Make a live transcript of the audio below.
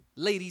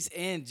Ladies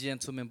and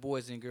gentlemen,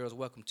 boys and girls,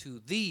 welcome to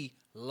the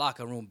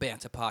Locker Room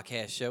Banter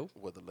Podcast Show.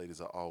 Where the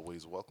ladies are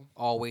always welcome.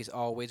 Always.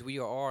 We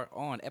are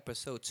on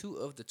episode 2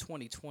 of the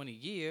 2020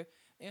 year,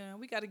 and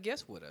we got a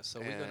guest with us.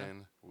 So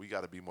we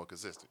got to be more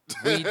consistent.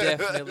 We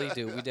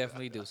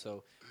definitely do.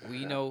 So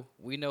we know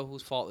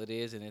whose fault it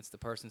is, and it's the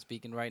person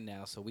speaking right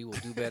now. So we will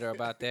do better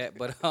about that.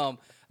 But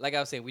like I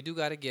was saying, we do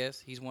got a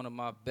guest. He's one of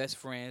my best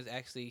friends.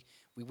 Actually,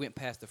 we went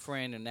past a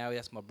friend, and now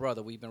that's my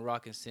brother. We've been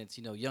rocking since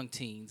young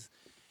teens.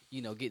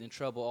 Getting in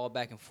trouble all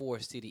back and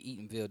forth to the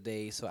Eatonville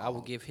days. So I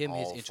will give him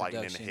his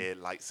introduction. Fighting in the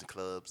headlights and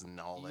clubs and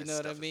all that You know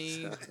stuff. what I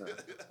mean?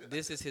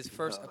 This is his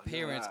first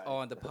appearance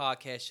on the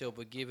podcast show,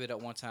 but give it up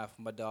one time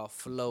for my dog,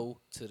 Flo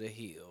to the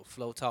Hill.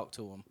 Flo, talk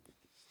to him.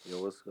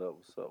 Yo, what's up?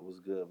 What's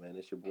good, man?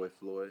 It's your boy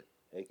Floyd,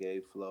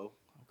 a.k.a. Flo.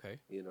 Okay.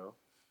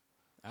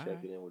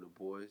 Checking in with the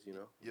boys,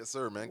 Yes,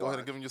 sir, man. Go ahead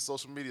and give them your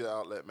social media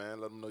outlet,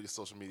 man. Let them know your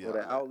social media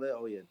outlet. The outlet?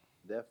 Oh, yeah,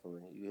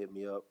 definitely. You hit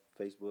me up,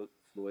 Facebook,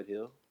 Floyd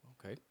Hill.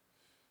 Okay.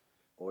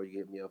 Or you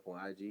hit me up on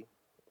IG,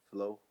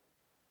 Flo,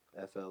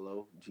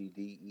 Flogden.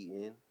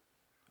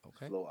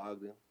 Okay. Flo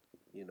Ogden,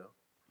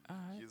 All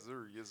right. Yes,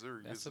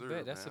 sir. That's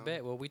a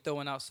bet. Well, we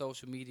throwing out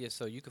social media,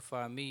 so you can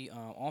find me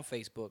on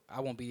Facebook. I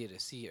won't be there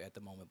to see it at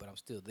the moment, but I'm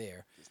still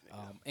there.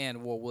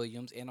 Anwar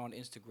Williams, and on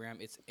Instagram,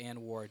 it's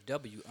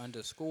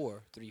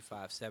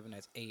Anwar_357.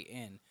 That's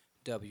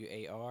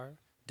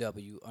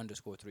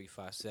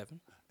ANWARW_357.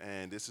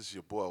 And this is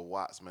your boy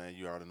Watts, man.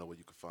 You already know where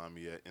you can find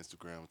me at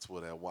Instagram,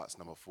 Twitter at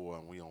Watts4,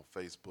 and we on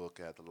Facebook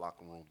at the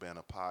Locker Room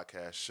Banner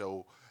Podcast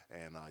Show.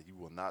 And you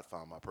will not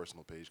find my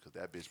personal page because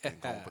that bitch been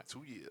gone for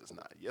 2 years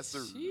now. Yes,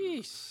 sir.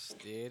 Sheesh.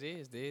 There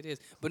it is.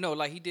 But no,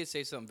 like he did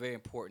say something very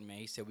important, man.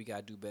 He said we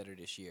got to do better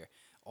this year.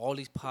 All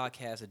these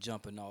podcasts are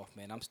jumping off,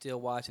 man. I'm still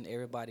watching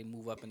everybody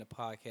move up in the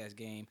podcast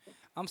game.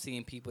 I'm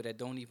seeing people that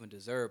don't even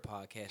deserve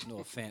podcasts, no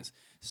offense,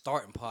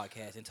 starting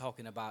podcasts and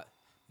talking about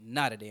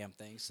not a damn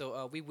thing.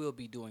 So we will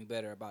be doing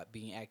better about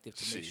being active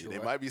to make sure. They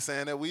might be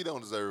saying that we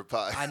don't deserve a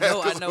podcast. I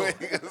know. I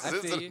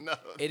feel you.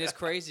 It is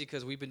crazy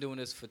because we've been doing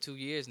this for 2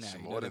 years now.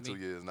 More than 2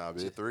 years now,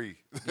 man. 3.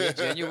 Yeah,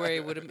 January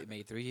would have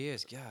made 3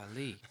 years.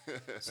 Golly.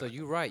 So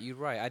you're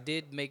right. I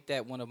did make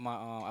that one of my,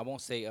 I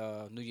won't say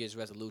New Year's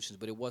resolutions,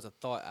 but it was a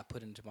thought I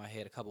put into my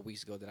head a couple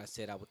weeks ago that I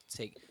said I would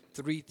take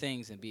 3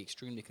 things and be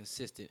extremely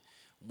consistent.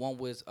 One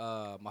was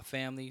my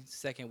family.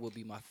 Second would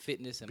be my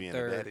fitness, and being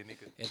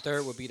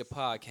third would be the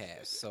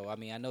podcast. So I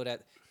mean, I know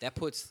that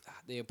puts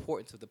the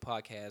importance of the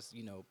podcast,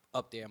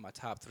 up there in my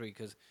top 3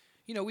 because,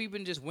 we've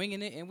been just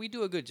winging it, and we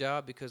do a good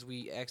job because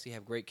we actually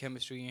have great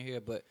chemistry in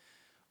here. But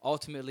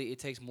ultimately, it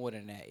takes more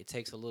than that. It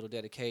takes a little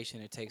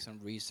dedication. It takes some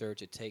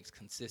research. It takes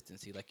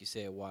consistency, like you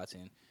said,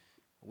 Watson.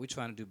 We're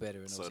trying to do better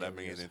in those So that areas.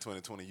 means in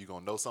 2020 you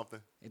gonna know something?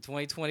 In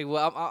 2020,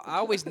 well, I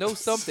always know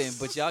something,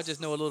 but y'all just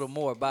know a little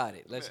more about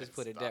it. Let's just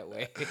put it that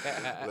way.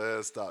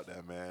 Let's stop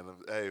that, man.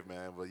 Hey,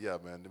 man, but yeah,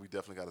 man, we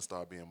definitely got to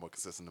start being more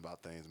consistent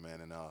about things, man.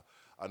 And I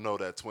know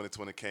that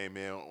 2020 came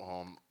in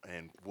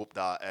and whooped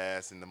our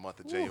ass in the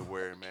month of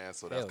January, man.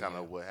 So that's kind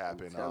of what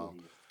happened.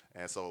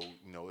 And so,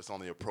 it's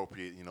only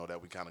appropriate,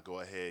 that we kind of go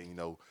ahead,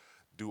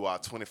 do our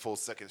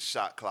 24-second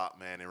shot clock,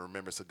 man, in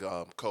remembrance of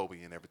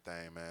Kobe and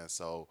everything, man.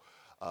 So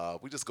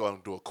we just go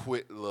and do a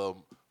quick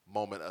little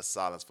moment of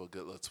silence for a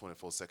good little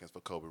 24 seconds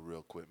for Kobe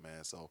real quick,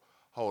 man. So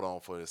hold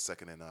on for a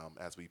second and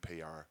as we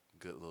pay our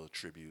good little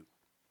tribute.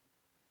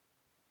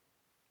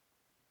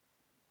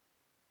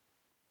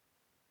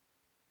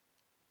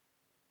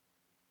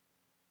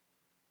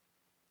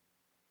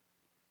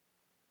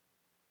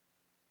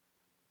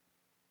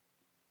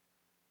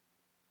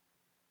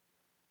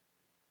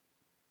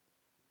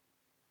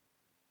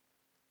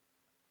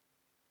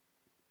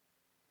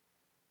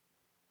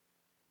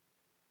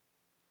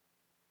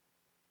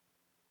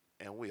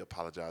 And we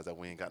apologize that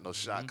we ain't got no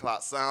shot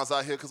clock sounds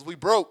out here because we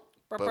broke.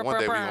 But one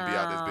day we going to be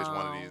out this bitch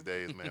one of these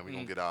days, man. We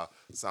going to get our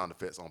sound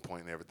effects on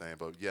point and everything.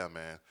 But, yeah,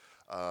 man,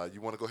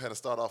 you want to go ahead and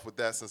start off with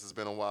that since it's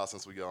been a while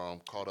since we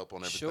caught up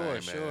on everything,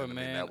 man. Sure, man.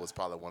 I mean, that was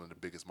probably one of the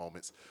biggest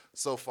moments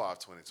so far of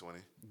 2020.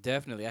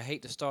 Definitely. I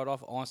hate to start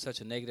off on such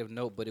a negative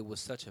note, but it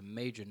was such a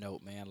major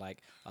note, man.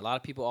 Like, a lot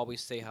of people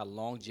always say how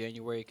long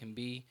January can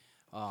be.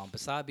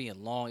 Besides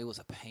being long, it was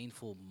a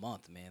painful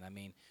month, man. I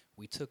mean,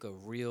 we took a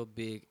real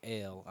big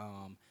L.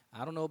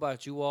 I don't know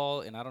about you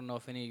all, and I don't know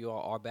if any of you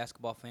all are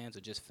basketball fans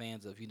or just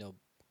fans of,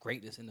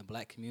 greatness in the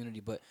black community,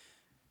 but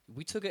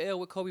we took an L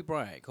with Kobe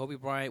Bryant. Kobe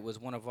Bryant was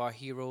one of our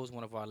heroes,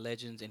 one of our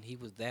legends, and he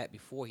was that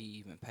before he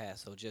even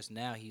passed. So just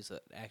now he's an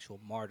actual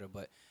martyr.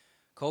 But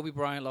Kobe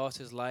Bryant lost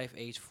his life,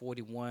 age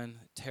 41,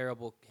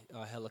 terrible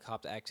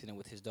helicopter accident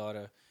with his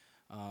daughter,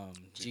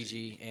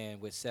 Gigi,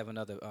 and with 7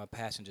 other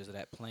passengers of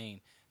that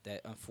plane that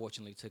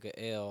unfortunately took a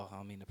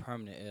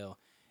permanent L.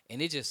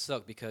 And it just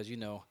sucked because,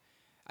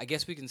 I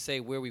guess we can say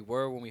where we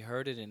were when we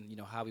heard it and,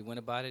 how we went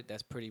about it.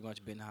 That's pretty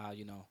much been how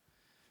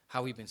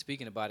we've been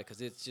speaking about it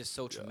because it's just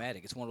so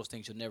traumatic. It's one of those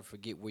things you'll never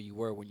forget where you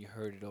were when you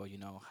heard it or,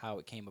 how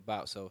it came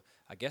about. So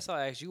I guess I'll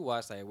ask you,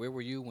 Watts, like, where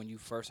were you when you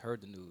first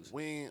heard the news?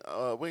 We ain't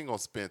going to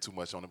spend too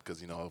much on it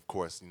because, of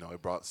course,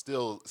 it brought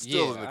still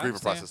in the grieving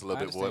process a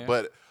little bit, boy.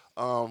 But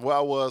Where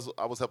I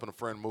was helping a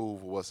friend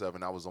move or whatever,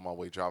 and I was on my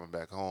way driving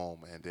back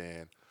home, and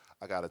then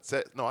I got a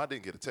text. No, I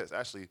didn't get a text.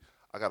 Actually,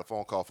 I got a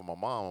phone call from my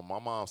mom. And my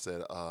mom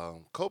said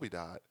Kobe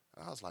died.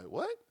 And I was like,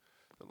 what?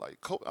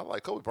 Like Kobe, I'm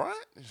like Kobe Bryant,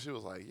 and she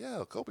was like,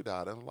 yeah, Kobe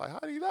died. And I'm like, how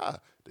did he die?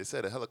 They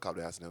said a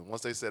helicopter accident.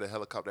 Once they said a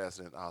helicopter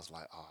accident, I was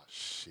like, oh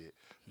shit.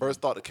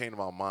 First thought that came to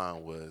my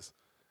mind was,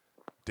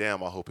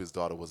 damn, I hope his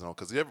daughter wasn't on,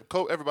 because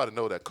everybody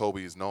know that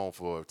Kobe is known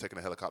for taking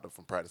a helicopter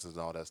from practices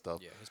and all that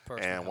stuff. Yeah, his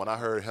personal And when I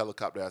helicopter. heard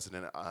helicopter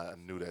accident, I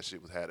knew that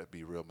shit was had to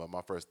be real. But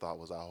my first thought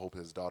was, I hope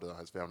his daughter and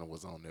his family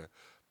was on there,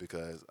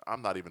 because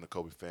I'm not even a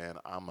Kobe fan.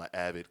 I'm an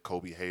avid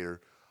Kobe hater,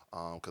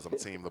 because I'm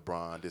Team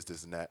LeBron,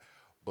 this, and that.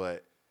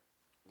 But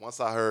once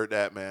I heard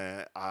that,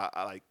 man,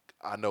 I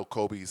know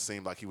Kobe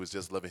seemed like he was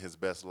just living his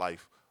best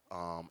life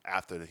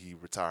after he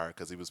retired,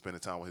 because he was spending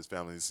time with his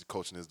family, he's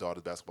coaching his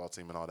daughter's basketball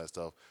team and all that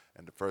stuff.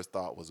 And the first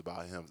thought was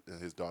about him and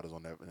his daughters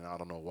on that, and I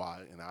don't know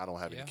why. And I don't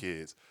have any Yeah.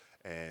 kids,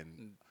 and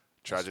Mm,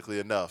 That's tragically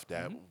enough,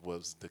 that hmm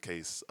was the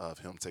case of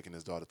him taking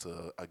his daughter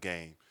to a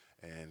game,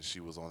 and she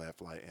was on that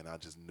flight, and I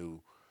just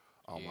knew.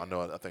 I yeah.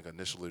 know. I think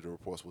initially the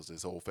reports was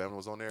his whole family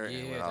was on there,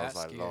 and when Yeah, I was that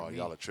like, scared "Lord,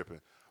 y'all me. are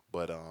tripping."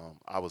 But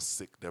I was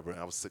sick, Deborah.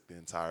 I was sick the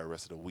entire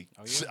rest of the week.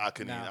 Oh yeah. I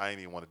couldn't. Even, Now I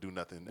didn't even want to do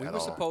nothing we at were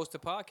all. supposed to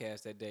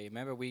podcast that day.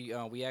 Remember, we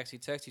actually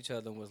texted each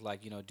other and was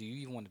like, do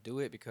you even want to do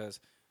it? Because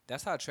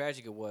that's how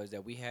tragic it was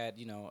that we had,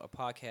 a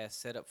podcast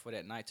set up for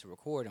that night to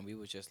record, and we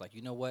was just like,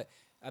 you know what?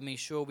 I mean,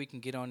 sure, we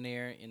can get on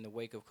there in the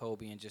wake of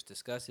Kobe and just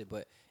discuss it,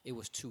 but it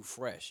was too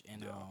fresh,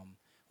 and Yeah.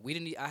 we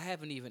didn't. I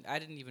didn't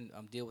even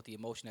deal with the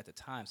emotion at the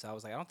time, so I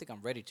was like, I don't think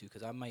I'm ready to,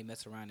 because I might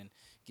mess around and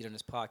get on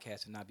this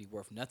podcast and not be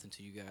worth nothing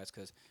to you guys,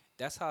 because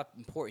that's how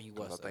important he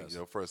Because was I to think us. Right,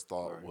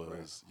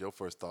 right, your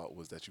first thought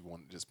was that you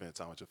wanted to just spend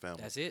time with your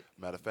family. That's it.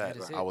 Matter of That fact,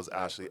 is right. I it. was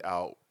Exactly. actually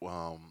out.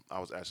 I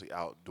was actually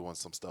out doing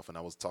some stuff, and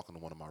I was talking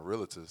to one of my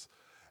relatives,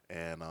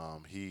 and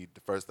the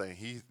first thing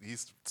he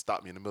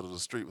stopped me in the middle of the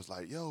street, was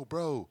like, "Yo,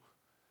 bro,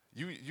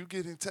 you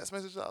getting text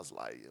messages?" I'm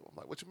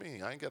like, what you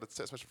mean? I ain't got a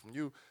text message from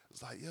you.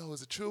 It's like, yo,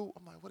 is it true?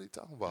 I'm like, what are you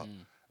talking about?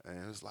 Mm,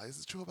 And it was like, is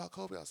it true about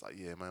Kobe? I was like,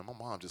 yeah, man. My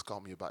mom just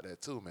called me about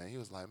that too, man. He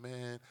was like,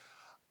 man,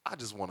 I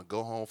just want to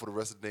go home for the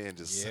rest of the day and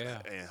just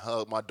yeah. and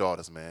hug my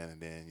daughters, man.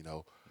 And then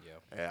Yeah.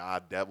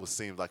 and that was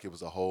seemed like it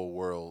was a whole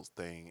world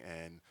thing,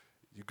 and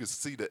you could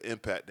see the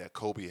impact that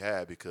Kobe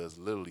had, because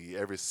literally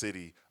every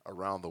city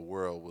around the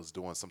world was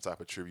doing some type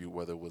of tribute,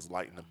 whether it was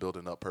lighting the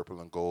building up purple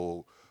and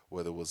gold,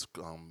 whether it was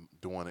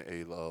doing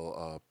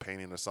a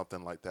painting or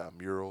something like that, a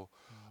mural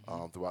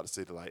Hmm. throughout the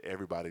city. Like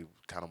everybody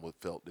kind of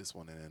felt this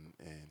one, and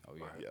Oh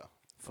yeah. Right. yeah,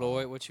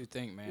 Floyd, what you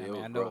think, man? Yeah, I it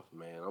mean, I was know. rough,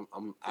 man.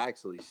 I'm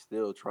actually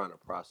still trying to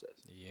process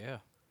it Yeah.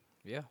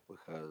 Yeah.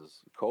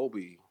 because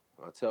Kobe.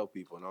 I tell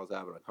people, and I was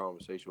having a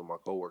conversation with my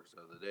coworkers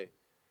the other day.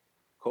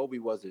 Kobe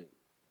wasn't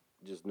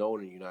just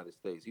known in the United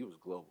States; he was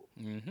global.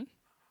 Hmm.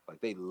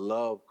 Like they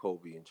love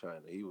Kobe in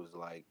China. He was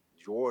like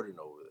Jordan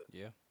over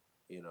Yeah.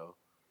 there,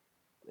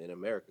 in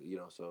America.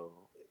 So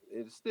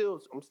it's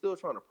still I'm still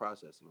trying to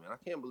process it, man. I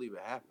can't believe it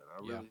happened.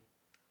 I Yeah. really,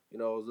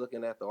 I was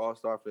looking at the All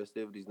Star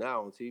festivities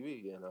now on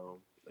TV, and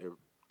they're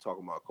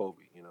talking about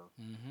Kobe.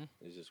 Hmm.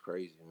 It's just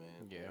crazy,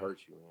 man. It Yeah.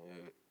 hurts you,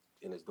 man.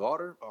 And his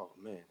daughter, oh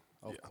man,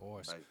 Of yeah.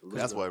 course. like Cause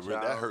That's losing a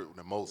what that child, hurt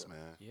the you most, know,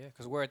 man. yeah,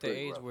 cause we're at the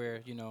pretty age rough,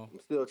 where man. I'm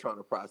still trying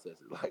to process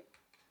it, like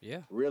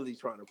yeah. really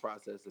trying to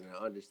process it and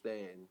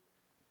understand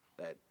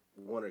that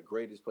one of the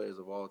greatest players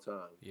of all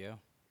time Yeah.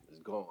 is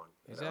gone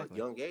at a Exactly.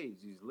 young age.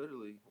 He's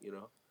literally,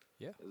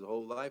 Yeah. his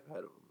whole life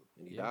ahead of him,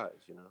 and he Yeah.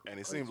 dies, And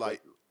it seemed like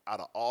unexpectedly. out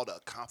of all the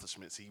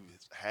accomplishments he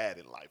had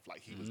in life,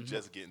 like he was Hmm.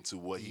 just getting to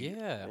what he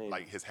Yeah. Man,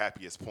 like his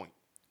happiest point.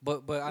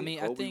 But I yeah, mean,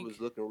 I Kobe think was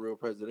looking real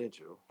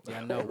presidential.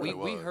 yeah, I know. We Really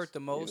we was. hurt the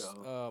you most.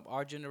 know,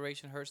 Our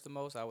generation hurts the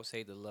most. I would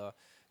say the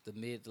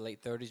mid to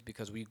late 30s,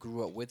 because we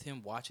grew up with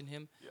him, watching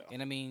him. Yeah.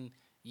 And I mean,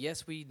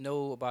 yes, we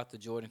know about the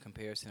Jordan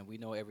comparison. We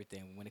know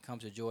everything. When it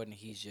comes to Jordan,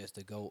 he's just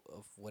the goat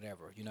of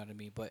whatever. You know what I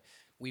mean? But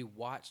we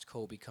watched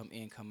Kobe come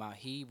in, come out.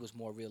 He was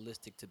more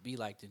realistic to be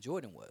like than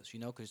Jordan was.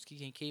 Because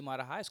he came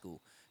out of high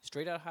school,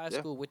 straight out of high yeah,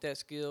 school with that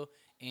skill.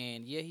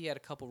 And yeah, he had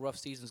a couple rough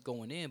seasons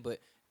going in, but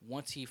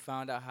once he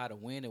found out how to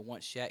win, and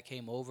once Shaq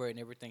came over and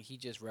everything, he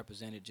just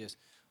represented just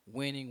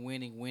winning,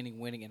 winning, winning,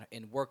 winning,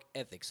 and work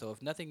ethic. So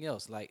if nothing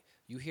else, like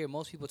you hear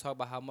most people talk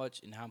about how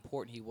much and how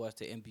important he was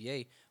to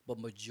NBA, but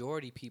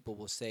majority people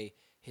will say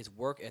his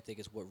work ethic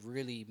is what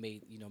really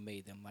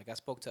made them. Like I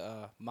spoke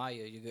to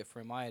Maya, your good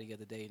friend Maya, the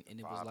other day, and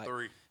it was like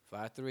 5'3".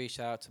 5'3".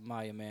 Shout out to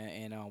Maya,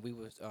 man, and we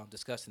was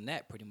discussing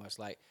that pretty much.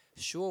 Like,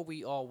 sure,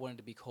 we all wanted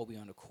to be Kobe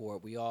on the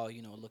court. We all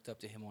looked up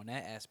to him on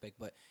that aspect,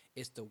 but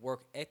it's the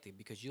work ethic,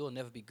 because you'll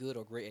never be good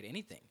or great at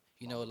anything.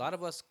 A Mamba, lot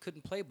of us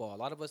couldn't play ball. A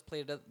lot of us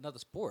played another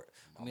sport.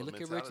 I mean, Mamba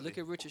look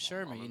mentality. at Richard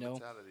Sherman. Mamba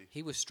mentality.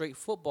 He was straight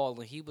football,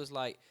 and he was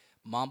like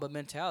Mamba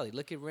mentality.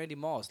 Look at Randy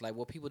Moss. Like,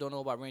 what people don't know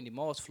about Randy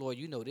Moss, Floyd,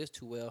 you know this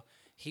too well.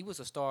 he was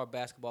a star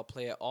basketball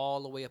player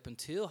all the way up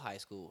until high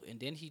school, and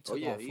then he Oh took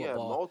yeah, on he had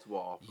football. multiple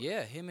offers.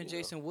 Yeah, him and You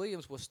know. Jason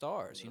Williams were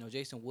stars. Yeah.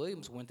 Jason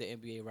Williams Mhm. went the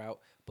NBA route,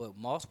 but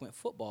Moss went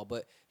football.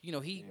 But he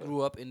Yeah.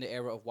 grew up in the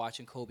era of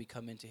watching Kobe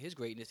come into his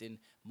greatness, and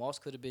Moss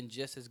could have been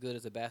just as good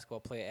as a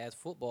basketball player as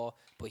football,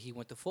 but he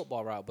went the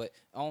football route. But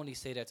I only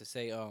say that to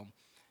say,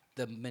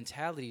 the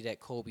mentality that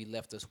Kobe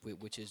left us with,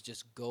 which is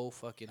just go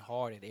fucking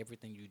hard at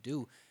everything you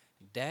do,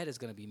 that is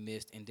gonna be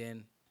missed. And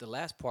then the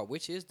last part,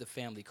 which is the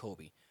family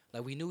Kobe.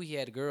 Like we knew he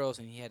had girls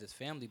and he had his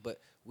family, but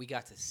we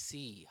got to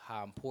see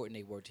how important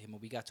they were to him,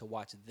 and we got to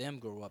watch them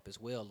grow up as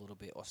well a little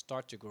bit, or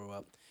start to grow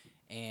up.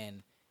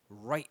 And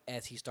right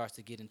as he starts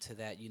to get into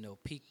that,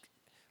 peak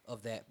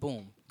of that,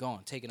 boom,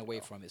 gone, taken away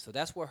from it. So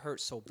that's what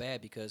hurts so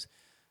bad because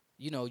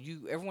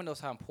everyone knows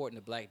how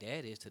important the black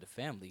dad is to the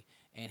family,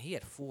 and he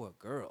had four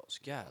girls,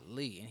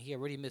 golly, and he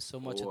already missed so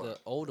much of Four. the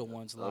older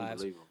ones' Yeah.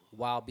 lives Unbelievable.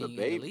 while The being in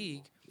the baby.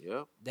 league.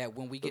 Yep. That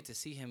when we The, get to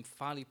see him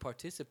finally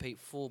participate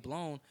full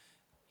blown,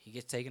 he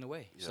gets taken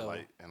away. Yeah, So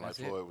like that's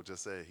it. Floyd would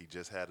just say, he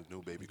just had a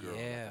new baby girl.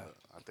 Yeah,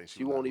 I think she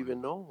she was won't like,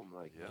 even know him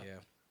like yeah, that. yeah,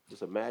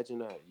 Just imagine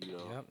that. You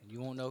know. yep. You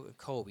won't know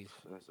Kobe.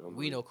 That's We know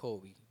unbelievable.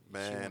 Kobe. She won't.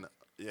 man.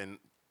 And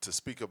to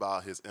speak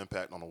about his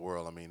impact on the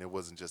world, I mean, it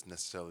wasn't just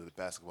necessarily the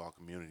basketball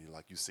community.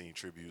 Like you've seen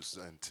tributes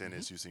in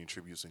tennis, you've seen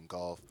tributes in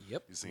golf,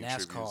 Yep. you've seen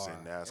tributes NASCAR,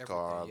 in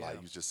NASCAR. everything. Yeah.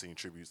 Like you've just seen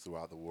tributes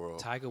throughout the world.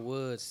 Tiger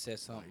Woods said Like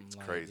something it's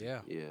like, crazy.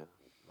 yeah, Yeah.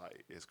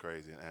 Like it's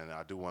crazy, and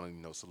I do want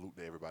to salute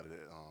to everybody that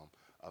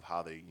of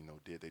how they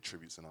did their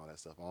tributes and all that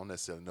stuff. I don't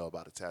necessarily know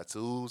about the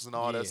tattoos and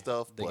all yeah. that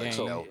stuff, The but game,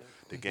 Oh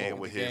the game the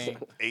with his game,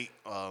 eight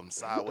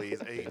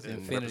sideways eight his and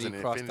infinity representing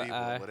across the infinity,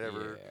 eye.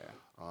 whatever.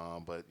 Yeah,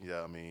 But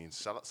yeah, I mean,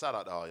 shout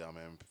out to all y'all,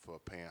 man, for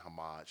paying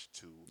homage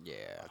to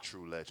yeah. a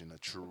true legend, a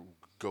true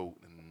goat,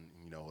 and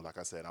like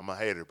I said, I'm a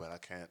hater, but I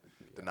can't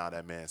deny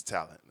that man's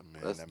talent.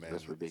 Man, that man,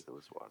 That's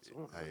ridiculous, Watson.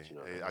 hey, You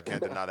know hey, I that.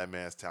 can't deny that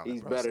man's talent,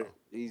 He's bro. So, better.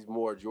 He's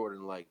more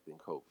Jordan like than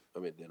Kobe. I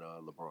mean, than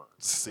LeBron.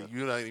 see,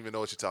 you don't even know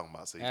what you're talking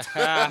about. See, I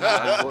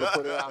just want to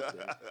put it out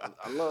there.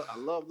 I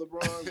love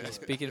LeBron, but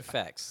Speaking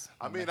facts.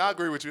 I mean, I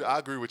agree with you. I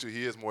agree with you.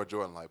 He is more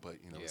Jordan like, but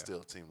Yeah.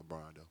 still Team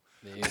LeBron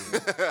though. Yeah.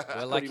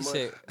 Well, like pretty you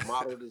much said,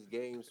 modeled his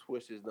game,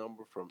 switched his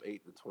number from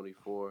 8 to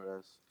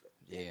 24.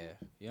 yeah.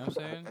 You know what I'm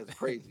saying? That's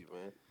crazy,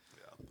 man.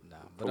 Nah,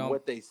 but From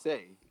what they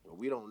say,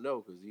 we don't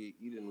know because he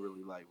didn't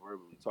really like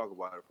verbally talk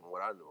about it. From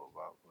what I know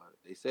about, but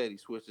they said he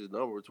switched his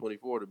number with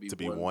 24 to be To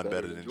be one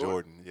better than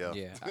Jordan, yeah.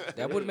 yeah,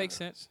 that would make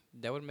sense.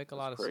 That would make a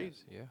lot of crazy.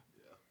 sense. Yeah,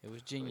 it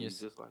was He's genius.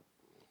 just like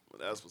Well,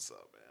 that's what's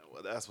up, man.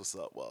 Well, that's what's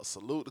up. Well,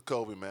 salute to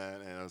Kobe, man.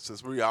 And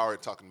since we are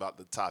already talking about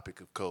the topic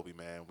of Kobe,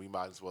 man, we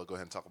might as well go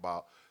ahead and talk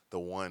about the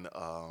one,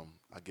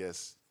 I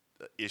guess,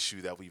 the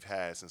issue that we've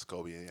had since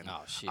Kobe. And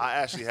Oh, shit. I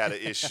actually had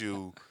an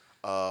issue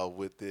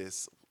with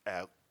this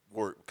at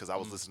work because I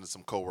was listening to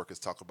some coworkers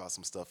talk about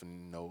some stuff,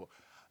 and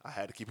I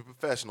had to keep it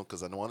professional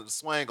because I wanted to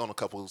swing on a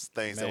couple of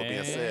things that were being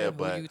Man, said. who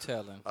But you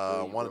telling?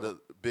 one of the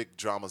big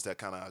dramas that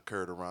kind of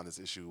occurred around this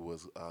issue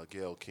was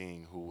Gail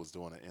King, who was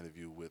doing an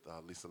interview with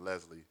Lisa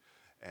Leslie,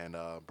 and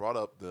brought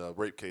up the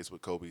rape case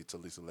with Kobe to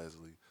Lisa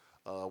Leslie.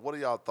 What are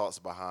y'all thoughts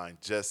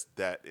behind just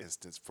that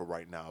instance for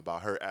right now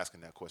about her asking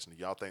that question? Do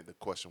y'all think the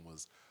question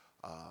was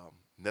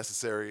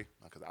necessary?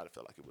 Because I didn't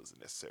feel like it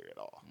wasn't necessary at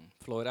all.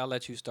 Floyd, I'll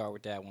let you start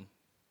with that one.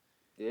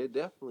 it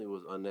definitely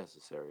was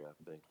unnecessary. I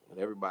think, and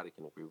everybody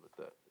can agree with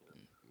that.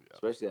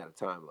 Especially at a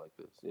time like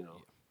this.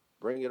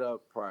 Bring it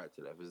up prior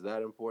to that. If it's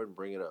that important,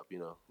 bring it up.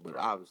 But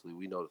obviously,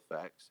 we know the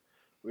facts.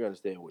 We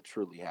understand what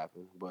truly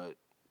happened, but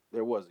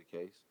there was a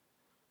case.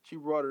 She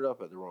brought it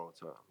up at the wrong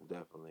time.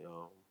 Definitely.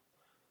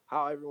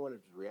 How everyone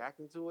is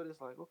reacting to it,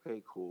 it's like,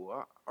 okay, cool.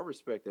 I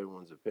respect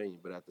everyone's opinion,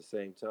 but at the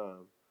same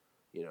time,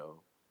 you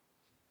know,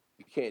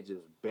 you can't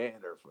just ban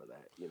her for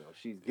that.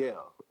 She's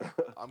Gail.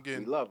 I'm We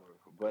getting love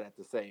her, but at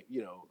the same,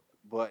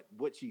 but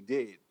what she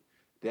did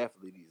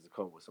definitely needs to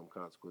come with some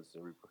consequences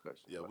and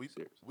repercussions. yeah, like,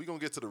 seriously. we gonna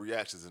get to the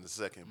reactions in a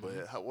second.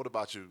 But what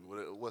about you?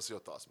 What's your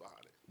thoughts behind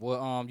it?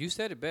 Well, you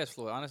said it best,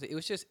 Floyd. Honestly, it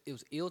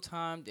was ill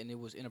timed and it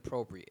was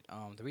inappropriate.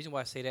 The reason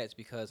why I say that is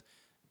because,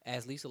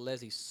 as Lisa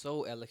Leslie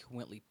so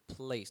eloquently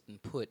placed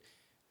and put,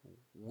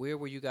 where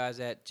were you guys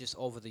at just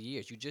over the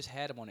years? You just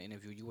had him on an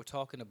interview. You were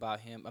talking about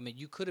him. I mean,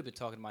 you could have been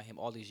talking about him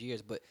all these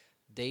years, but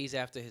days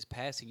after his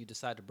passing, you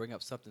decided to bring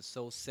up something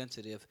so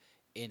sensitive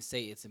and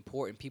say it's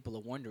important. People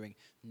are wondering.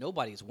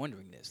 Nobody is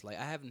wondering this. Like,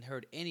 I haven't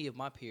heard any of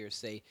my peers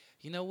say,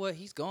 you know what,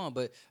 he's gone,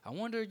 but I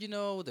wonder,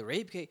 the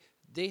rape case.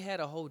 They had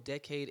a whole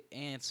decade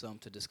and some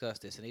to discuss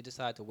this, and they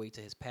decided to wait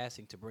to his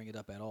passing to bring it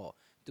up at all.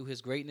 Through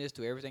his greatness,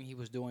 through everything he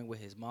was doing with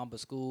his Mamba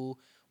school,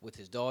 with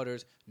his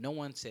daughters, no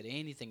one said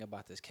anything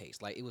about this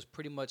case. Like, it was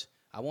pretty much,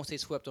 I won't say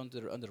swept under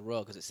the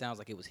rug because it sounds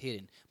like it was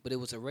hidden, but it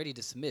was already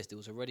dismissed. It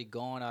was already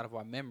gone out of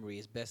our memory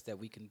as best that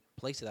we can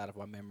place it out of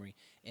our memory.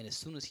 And as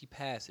soon as he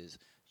passes,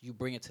 you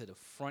bring it to the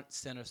front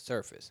center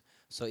surface.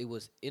 So it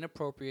was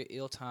inappropriate,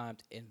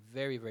 ill-timed, and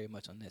very, very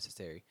much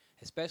unnecessary.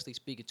 Especially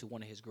speaking to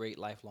one of his great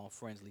lifelong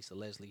friends, Lisa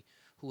Leslie,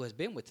 who has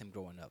been with him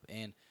growing up.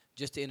 And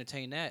just to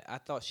entertain that, I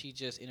thought she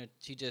just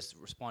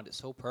responded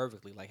so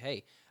perfectly. Like,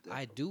 hey,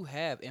 I Definitely. do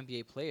have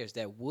NBA players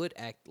that would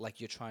act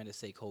like you're trying to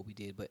say Kobe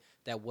did, but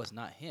that was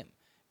not him.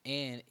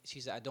 And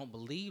she said, I don't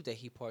believe that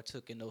he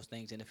partook in those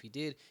things, and if he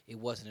did, it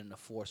wasn't in a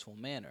forceful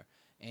manner.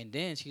 And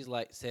then she's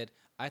like, said,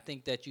 I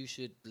think that you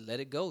should let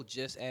it go,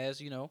 just as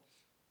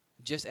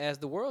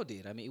the world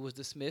did. I mean, it was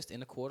dismissed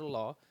in a court of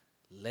law.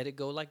 Let it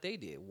go like they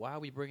did. Why are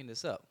we bringing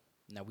this up?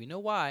 Now we know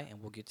why, and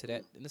we'll get to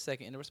that in a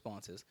second in the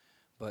responses.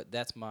 But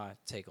that's my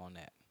take on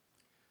that.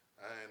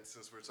 And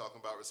since we're talking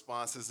about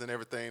responses and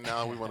everything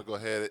now, we want to go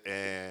ahead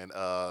and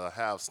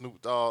have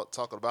Snoop Dogg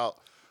talking about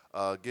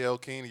Gail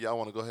King. Y'all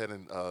want to go ahead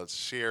and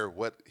share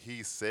what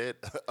he said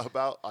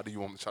about, or do you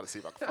want me to try to see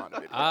if I can find the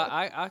video?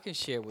 I can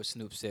share what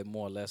Snoop said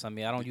more or less. I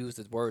mean, I don't use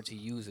the words he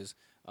uses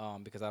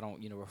because I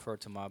don't refer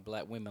to my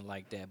black women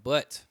like that.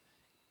 But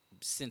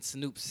since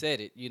Snoop said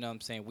it, you know what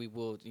I'm saying, we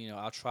will,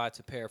 I'll try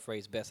to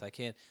paraphrase best I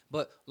can.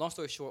 But long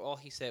story short, all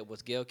he said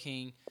was, Gail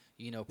King,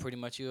 pretty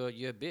much you're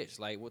a bitch.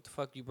 Like, what the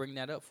fuck you bring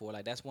that up for?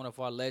 Like, that's one of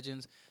our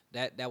legends.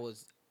 That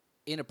was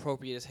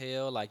inappropriate as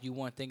hell. Like, you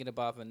weren't thinking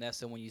about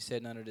Vanessa when you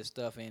said none of this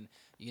stuff, and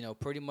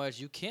pretty much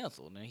you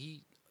canceled. And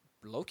he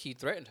low key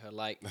threatened her,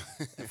 like,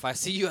 if I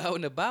see you out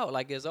and about,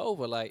 like, it's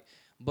over. Like,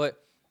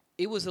 but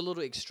it was a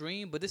little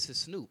extreme, but this is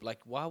Snoop. Like,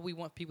 why we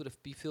want people to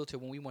be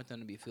filtered when we want them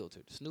to be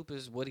filtered? Snoop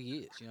is what he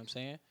is. You know what I'm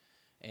saying?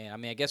 And I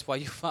mean, I guess why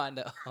you find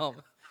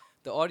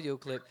the audio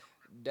clip,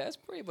 that's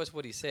pretty much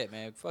what he said,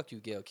 man. Fuck you,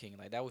 Gail King.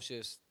 Like, that was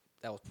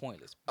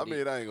pointless. I But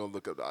mean, I ain't gonna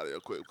look up the audio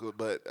quick,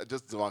 but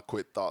just my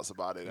quick thoughts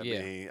about it. I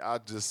yeah, mean, I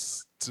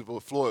just to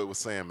what Floyd was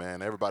saying,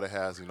 man. Everybody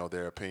has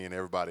their opinion.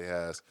 Everybody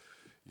has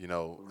how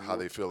Mhm.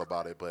 they feel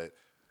about it, but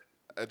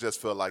I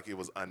just felt like it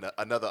was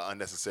another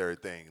unnecessary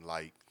thing.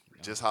 Like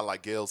just how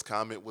like Gail's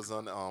comment was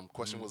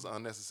question was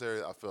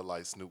unnecessary. I feel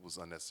like Snoop was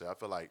unnecessary. I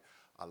feel like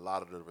a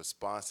lot of the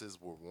responses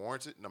were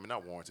warranted. I mean,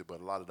 not warranted, but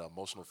a lot of the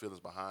emotional feelings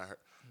behind her,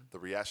 the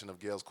reaction of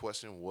Gail's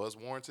question was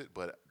warranted.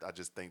 But I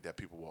just think that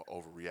people were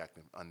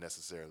overreacting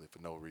unnecessarily for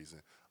no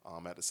reason.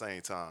 At the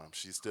same time,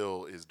 she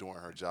still is doing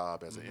her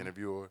job as an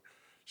interviewer.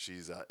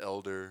 She's an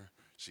elder.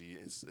 She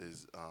is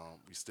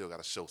we still got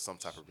to show some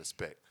type of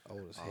respect.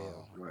 old as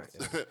hell. Right.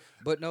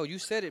 But no, you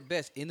said it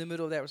best in the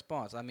middle of that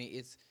response. I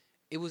mean,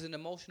 it was an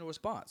emotional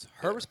response.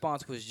 Her Yeah.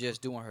 response was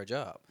just doing her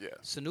job. Yeah.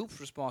 Snoop's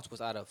response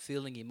was out of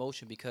feeling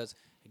emotion because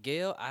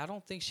Gail, I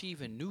don't think she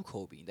even knew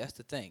Kobe. That's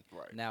the thing.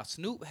 Right. Now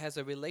Snoop has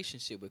a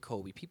relationship with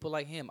Kobe. People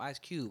like him, Ice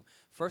Cube.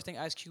 First thing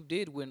Ice Cube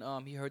did when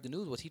he heard the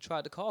news was he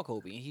tried to call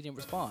Kobe and he didn't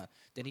respond.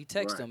 Then he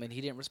texted Right. him and he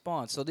didn't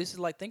respond. So this is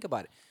like, think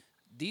about it.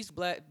 These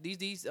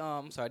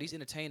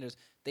entertainers,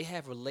 they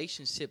have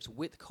relationships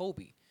with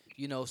Kobe.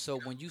 So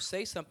when you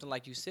say something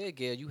like you said,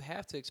 Gail, you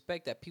have to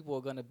expect that people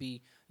are gonna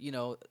be,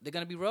 they're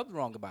gonna be rubbed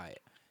wrong by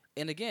it.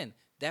 And again,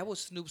 that was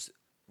Snoop's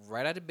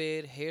right out of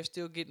bed, hair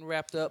still getting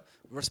wrapped up,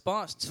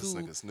 response This to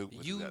nigga Snoop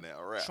with you that damn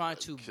rap, trying like,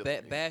 to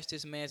killing me. bash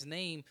this man's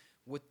name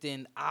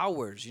within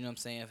hours. You know what I'm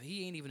saying?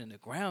 He ain't even in the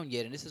ground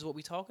yet, and this is what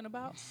we talking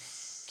about.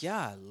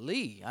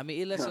 Golly, I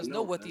mean, it lets I us know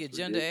know what the that's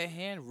agenda at ridiculous.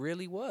 hand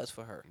really was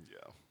for her.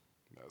 Yeah,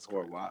 that's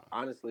Or crazy, why? man.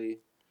 Honestly,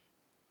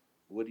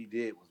 what he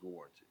did was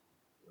warranted.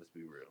 Let's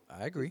be real. I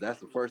 'Cause agree. that's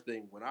the first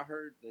thing when I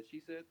heard that she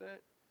said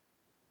that.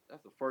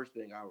 That's the first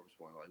thing I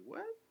responded. Like,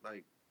 what?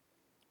 Like,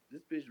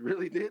 this bitch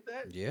really did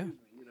that? Yeah. Excuse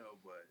me,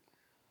 but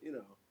you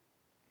know,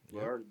 for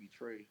Yep. her to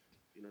betray,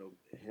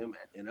 him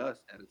and us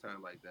at a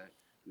time like that,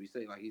 we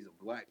say like he's a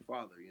black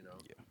father,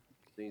 Yeah.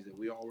 things that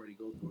we already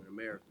go through in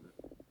America.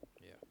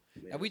 Yeah.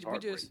 Man, And we it's we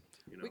just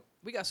heartbreaking.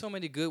 we got so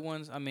many good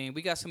ones. I mean,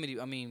 we got so many.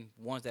 I mean,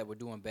 ones that were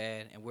doing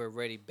bad, and we're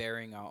already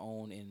bearing our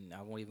own. And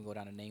I won't even go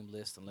down a name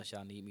list unless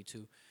y'all need me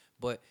to.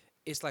 But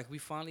it's like we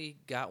finally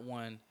got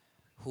one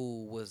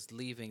who was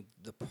leaving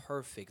the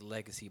perfect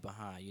legacy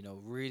behind.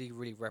 Really,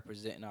 really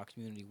representing our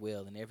community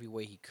well in every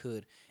way he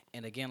could.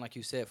 And again, like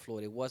you said,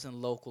 Floyd, it wasn't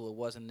local, it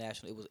wasn't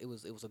national. It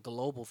was a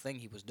global thing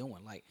he was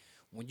doing. Like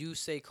when you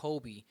say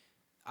Kobe,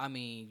 I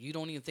mean, you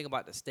don't even think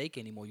about the stake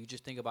anymore. You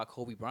just think about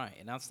Kobe Bryant,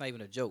 and that's not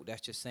even a joke.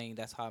 That's just saying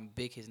that's how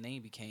big his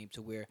name became.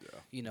 To where,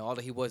 Yeah.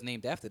 although he was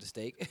named after the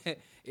stake,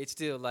 it's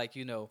still like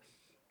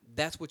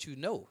that's what you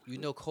know. You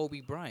know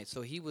Kobe Bryant,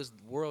 so he was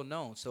world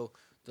known. So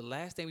the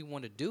last thing we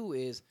want to do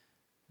is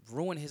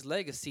ruin his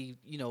legacy,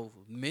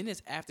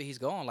 minutes after he's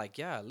gone. Like,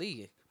 yeah,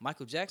 Lee,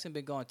 Michael Jackson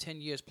been gone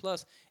 10 years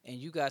plus, and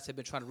you guys have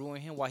been trying to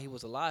ruin him while he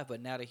was alive. But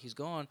now that he's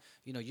gone,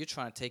 you're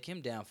trying to take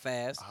him down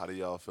fast. How do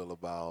y'all feel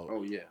about?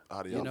 Oh yeah,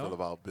 How do You y'all feel know,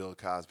 about Bill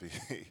Cosby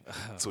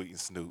tweeting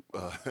Snoop?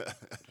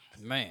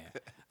 man,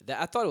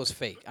 I thought it was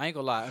fake. I ain't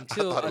gonna lie. I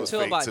Until thought it was until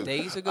fake about too.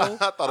 days ago, I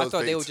thought it I was thought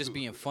they fake were just too.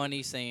 being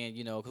funny, saying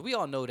because we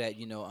all know that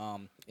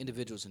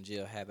individuals in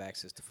jail have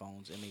access to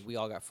phones. I mean, we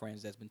all got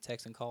friends that's been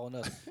texting, calling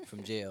us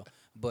from jail,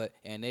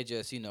 and they're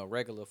just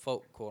regular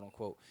folk, quote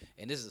unquote.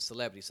 And this is a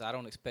celebrity, so I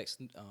don't expect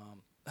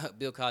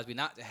Bill Cosby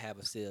not to have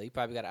a cell. He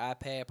probably got an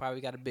iPad, probably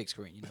got a big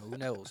screen. Who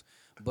knows?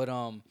 But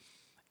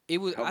It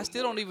was. Tell I me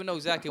still more. don't even know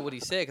exactly what he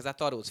said because I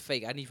thought it was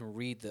fake. I didn't even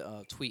read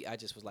the tweet. I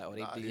just was like, oh,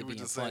 Nah, they he was being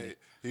just funny. saying.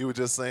 He was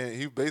just saying.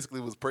 He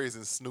basically was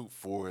praising Snoop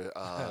for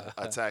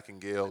attacking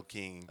Gayle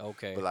King. But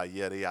Okay. like,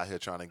 yeah, they out here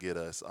trying to get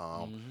us.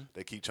 Hmm.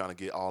 They keep trying to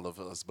get all of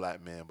us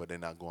black men, but they're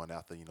not going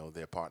after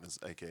their partners,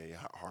 aka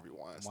Harvey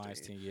Weinstein.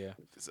 Weinstein, yeah.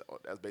 So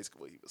that's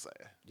basically what he was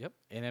saying. Yep.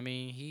 And I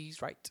mean,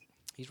 he's right.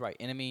 He's right.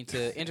 And I mean,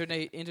 to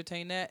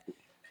entertain that,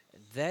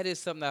 that is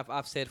something that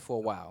I've said for a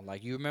while.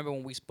 Like you remember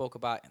when we spoke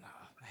about, and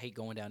I hate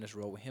going down this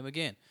road with him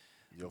again,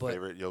 Your but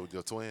favorite, your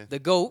twin, the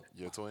goat,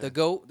 your twin,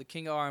 the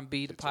king of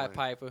R&B, the your Pied twin,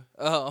 Piper.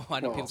 Oh, I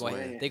know Oh people going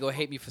twin. man, they gonna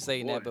hate me for my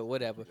saying boy. that, but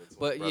whatever. your twin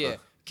But brother. yeah,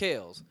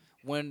 Kales.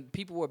 When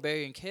people were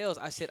burying Kales,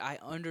 I said I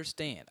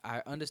understand.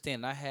 I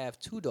understand. And I have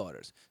two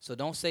daughters, so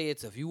don't say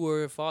it's if you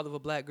were a father of a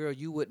black girl,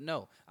 you wouldn't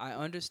know. I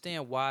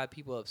understand why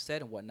people are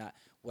upset and whatnot.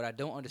 What I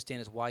don't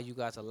understand is why you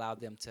guys allow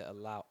them to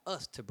allow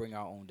us to bring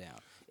our own down.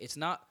 It's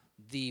not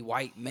the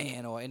white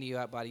man or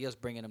anybody else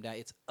bringing them down.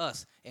 It's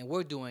us, and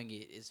we're doing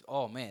it. It's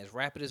oh man, as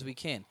rapid as we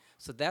can.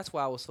 So that's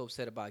why I was so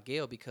upset about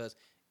Gail because,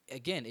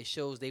 again, it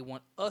shows they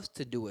want us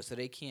to do it, so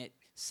they can't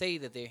say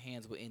that their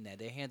hands were in that.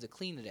 Their hands are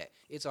clean to that.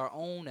 It's our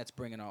own that's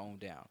bringing our own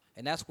down,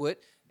 and that's what,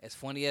 as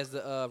funny as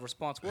the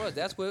response was,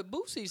 that's what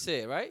Boosie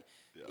said, right?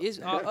 Yeah. It's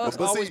us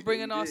But always see,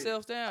 bringing he did.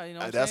 ourselves down. You know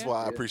what I'm That's saying?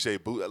 why I Yeah.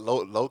 appreciate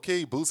low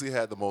key. Boosie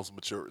had the most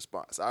mature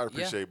response. I Yeah.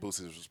 appreciate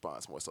Boosie's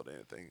response more so than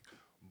anything.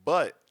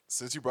 But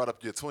since you brought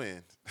up your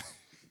twin,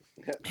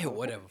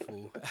 Whatever,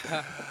 fool.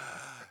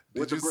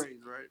 With did the you braids,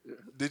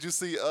 right? did you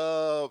see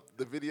the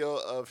video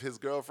of his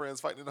girlfriends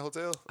fighting in the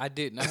hotel? I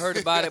didn't. I heard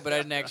about it, but I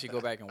didn't actually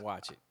go back and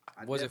watch it.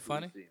 I Was it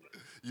definitely funny? seen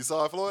it. You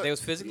saw it, Floyd? They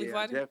was physically Yeah,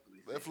 fighting.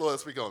 definitely. Let Floyd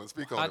speak on it.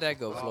 Speak on How'd it. that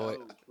go, Oh, Floyd? it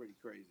was pretty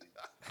crazy.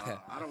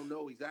 I don't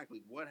know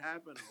exactly what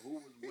happened or who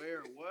was where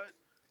or what,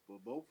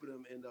 but both of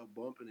them end up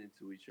bumping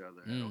into each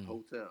other at a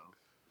hotel.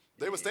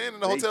 They were And staying in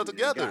the hotel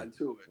basically they together. got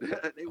into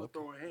it. They were Okay.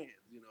 throwing hands.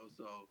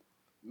 So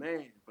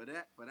man, for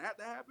that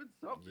to happen,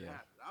 something Yeah.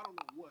 happened. I don't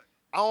know what.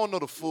 I don't know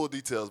the full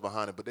details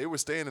behind it, but they were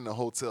staying in the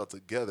hotel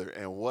together.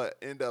 And what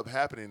ended up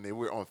happening, they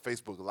were on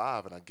Facebook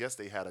Live, and I guess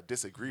they had a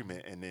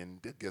disagreement. And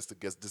then I guess the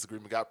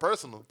disagreement got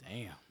personal.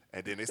 Damn.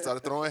 And then they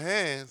started throwing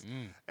hands.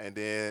 And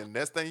then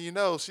next thing you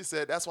know, she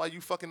said, "That's why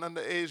you fucking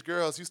underage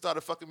girls. You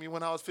started fucking me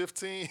when I was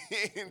 15."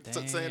 saying that Damn,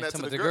 to talking the,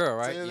 about the girl, girl,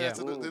 right? saying Yeah. that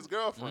to his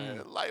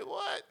girlfriend. Like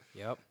what?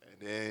 Yep. And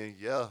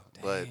then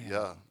but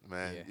Damn.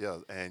 man, Yeah.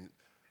 And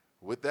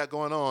with that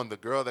going on, the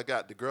girl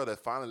that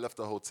finally left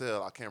the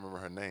hotel, I can't remember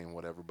her name,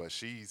 whatever, but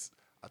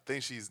I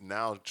think she's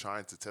now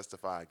trying to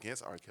testify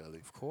against R. Kelly.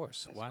 Of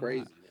course. That's Why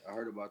crazy. not? I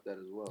heard about that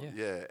as well. Yeah.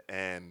 Yeah,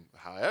 and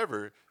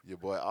however, your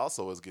boy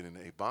also is getting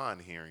a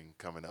bond hearing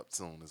coming up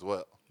soon as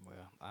well. Well,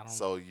 I don't.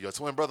 So your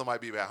twin brother might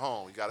be at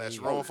home. You got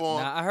extra Hey, room for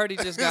him? Nah, I heard he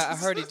just got. I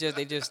heard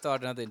they just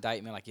started another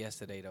indictment like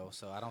yesterday though.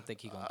 So I don't think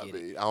he gonna I get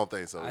it. mean, I don't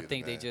think so. I either,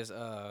 think man.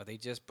 they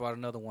just brought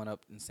another one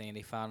up and saying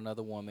they found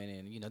another woman,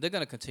 and they're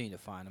gonna continue to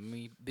find them. I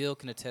mean, Bill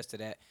can attest to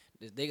that.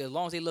 They as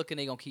long as they looking,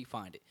 they gonna keep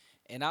finding it.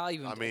 And I'll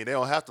even. I mean, they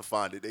don't have to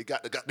find it. They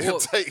got the goddamn well,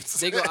 tapes.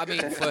 they go. I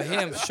mean, for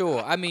him,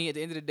 sure. I mean, at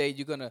the end of the day,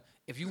 you're gonna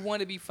if you want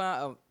to be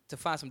find to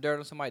find some dirt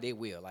on somebody, they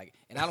will. Like,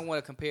 and I don't want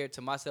to compare it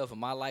to myself and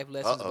my life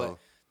lessons, but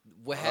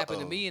what happened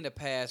to me in the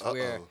past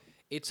where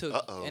it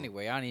took.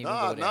 Anyway, I don't even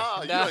go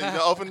there.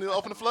 You know,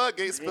 open the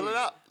floodgates, spill it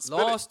out. Spill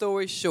Long it.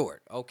 story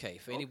short, okay,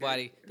 for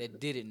anybody that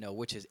didn't know,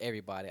 which is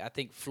everybody, I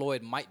think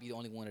Floyd might be the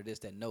only one of this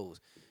that knows.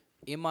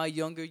 In my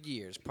younger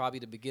years, probably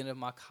the beginning of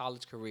my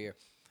college career,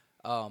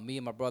 me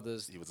and my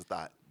brothers He was a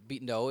thought.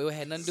 no, it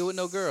had nothing to do with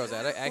no girls.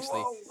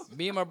 Actually,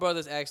 me and my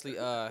brothers actually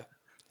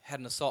had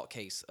an assault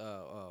case,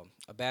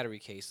 a battery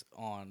case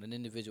on an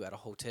individual at a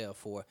hotel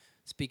for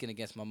speaking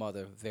against my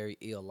mother, very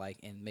ill like,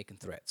 and making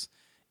threats.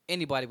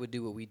 Anybody would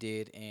do what we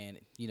did, and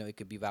it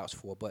could be vouched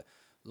for. But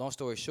long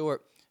story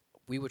short,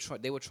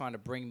 they were trying to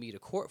bring me to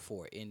court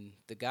for it, and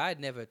the guy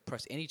never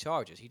pressed any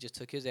charges. He just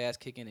took his ass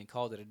kicking and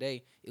called it a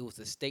day. It was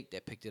the state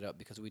that picked it up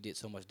because we did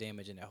so much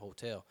damage in that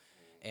hotel.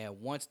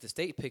 And once the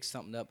state picks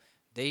something up,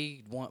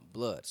 they want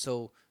blood.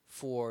 So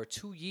for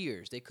 2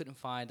 years, they couldn't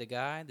find the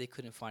guy. They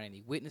couldn't find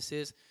any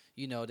witnesses.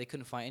 They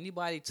couldn't find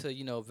anybody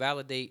to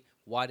validate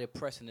why they're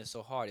pressing it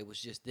so hard. It was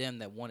just them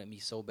that wanted me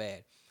so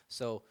bad.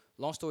 So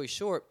long story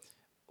short,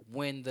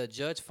 when the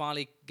judge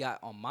finally got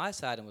on my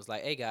side and was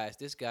like, "Hey guys,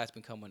 this guy's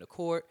been coming to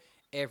court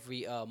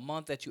every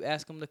month that you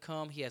ask him to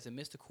come. He hasn't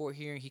missed a court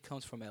hearing. He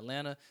comes from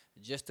Atlanta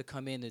just to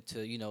come in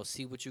to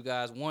see what you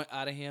guys want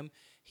out of him.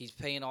 He's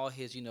paying all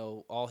his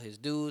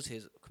dues,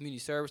 his community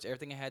service,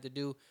 everything I had to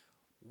do.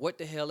 What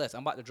the hell else?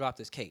 I'm about to drop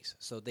this case."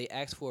 So they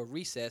asked for a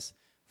recess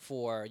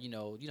for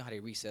how they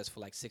recess for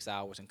like 6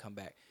 hours and come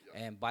back.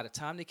 And by the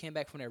time they came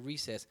back from that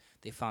recess,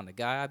 they found the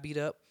guy I beat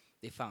up.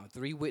 They found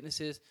 3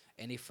 witnesses,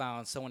 and they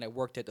found someone that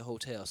worked at the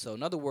hotel. So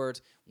in other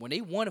words, when they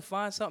want to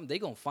find something, they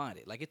going to find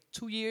it. Like, it's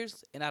 2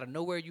 years, and out of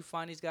nowhere you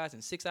find these guys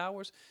in 6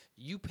 hours.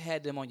 You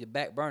had them on your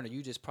back burner.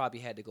 You just probably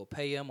had to go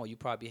pay them, or you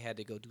probably had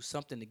to go do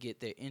something to get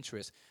their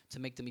interest to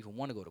make them even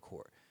want to go to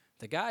court.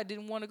 The guy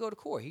didn't want to go to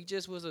court. He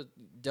just was a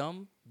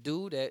dumb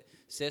dude that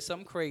said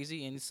something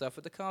crazy and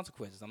suffered the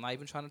consequences. I'm not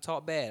even trying to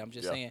talk bad. I'm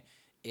just saying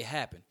it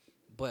happened.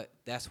 But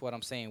that's what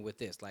I'm saying with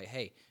this. Like,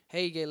 hey,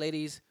 gay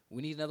ladies,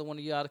 we need another one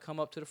of y'all to come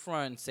up to the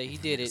front and say he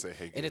did it. Say,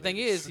 hey, And gay the thing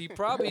ladies. is, he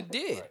probably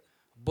did. Right.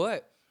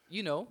 But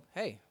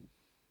hey,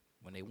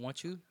 when they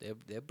want you,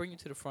 they'll bring you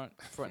to the front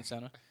and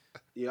center.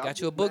 Yeah, I'm Got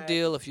you a just book mad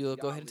deal if you'll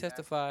go y'all ahead and reacted.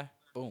 testify.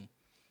 Boom.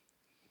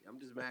 I'm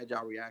just mad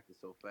y'all reacted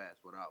so fast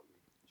without me.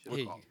 Should have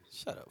Hey, called me.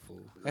 shut up, fool.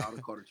 'Cause I would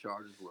have caught a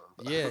charge as well.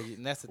 Yeah,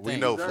 and that's the We thing.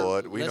 know deserve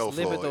Floyd. it. We Let's know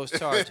limit Floyd. those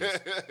charges.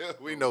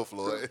 We know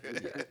Floyd.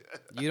 Yeah.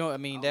 You know, I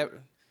mean I that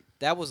would've-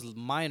 that was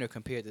minor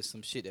compared to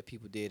some shit that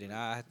people did, and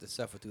I had to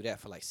suffer through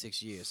that for like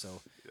 6 years.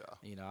 So, Yeah.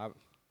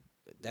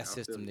 that I feel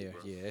system you, there,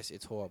 bro. yeah,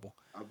 it's horrible.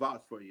 I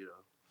vouch for you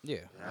though.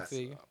 Yeah, I That's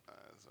feel you.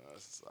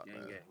 That's up, Gang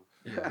man. gang.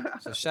 Yeah.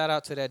 So shout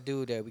out to that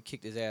dude that we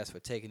kicked his ass for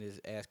taking his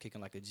ass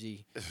kicking like a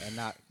G and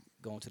not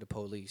going to the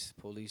police.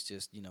 Police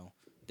just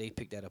they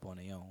picked that up on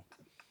their own.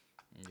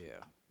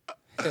 Yeah.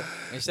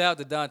 And shout out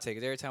to Dante,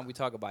 because every time we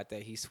talk about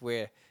that, he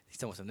swear he's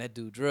telling us that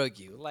dude drug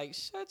you. Like,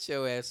 shut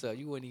your ass up.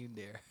 You weren't even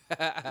there.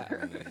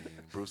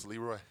 Bruce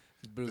Leroy.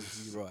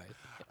 Bruce Leroy.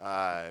 All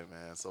right,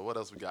 man. So what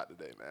else we got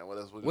today, man? What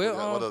else? Well,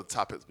 What other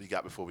topics we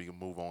got before we can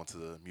move on to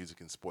the music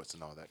and sports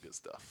and all that good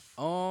stuff?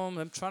 I'm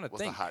trying to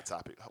What's think. the hot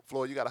topic?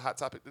 Floyd, you got a hot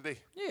topic today?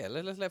 Yeah,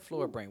 let's let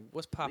Floyd bring.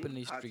 What's popping in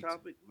Me? these Hot streets?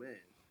 topic, man.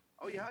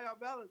 Oh yeah, how y'all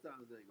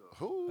Valentine's Day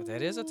go? Ooh,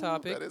 That is a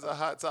topic. That is a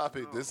hot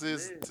topic. Oh, this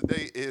is man.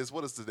 today is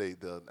what is today?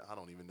 I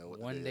don't even know what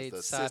One today day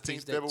is. The side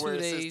piece 16th, day, February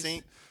 2 days,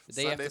 16th, the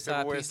day Sunday, after side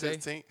February piece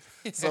day.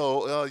 16th.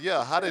 So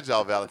yeah, how did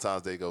y'all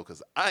Valentine's Day go?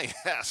 Cause I ain't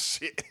have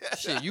shit.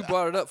 Shit, you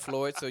brought it up,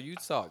 Floyd. So you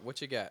talk. What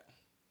you got?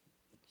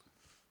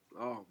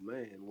 Oh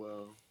man,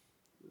 well,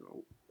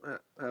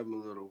 having a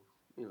little,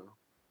 lady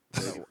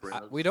No,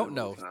 friends, we don't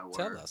similar know. kind of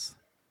Tell word. us.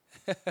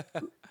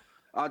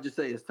 I'll just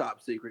say it's top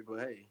secret, but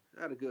hey,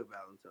 I had a good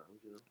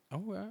Valentine's. Oh,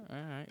 well, all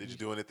right. Did you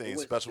do anything It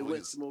went, special? it with went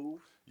your- smooth.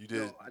 You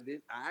did. No, I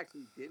did. I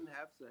actually didn't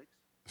have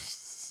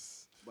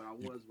sex, but I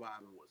was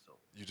vibing with someone.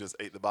 You just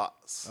ate the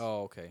box.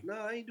 Oh, okay. No,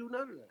 I ain't do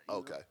none of that.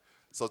 Okay.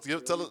 So You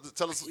tell know,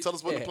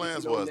 us what the Yeah.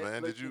 plans you know, was,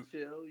 man. Netflix Did you and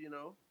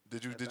chill,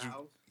 did you at did the you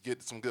house.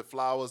 get some good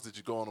flowers? Did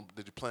you go on?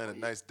 Did you plan a Yeah.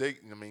 nice date?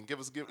 I mean, give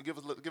us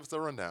a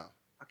rundown.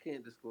 I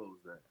can't disclose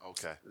that.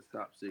 Okay. It's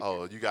top secret.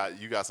 Oh, you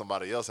got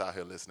somebody else out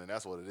here listening.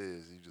 That's what it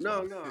is. You just No,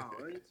 wanna- no,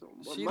 I ain't so.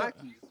 Well, She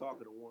Mikey was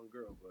talking to one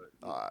girl,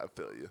 but I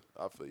feel you.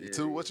 I feel you Yeah,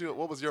 too. yeah.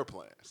 What was your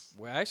plans?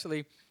 Well,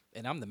 actually,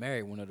 and I'm the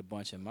married one of the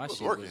bunch, and my was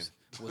shit working.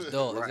 was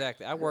dull. Right.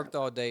 Exactly. I worked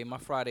all day. My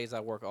Fridays I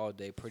work all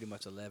day, pretty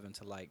much 11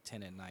 to like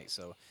 10 at night.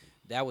 So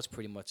that was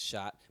pretty much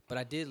shot. But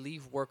I did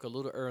leave work a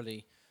little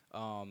early.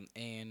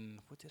 And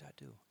what did I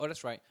do? Oh,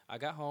 that's right. I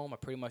got home. I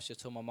pretty much just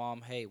told my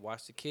mom, "Hey,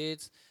 watch the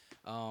kids,"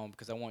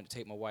 because I wanted to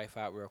take my wife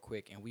out real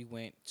quick. And we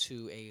went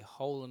to a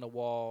hole in the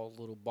wall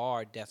little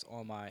bar that's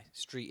on my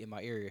street in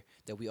my area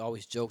that we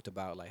always joked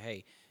about. Like,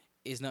 hey,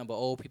 it's nothing but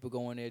old people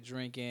going there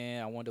drinking.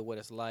 I wonder what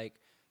it's like.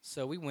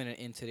 So we went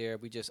into there.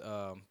 We just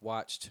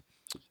watched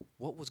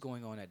what was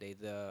going on that day,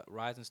 the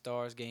Rising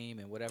Stars game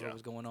and whatever Yeah.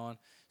 was going on.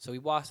 So we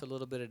watched a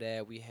little bit of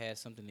that. We had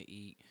something to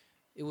eat.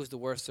 It was the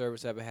worst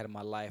service I ever had in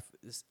my life.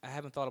 I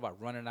haven't thought about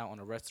running out on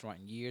a restaurant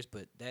in years,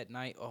 but that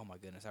night, oh my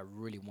goodness, I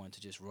really wanted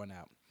to just run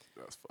out.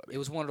 That's funny. It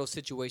was one of those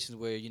situations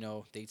where,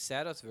 they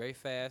sat us very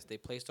fast. They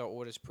placed our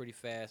orders pretty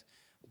fast,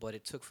 but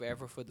it took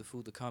forever for the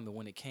food to come. And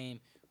when it came,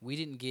 we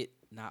didn't get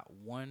not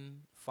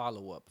one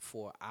follow-up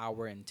for an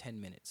hour and 10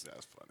 minutes.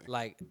 That's funny.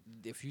 Like,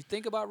 if you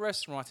think about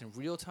restaurants in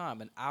real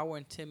time, an hour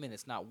and 10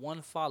 minutes, not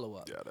one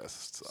follow-up. Yeah,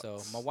 that's So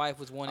my wife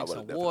was wanting would've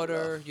some definitely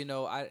water.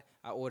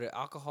 I ordered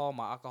alcohol.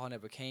 My alcohol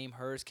never came.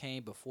 Hers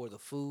came before the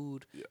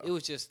food. Yeah. It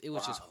was just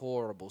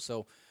horrible.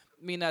 So,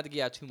 not to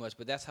get out too much,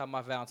 but that's how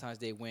my Valentine's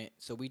Day went.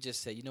 So we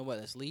just said, you know what,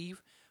 let's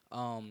leave.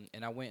 And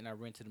I went and I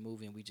rented a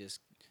movie, and we just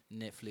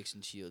Netflix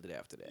and chilled it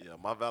after that. Yeah,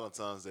 my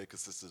Valentine's Day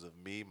consisted of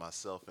me,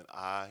 myself, and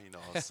I.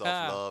 Self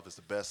love is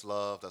the best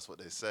love. That's what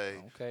they say.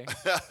 Okay.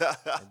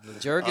 The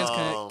Jergens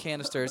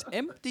canister is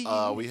empty.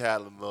 We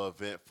had a little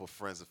event for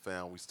friends and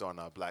family. We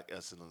started our Black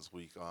Excellence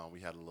Week. We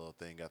had a little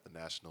thing at the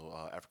National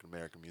African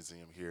American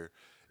Museum here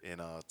in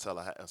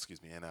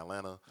in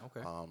Atlanta.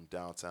 Okay.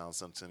 Downtown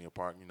Centennial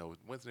Park.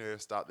 Went there,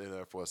 stopped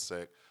there for a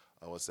sec,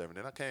 whatever.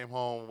 Then I came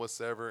home,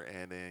 whatever,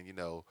 and then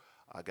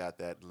I got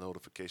that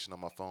notification on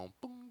my phone.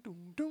 Boom,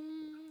 doom,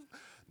 doom.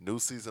 New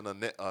season of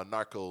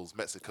Narcos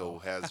Mexico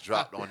has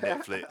dropped on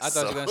Netflix. I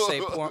thought you were gonna say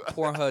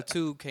Pornhub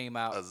 2 came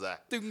out.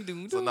 Exactly. Ding,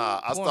 ding, So ding.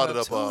 I started Pornhub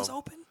up. 2 is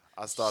open.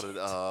 I started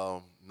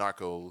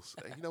Narcos.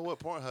 And you know what?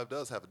 Pornhub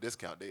does have a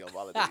discount day on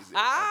Valentine's.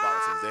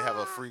 Valentine's. They have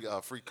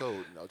a free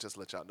code. Just to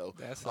let y'all know.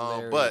 That's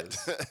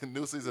But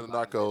new season of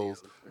Narcos,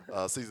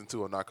 season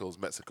 2 of Narcos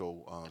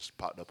Mexico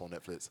popped up on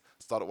Netflix.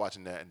 Started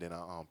watching that, and then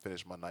I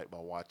finished my night by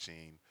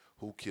watching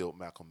Who Killed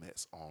Malcolm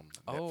X on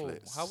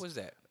Netflix. How was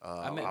that?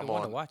 I I'm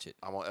want to watch it.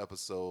 I'm on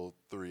episode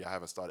 3. I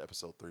haven't started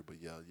episode 3, but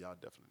yeah, y'all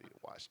definitely need to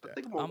watch I that.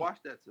 think I'm gonna I'm- watch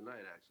that tonight.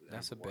 Actually, I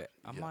That's a haven't bet.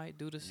 watched I might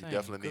do the You same.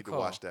 definitely need Good to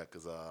watch call. that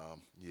because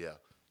yeah,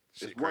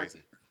 shit It's worth crazy.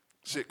 it.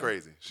 Shit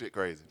crazy. Shit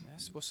crazy.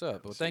 That's what's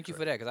up. Well, thank you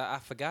for that, because I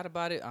forgot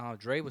about it.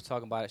 Dre was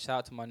talking about it. Shout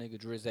out to my nigga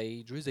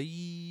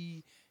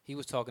Drizzy. he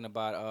was talking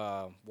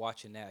about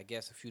watching that, I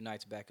guess, a few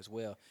nights back as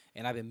well.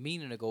 And I've been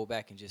meaning to go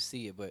back and just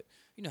see it, but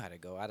you know how to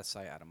go, out of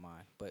sight, out of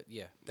mind. But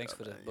yeah, thanks Yeah,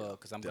 for the man. bug,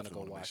 because I'm gonna Definitely go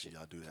want to make watch sure it.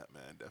 y'all do that,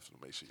 man.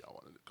 Definitely make sure y'all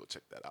want to go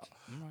check that out.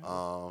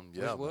 All right.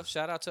 Well, Yeah, well, man.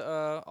 shout out to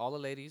all the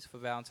ladies for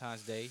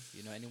Valentine's Day.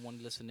 You know, anyone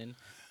listening,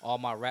 all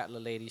my Rattler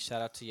ladies,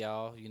 shout out to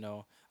y'all. You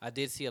know, I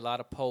did see a lot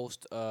of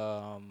posts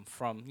from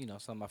some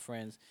of my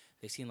friends.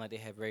 They seem like they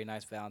had very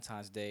nice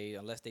Valentine's Day,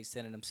 unless they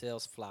sending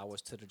themselves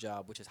flowers to the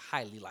job, which is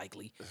highly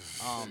likely.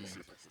 Um,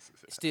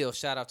 Still,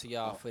 shout out to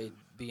y'all for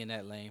being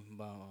that lame.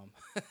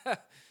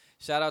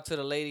 Shout out to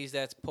the ladies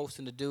that's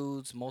posting the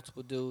dudes,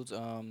 multiple dudes.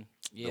 The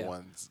Yeah,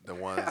 ones.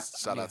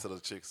 Shout yeah, out to the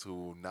chicks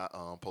who not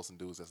posting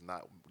dudes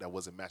that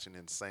wasn't matching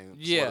in the same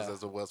sweaters yeah.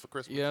 as it was for You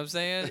Christmas. know what I'm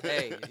saying?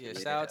 Hey, yeah.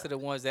 Shout out to the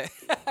ones that.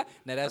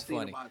 Now I that's seen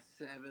funny. Yeah. about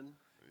seven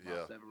You know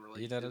what I'm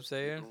relationships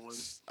saying?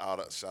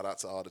 going. Shout out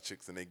to all the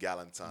chicks and their Yeah.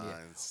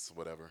 galentines,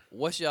 whatever.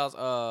 What's y'all's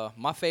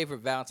my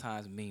favorite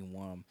Valentine's meme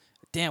one?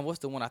 Damn, what's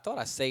the one? I thought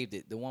I saved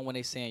it. The one when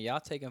they saying y'all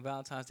taking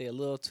Valentine's Day a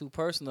little too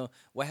personal.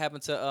 What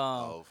happened to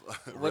Oh,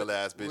 what real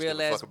ass bitch give real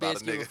a ass fuck about a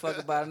bitch give a nigga. fuck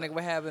about a nigga?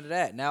 What happened to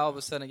that? Now all of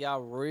a sudden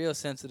y'all real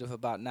sensitive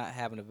about not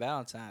having a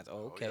Valentine's. Oh,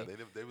 Oh yeah, okay.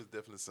 they was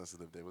definitely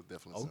sensitive. They was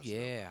definitely Oh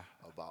sensitive yeah.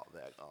 about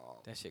that.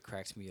 That shit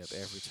cracks me up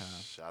every time.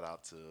 Shout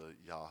out to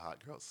y'all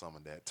hot girl summer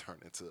that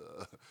turned into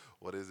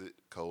what is it?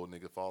 Cold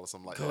nigga fall or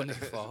something like Cold that.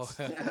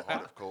 nigga fall.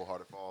 Cold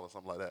hearted fall or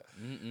something like that.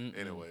 Mm-mm-mm.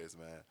 Anyways,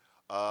 man.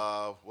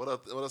 What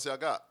else y'all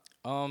got?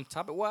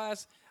 Topic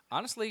wise,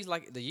 honestly, it's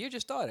like the year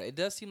just started. It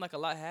does seem like a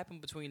lot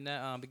happened between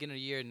that beginning of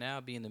the year and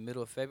now being the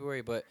middle of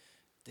February, but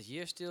the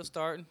year's still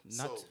starting.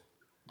 So Not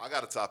I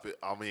got a topic.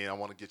 I mean, I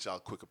want to get y'all a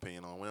quick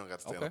opinion on. We don't got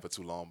to stay on okay. it for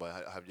too long,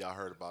 but have y'all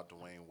heard about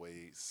Dwayne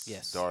Wade's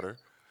Yes. daughter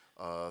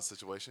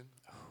situation?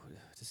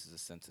 This is a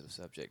sensitive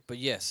subject, but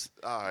yes,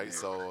 All right,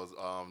 so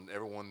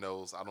everyone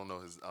knows. I don't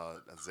know his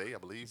Zay, I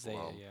believe. Zaya,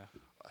 yeah.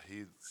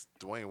 He's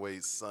Dwayne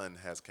Wade's son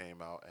has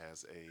came out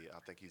as I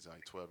think he's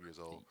like 12 years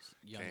old.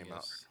 He's Came out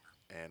youngest.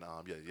 and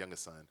yeah,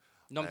 youngest son.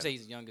 No, I'm And saying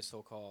he's the youngest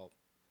so-called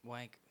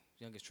wank,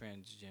 youngest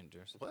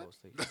transgender, what?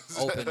 supposedly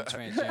open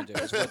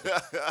transgender.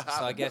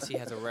 So I guess he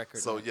has a record.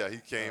 So Now. yeah, he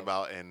came of-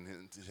 out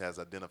and he has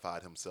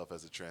identified himself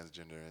as a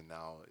transgender, and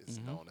now is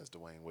Mhm. known as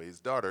Dwayne Wade's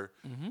daughter,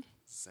 Mhm.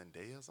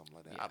 Zendaya, something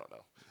like that. Yeah. I don't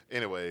know.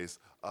 Anyways,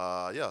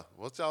 yeah,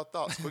 what's y'all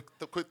thoughts?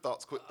 Quick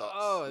thoughts. Quick thoughts.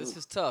 Oh, this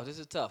is tough. This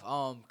is tough.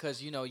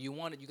 Because you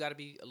got to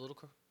be a little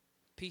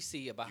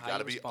PC about You how got you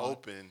to be respond.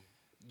 open.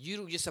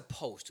 You're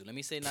supposed to. Let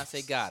me say not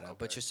say gotta,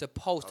 but Okay. you're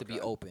supposed to be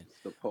Okay. open.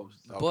 The post.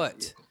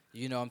 But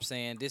you know what I'm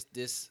saying,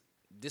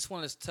 this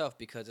one is tough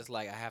because it's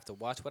like I have to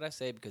watch what I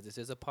say because this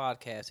is a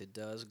podcast. It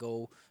does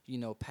go,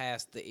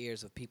 past the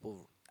ears of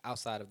people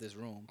outside of this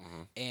room,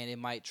 and it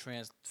might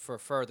transfer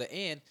further.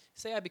 And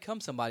say I become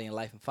somebody in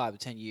life in 5 to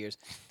 10 years,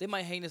 they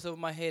might hang this over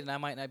my head, and I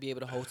might not be able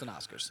to host an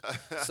Oscars.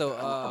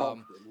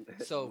 So,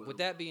 so with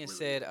that being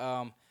said,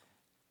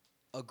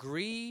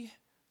 agree.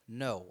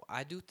 No,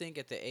 I do think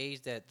at the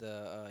age that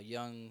the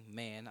young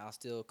man, I'll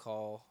still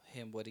call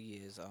him what he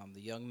is.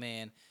 The young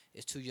man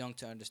is too young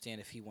to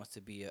understand if he wants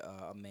to be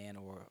a man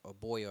or a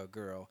boy or a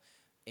girl,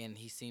 and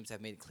he seems to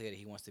have made it clear that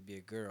he wants to be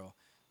a girl.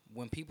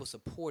 When people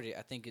support it,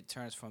 I think it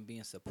turns from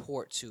being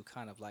support to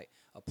kind of like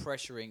a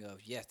pressuring of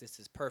yes, this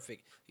is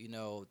perfect.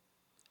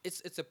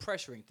 It's a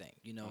pressuring thing.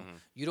 You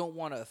don't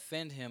want to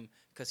offend him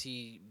because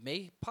he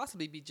may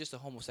possibly be just a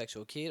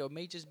homosexual kid or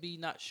may just be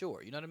not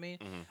sure. You know what I mean?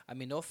 I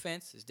mean, no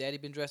offense, his daddy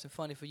been dressing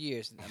funny for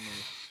years.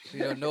 I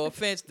mean, no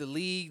offense, the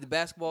league, the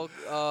basketball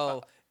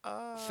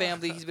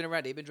family he's been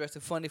around, they've been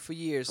dressing funny for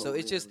years. So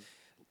it's just,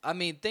 I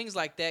mean, things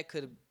like that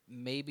could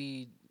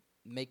maybe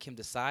make him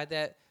decide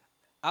that.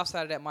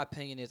 Outside of that, my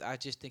opinion is I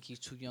just think he's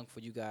too young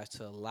for you guys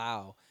to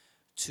allow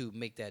to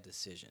make that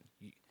decision.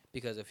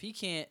 Because if he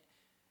can't,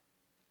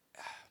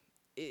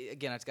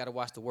 again, I just got to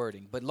watch the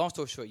wording. But long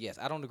story short, yes,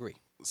 I don't agree.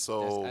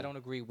 So I don't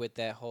agree with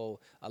that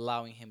whole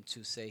allowing him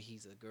to say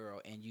he's a girl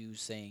and you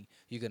saying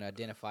you're going to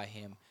identify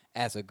him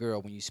as a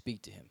girl when you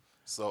speak to him.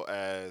 So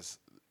as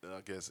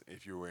I guess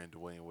if you were in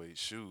Dwayne Wade's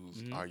shoes,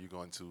 Mhm. are you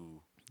going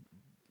to?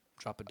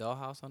 Drop a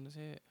dollhouse on his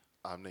head?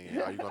 I mean,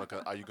 are you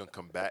gonna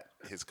combat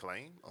his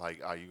claim?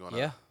 Like, are you gonna?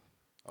 Yeah.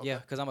 Okay. Yeah,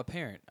 because I'm a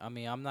parent. I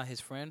mean, I'm not his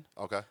friend.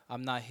 Okay.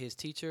 I'm not his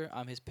teacher.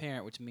 I'm his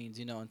parent, which means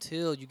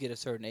until you get a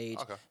certain age,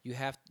 Okay.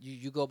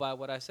 you go by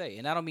what I say,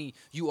 and I don't mean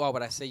you are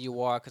what I say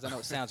you are, because I know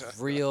it sounds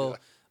real.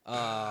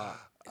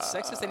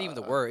 Sexist ain't even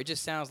the word. It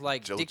just sounds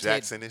like Joe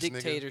Jackson-ish, nigga.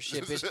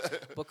 dictatorship-ish.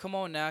 But come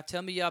on now,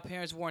 tell me y'all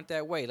parents weren't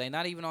that way. Like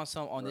not even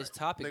on this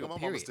topic, Nigga, but my mama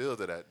period. still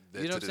to that.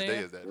 You know To what I'm this day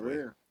saying? is that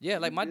way. Yeah,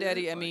 like my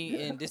daddy. I mean,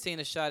 and this ain't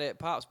a shot at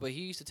pops, but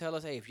he used to tell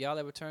us, "Hey, if y'all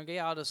ever turn gay,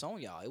 I'll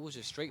disown y'all." It was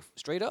just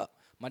straight up.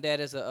 My dad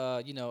is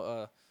a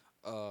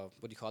what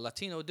do you call it,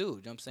 Latino dude. You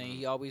know what I'm saying?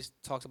 He always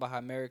talks about how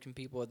American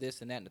people are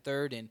this and that and the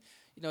third, and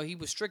he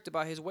was strict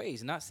about his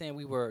ways. Not saying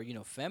we were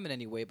feminine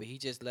anyway, but he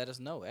just let us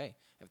know, hey,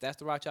 if that's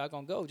the route y'all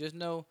gonna go, just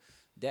know,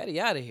 daddy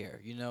out of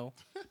here.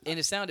 And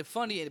it sounded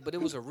funny, but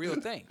it was a real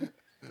thing.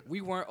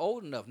 We weren't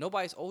old enough.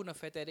 Nobody's old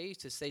enough at that age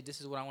to say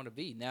this is what I want to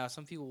be. Now,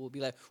 some people will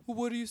be like, well,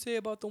 what do you say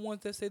about the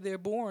ones that say they're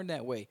born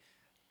that way?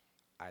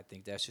 I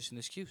think that's just an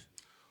excuse.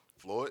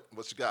 Floyd,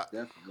 what you got?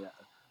 Definitely.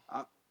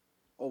 I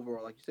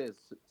overall, like you said,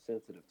 it's a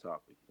sensitive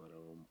topic, but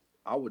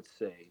I would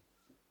say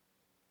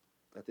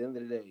at the end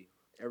of the day,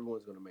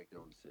 everyone's going to make their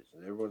own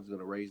decisions. Everyone's going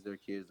to raise their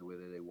kids the way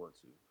that they want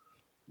to.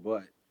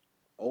 But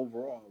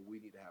overall, we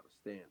need to have a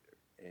standard,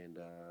 and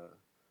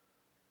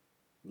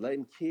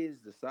letting kids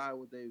decide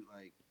what they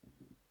like,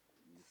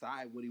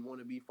 decide what he want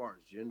to be, far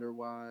as gender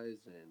wise,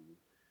 and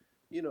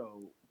you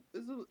know,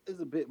 is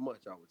a bit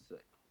much. I would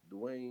say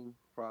Dwayne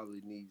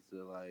probably needs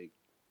to like,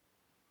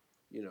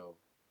 you know,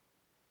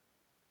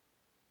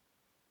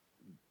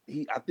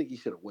 I think he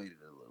should have waited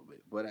a little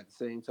bit. But at the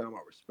same time,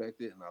 I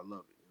respect it and I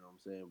love it. You know what I'm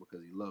saying?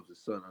 Because he loves his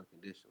son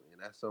unconditionally,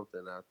 and that's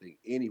something I think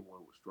anyone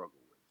would struggle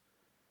with.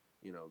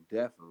 You know,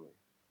 definitely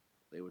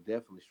they would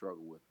definitely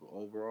struggle with. But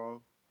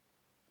overall,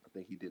 I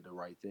think he did the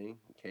right thing.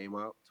 He came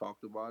out,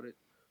 talked about it,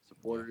 Yeah.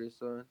 supported his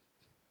son,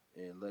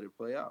 and let it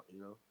play out.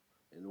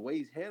 And the way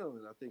he's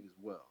handling it, I think, is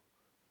well.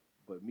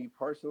 But me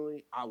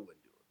personally, I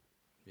wouldn't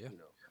do Yeah. it.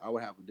 I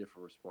would have a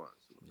different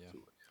response Yeah. to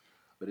it.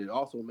 But it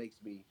also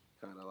makes me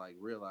kind of like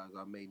realize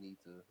I may need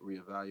to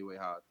reevaluate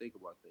how I think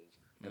about things.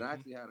 And I Hmm.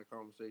 actually had a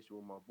conversation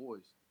with my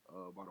boys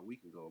about a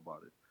week ago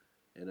about it,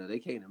 and they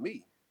came to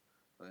me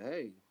like,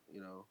 "Hey,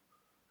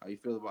 how you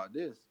feel about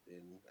this?"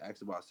 And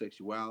asked about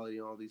sexuality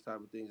and all these type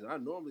of things. And I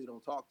normally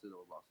don't talk to them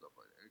about stuff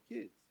like that.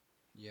 They're kids.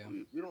 Yeah.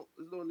 We don't.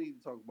 There's no need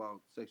to talk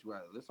about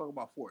sexuality. Let's talk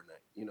about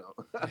Fortnite.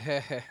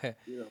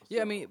 Yeah, I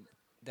So mean,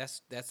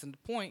 that's the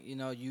point. You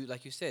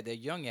like you said, they're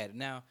young at it.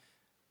 Now,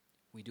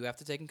 we do have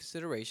to take in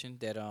consideration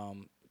that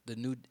the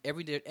new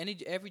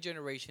every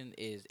generation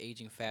is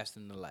aging faster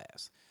than the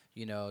last.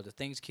 The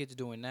things kids are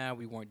doing now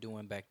we weren't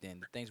doing back then.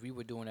 The things we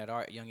were doing at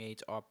our young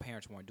age, our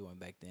parents weren't doing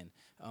back then.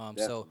 So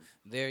definitely,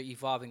 they're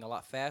evolving a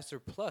lot faster.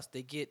 Plus,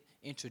 they get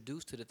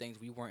introduced to the things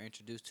we weren't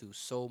introduced to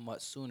so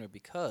much sooner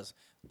because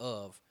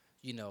of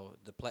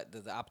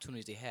the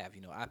opportunities they have.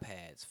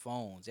 iPads,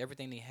 phones,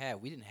 everything they have.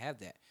 We didn't have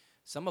that.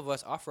 Some of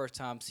us, our first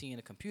time seeing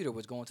a computer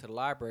was going to the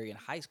library in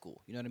high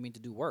school. You know what I mean, to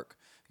do work.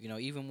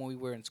 Even when we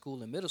were in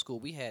school in middle school,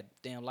 we had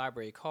damn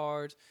library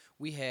cards.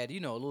 We had,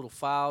 little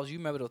files. You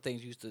remember those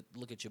things you used to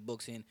look at your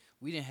books in.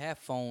 We didn't have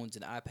phones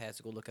and iPads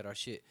to go look at our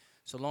shit.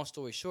 So long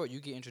story short, you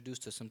get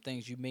introduced to some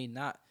things you may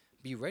not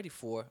be ready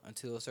for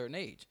until a certain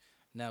age.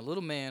 Now,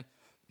 little man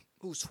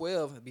who's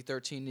 12, he'll be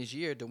 13 this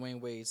year, Dwayne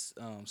Wade's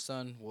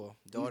son, well,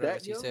 he's daughter,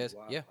 as that he young. says.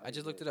 Wow, Yeah, I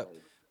just looked it up. I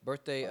didn't.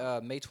 Birthday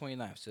Wow. May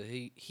 29th. So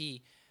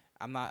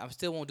I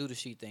still won't do the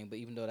sheet thing, but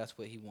even though that's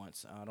what he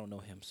wants, I don't know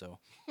him. So,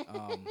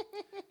 um,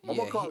 I'm yeah,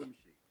 gonna call him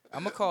she.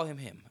 I'm gonna call him.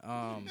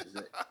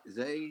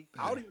 Zay.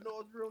 I Yeah, don't even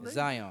know his real name.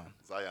 Zion,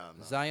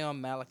 Zion. Zion Oh,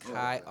 Malachi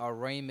okay.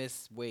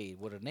 Aramis Wade.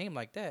 With a name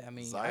like that, I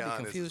mean, I'd be Zion is his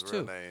confused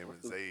real too. name,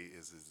 What's and the Zay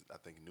is his, I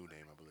think, new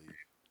name, I believe.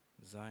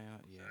 Zion,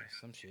 yeah,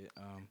 some shit.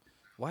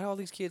 Why do all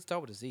these kids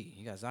start with a Z?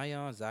 You got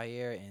Zion,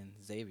 Zaire, and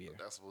Xavier.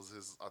 That Yeah, was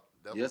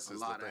it's a his little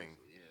lot thing.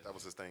 actually. That Yeah.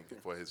 was his thing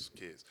for his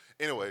kids.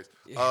 Anyways,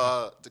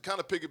 Yeah. to kind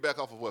of piggyback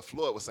off of what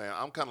Floyd was saying,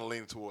 I'm kind of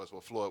leaning towards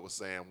what Floyd was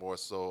saying more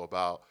so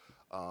about.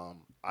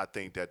 I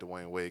think that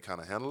Dwayne Wade kind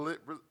of handled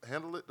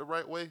it the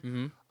right way.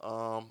 Mm-hmm.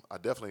 I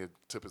definitely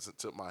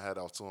tip my hat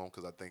off to him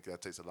because I think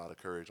that takes a lot of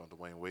courage on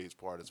Dwayne Wade's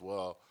part as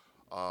well.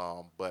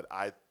 But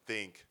I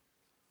think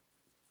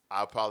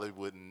I probably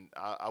wouldn't.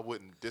 I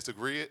wouldn't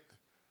disagree it.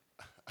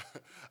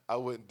 I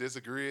wouldn't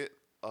disagree it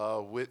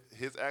with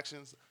his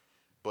actions,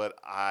 but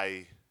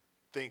I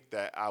think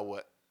that I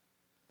would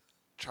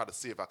try to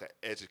see if I could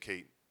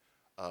educate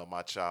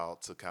my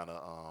child to kind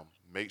of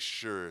make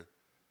sure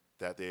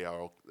that they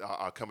are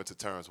coming to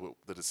terms with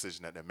the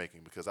decision that they're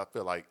making. Because I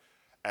feel like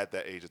at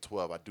that age of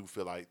 12, I do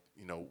feel like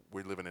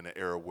we're living in an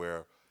era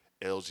where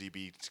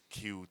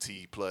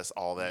LGBTQT plus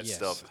all that Yes.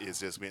 stuff is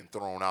just being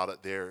thrown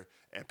out there,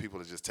 and people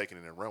are just taking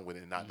it and run with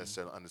it, and not Mm-hmm.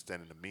 necessarily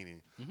understanding the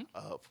meaning Mm-hmm.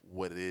 of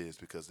what it is.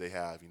 Because they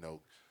have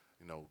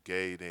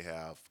gay, they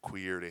have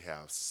queer, they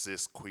have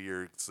cis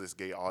queer, cis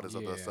gay, all this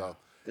other Yeah. stuff,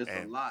 It's a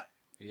and lot.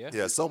 Yeah.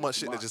 yeah, so much It's a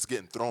shit that's lot. just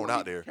getting It's thrown more than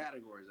out even there.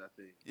 categories, I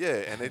think. Yeah,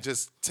 and they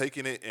just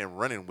taking it and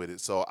running with it.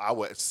 So I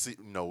would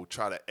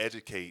try to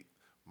educate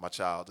my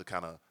child to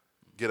kind of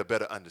get a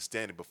better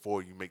understanding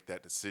before you make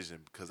that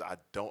decision, because I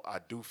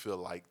do feel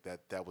like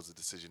that was a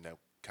decision that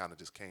kind of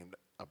just came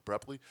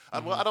abruptly.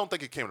 Well, Mm-hmm. I don't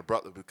think it came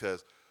abruptly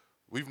because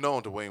we've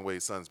known Dwayne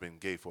Wade's son's been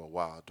gay for a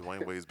while.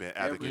 Dwayne Wade's been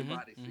advocate. Mm-hmm.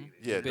 Everybody Mm-hmm. seen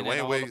it. He Yeah, been at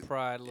Dwayne all the Wade.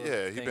 pride little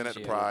Yeah, he been at things.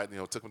 the Yeah.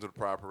 Pride. Took him to the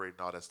Pride parade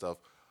and all that stuff.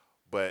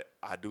 But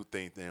I do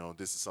think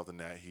this is something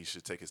that he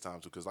should take his time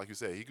to, because, like you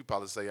said, he could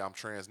probably say I'm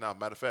trans now.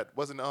 Matter of fact,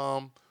 was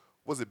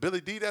it Billy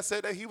D that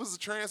said that he was a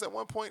trans at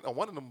one point, or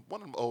one of them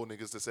old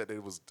niggas that said that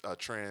it was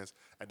trans,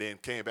 and then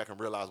came back and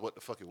realized what the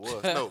fuck it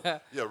was? No,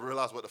 yeah,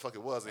 realized what the fuck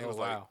it was, and he Oh was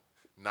like, wow.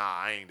 "Nah,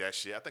 I ain't that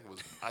shit." I think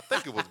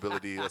it was Billy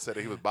D that said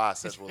that he was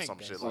bisexual or Ain't some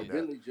that shit Or like shit.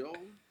 that. Billy Joel.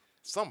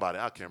 Somebody,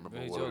 I can't remember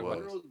Billy what it Joel, One what?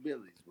 of was. those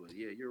Billies. But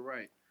yeah, you're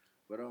right.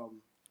 But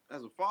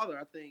as a father,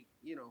 I think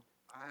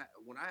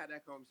when I had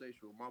that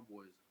conversation with my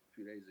boys a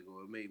few days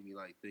ago, it made me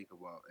like think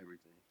about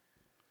everything.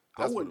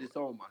 I That's wouldn't what.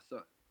 disown my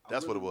son. I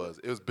That's what it really was.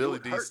 wouldn't. It was It Billy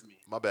would hurt D's. me.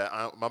 My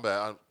bad. My bad.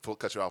 I full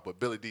cut you off. But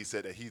Billy D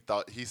said that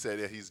he said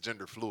that he's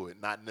gender fluid,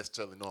 not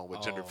necessarily knowing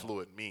what gender Oh.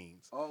 fluid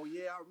means. Oh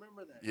yeah, I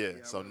remember that. Yeah.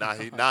 Yeah, I So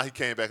remember now he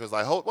came back and was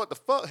like, "Hold, what the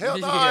fuck? Hell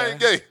no, I Yeah. ain't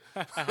gay."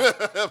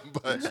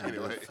 But Gender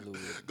anyway, fluid.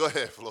 go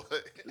ahead, Floyd.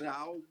 that. Now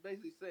I was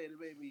basically saying it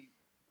made me,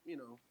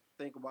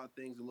 think about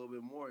things a little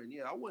bit more. And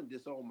yeah, I wouldn't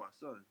disown my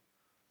son.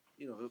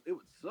 It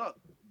would suck,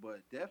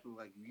 but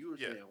definitely, like you were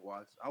Yeah. saying,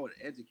 Watts, I would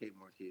educate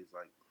more kids,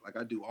 like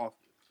I do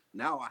often.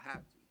 Now I have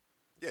to.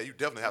 Yeah, you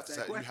definitely have Once to.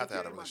 that You have question to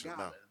have a came, I relationship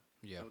now. gotta.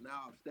 Yeah. So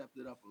now I've stepped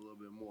it up a little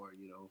bit more.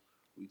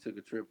 We took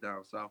a trip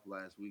down south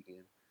last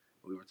weekend.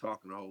 We were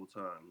talking the whole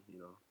time.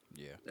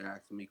 Yeah. They're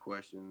asking me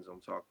questions.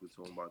 I'm talking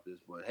to them about this,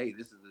 but hey,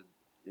 this is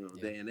the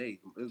Yeah. day and age.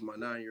 This is my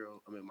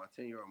 9-year-old. I mean, my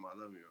 10-year-old, my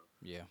 11-year-old.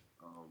 Yeah.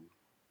 Um,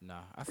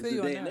 Nah, I it's feel the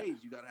you on day and that. age.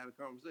 You gotta have a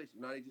conversation.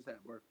 Now they just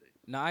had birthdays.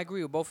 Now I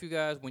agree with both of you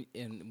guys when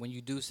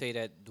you do say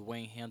that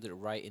Dwayne handled it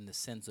right in the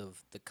sense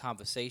of the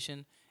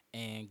conversation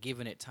and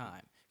giving it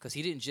time. Because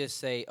he didn't just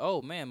say,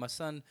 "Oh man, my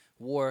son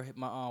wore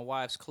my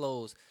wife's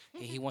clothes.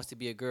 He wants to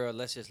be a girl.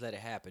 Let's just let it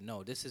happen."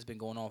 No, this has been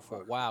going on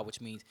for a while, which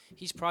means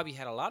he's probably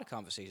had a lot of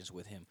conversations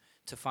with him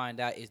to find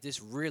out, is this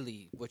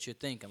really what you're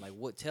thinking? Like,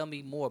 what? Tell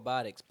me more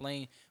about it.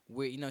 Explain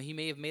where he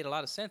may have made a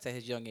lot of sense at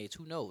his young age.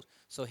 Who knows?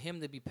 So him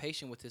to be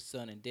patient with his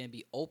son and then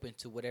be open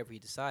to whatever he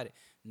decided.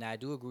 Now I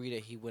do agree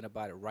that he went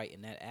about it right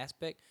in that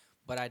aspect,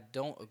 but I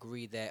don't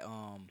agree that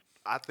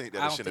I think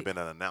that I it don't shouldn't have think been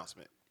an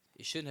announcement.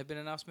 it shouldn't have been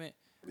an announcement.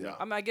 Yeah. No.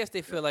 I mean, I guess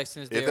they feel like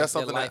since If their that's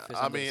something life that is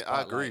I under the mean,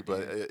 I agree,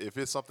 spotlight, but then, if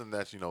it's something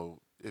that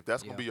if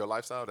that's gonna yeah. be your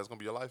lifestyle, that's gonna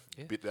be your life.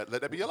 Yeah.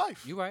 Let that be your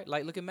life. You right.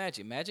 Like look at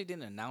Magic. Magic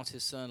didn't announce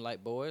his son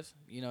like boys.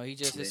 He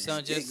just his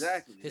son just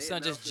Exactly. his They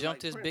son just announced it jumped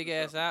like his Prince big or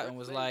ass something. out and Prince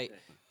was said like,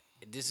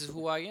 anything. "This is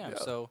who I am." Yeah.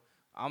 So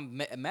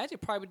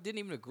Magic probably didn't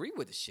even agree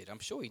with the shit. I'm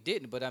sure he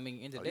didn't, but I mean,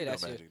 in the Oh, day, you know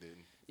that's Magic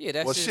didn't. yeah,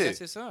 Well, that's shit.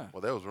 his son.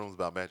 Well, there was rumors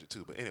about Magic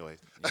too, but anyways.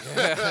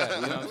 Yeah,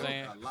 you know what I'm Yeah,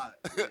 saying? a lot.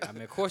 Yeah. I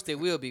mean, of course they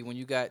will be when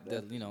you got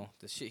the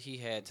shit he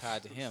had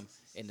tied to him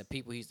and the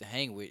people he used to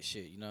hang with,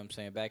 shit. You know what I'm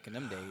saying? Back in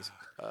them days.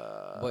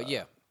 But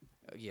yeah,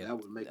 yeah. That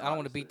would make a I don't lot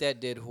want to of beat sense. that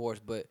dead horse,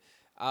 but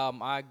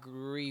I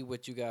agree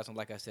with you guys on,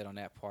 like I said, on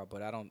that part.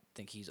 But I don't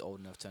think he's old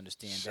enough to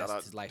understand Shout that's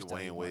out his lifestyle.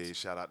 He Dwayne wants. Wade.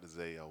 Shout out to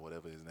Zay or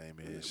whatever his name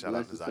is. Yeah, Shout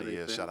out to blessings to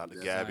their Zaire. Shout out to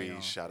family. Gabby.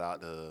 Zion. Shout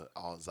out to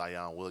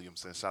Zion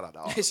Williamson. Shout out to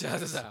all. Shout out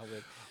to Zion.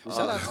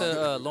 Shout out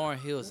to Lauren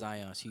Hill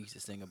Zion. She used to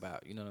sing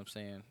about. You know what I'm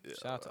saying?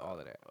 Shout out to all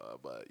of that.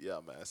 But yeah,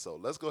 man. So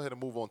let's go ahead and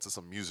move on to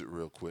some music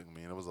real quick,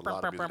 man. There was a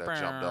lot of music that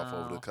jumped off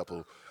over the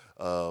couple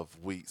of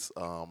weeks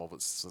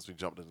since we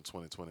jumped into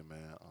 2020,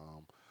 man.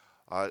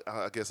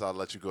 I guess I'll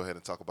let you go ahead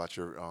and talk about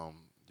your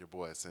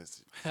boy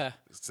since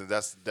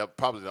that's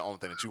probably the only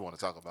thing that you want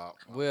to talk about.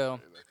 Well,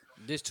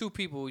 there's two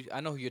people I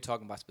know who you're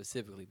talking about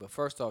specifically. But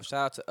first off,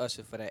 shout out to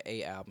Usher for that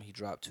A album he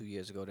dropped 2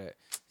 years ago that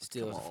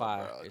still Come is on,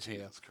 fire bro. as hell.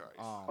 Jesus Christ.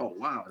 Oh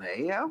wow,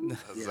 the A album.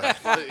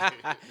 Exactly.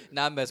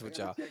 Nah, I mess I with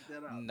gotta y'all. check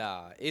that out.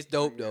 Nah, it's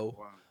dope Yeah, though.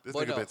 wow. This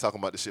But nigga no. been talking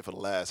about this shit for the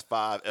last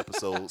 5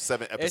 episodes,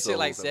 7 episodes. It's shit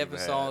like that we've 7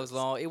 had. songs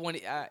long. It was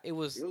It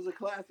was a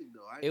classic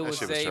though. I ain't it gonna was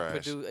shit lie. was Zay trash.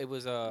 produced. It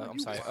was I'm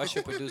sorry,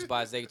 Usher produced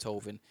by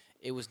Zaytoven.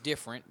 It was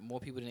different. More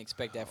people didn't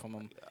expect that from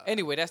him.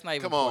 Anyway, that's not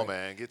even Come on,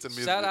 important. man. Get to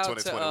music Shout in out to,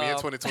 2020. We in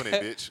 2020,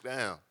 bitch.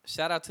 Damn.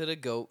 Shout out to the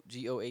GOAT,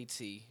 GOAT,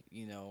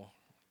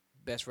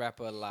 best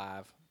rapper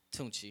alive,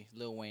 Tunchi,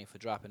 Lil Wayne for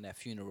dropping that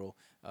funeral.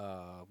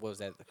 What was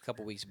that, a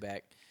couple weeks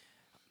back?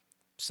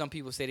 Some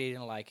people say they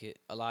didn't like it.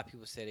 A lot of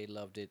people say they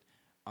loved it.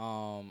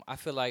 I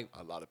feel like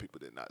A lot of people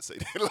did not say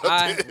they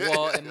loved it.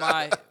 well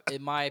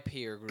in my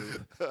peer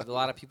group, a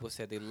lot of people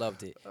said they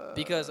loved it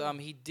because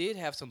he did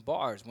have some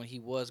bars when he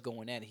was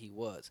going at it. He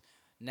was.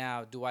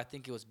 Now, do I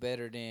think it was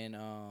better than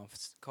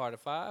Carter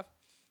 5?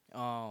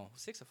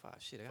 6 or 5?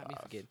 Shit, I got me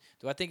forgetting.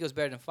 Do I think it was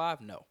better than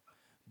 5? No.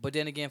 But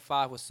then again,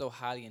 5 was so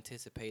highly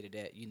anticipated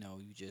that you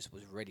just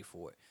was ready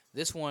for it.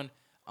 This one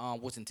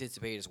was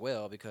anticipated as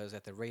well because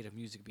at the rate of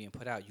music being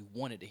put out, you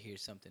wanted to hear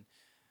something.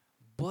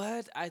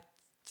 But I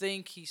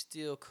think he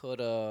still could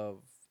have.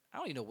 I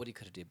don't even know what he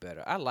could have did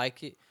better. I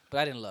like it, but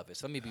I didn't love it.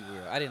 So let me be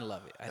real. I didn't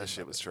love it. That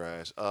shit was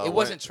trash. It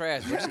wasn't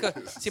trash. But just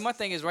 'cause- see, my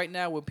thing is right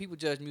now when people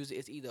judge music,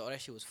 it's either that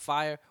shit was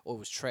fire or it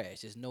was trash.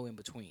 There's no in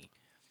between.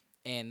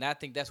 And I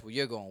think that's where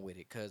you're going with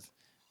it. Because,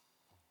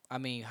 I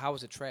mean, how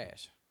was it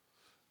trash?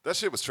 That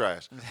shit was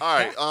trash. All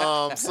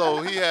right.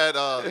 So he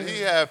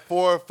had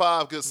 4 or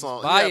 5 good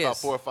songs. He had about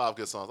Biased. 4 or 5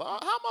 good songs. How am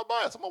I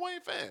biased? I'm a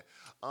Wayne fan.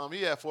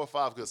 He had 4 or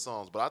 5 good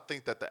songs, but I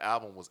think that the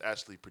album was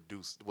actually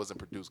wasn't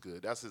produced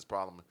good. That's his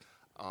problem.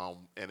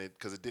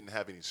 Because it didn't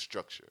have any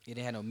structure. You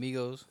didn't have no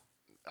Migos.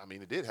 I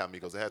mean, it did have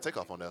Migos. It had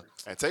Takeoff on there,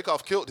 and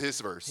Takeoff killed his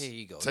verse. Here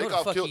you go.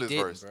 Takeoff killed he his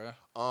didn't, verse.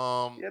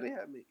 Bruh. Yeah, they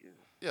had me. Yeah.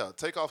 Yeah,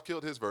 Takeoff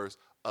killed his verse.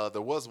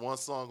 There was one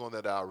song on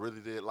there that I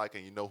really did like,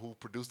 and you know who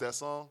produced that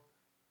song?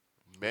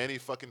 Manny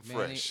fucking Manny,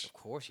 Fresh. of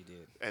course he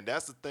did. And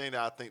that's the thing that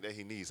I think that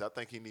he needs. I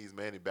think he needs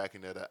Manny back in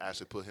there to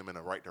actually put him in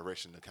the right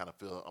direction to kind of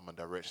feel a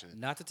direction.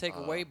 Not to take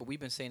away, but we've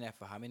been saying that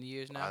for how many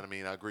years now? I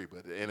mean, I agree,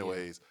 but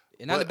anyways,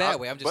 And not in a but bad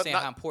way. I'm just but saying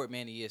not- how important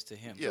Manny is to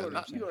him. Yeah, You know what I'm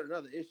not- saying?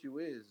 Another issue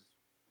is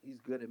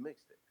he's good at mixtapes.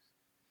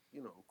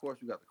 Of course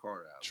we got the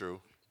Carter album.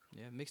 True.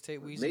 Yeah, mixtape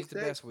But Weezy's the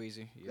mixtapes, best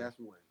Weezy. Yeah, that's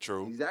when.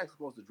 True. He's actually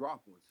supposed to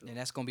drop one too. and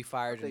that's gonna be I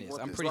fire than think this.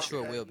 once I'm he It's pretty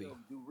gonna drop be sure it that, will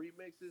hard. be. do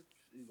remixes,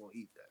 he's gonna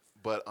eat that.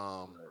 But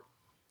But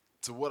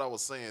to what I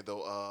was saying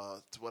though,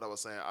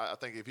 I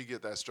think if he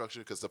get that structure,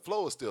 because the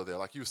flow is still there,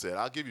 like you said,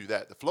 I'll give you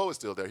that. The flow is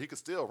still there. He could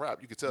still rap.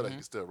 You could tell that he Hmm.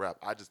 could still rap.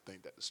 I just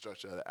think that the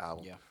structure of the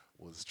album Yeah,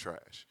 was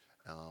trash,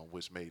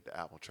 which made the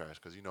album trash.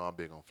 Because I'm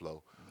big on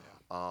flow.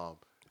 yeah. Um,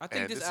 I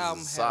think and this this is a album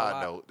had a side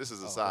lot. note. This is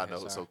a Oh, go side ahead. note.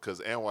 Sorry. So, because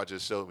Anwar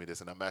just showed me this,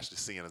 and I'm actually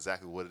seeing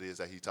exactly what it is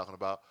that he's talking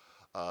about.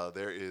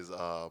 There is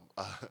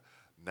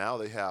now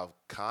they have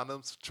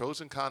condoms,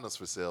 Trojan condoms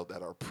for sale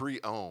that are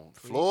pre-owned.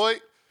 Pre.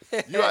 Floyd,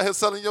 you out here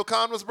selling your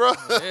condoms, bro?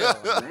 Hell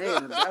no.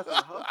 man, if that's a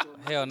hustle,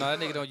 Hell man, no, that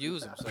nigga don't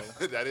use them.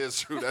 So That is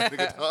true. That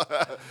nigga don't.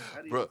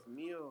 I need bro. some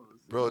meals.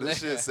 Bro, this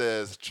shit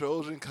says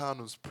Trojan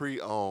condoms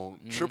pre-owned,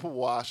 Mhm. triple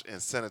wash and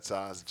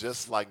sanitized,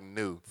 just like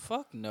new.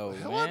 fuck no,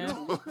 What man.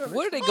 the-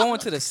 What are they going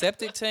to the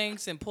septic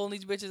tanks and pulling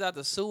these bitches out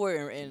the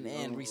sewer and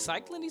No.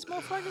 recycling these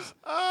motherfuckers?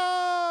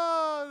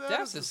 Ah, that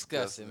That's is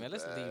disgusting, man.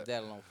 Let's man. leave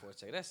that alone for a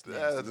second. That's That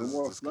nasty. No is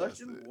more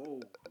disgusting. flushing. Whoa.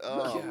 Oh,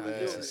 What you God, man.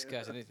 that's doing?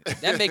 disgusting.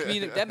 That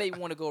make me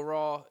want to go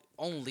raw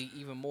only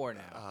even more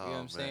now. Oh, You know what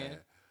I'm saying? man.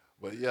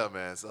 But yeah,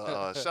 man. So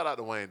shout out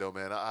to Wayne though,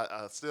 man.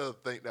 I still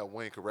think that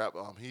Wayne could rap.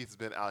 He's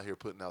been out here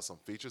putting out some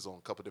features on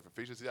a couple different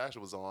features. He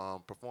actually was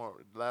on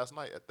perform last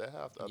night at that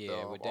house at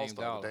Yeah, the with All Dame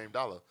Star Dollar. with Dame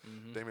Dollar,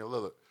 Mhm. Damian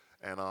Lillard,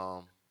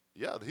 and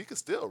yeah, he could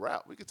still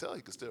rap. We could tell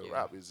he could still Yeah.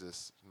 rap. He's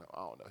just I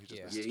don't know. He just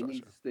Yeah. missed Yeah, the he needs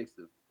structure.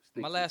 to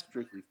stick My to last-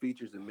 strictly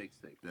features and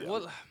mixtapes. That's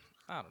Well, it.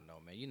 I don't know,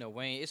 man. You know,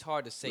 Wayne, it's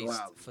hard to say No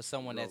album. for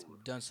someone It's that's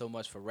over. done so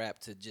much for rap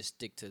to just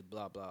stick to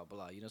blah blah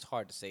blah. You know, it's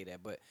hard to say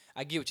that, but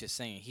I get what you're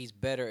saying. He's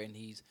better and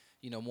he's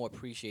more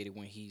appreciated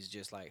when he's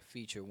just like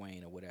feature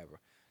Wayne or whatever.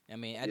 I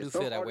mean, I Yeah, do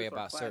some feel that way artists are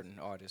about classic. certain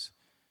artists.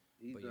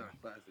 He's but not yeah. a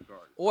classic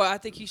artist. Or I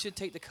think he should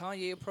take the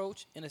Kanye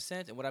approach in a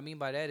sense. And what I mean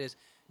by that is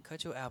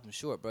cut your album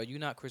short, bro. You're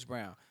not Chris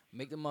Brown.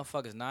 Make the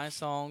motherfuckers 9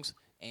 songs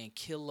and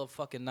kill the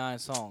fucking 9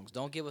 songs.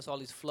 Don't give us all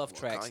these fluff Well,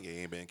 tracks. Kanye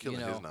ain't been killing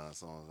know. his 9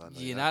 songs. I know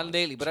Yeah, that not much.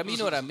 lately, but I mean, you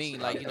know what I mean.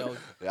 Like,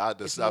 yeah,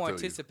 it's I more feel you.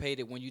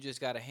 anticipated when you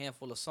just got a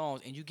handful of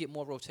songs and you get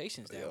more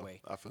rotations that Yeah,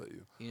 way. I feel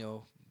you. You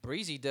know,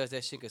 Breezy does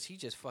that shit because he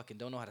just fucking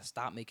don't know how to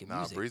stop making Nah,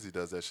 music. Breezy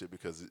does that shit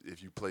because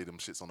if you play them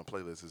shits on the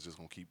playlist, it's just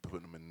gonna keep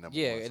putting them in number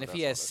Yeah, one. So and if that's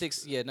he all has that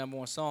 6, shit is. number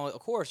one song, of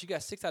course you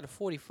got 6 out of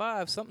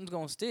 45. Something's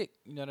gonna stick.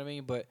 You know what I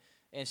mean? But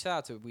and shout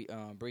out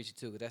to Breezy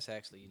too, 'cause that's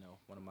actually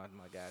one of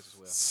my guys as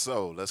well.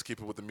 So let's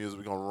keep it with the music.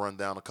 We're gonna run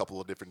down a couple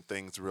of different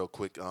things real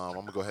quick. I'm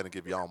gonna go ahead and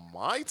give y'all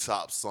my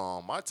top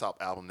song, my top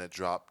album that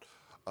dropped.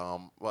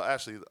 Well,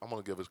 actually, I'm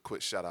gonna give a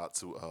quick shout out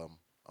to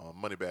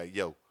Moneybag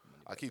Yo.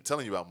 I keep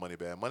telling you about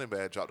Moneybag.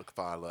 Moneybag dropped a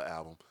fire little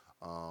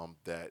album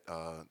that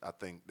I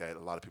think that a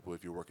lot of people,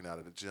 if you're working out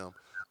at the gym,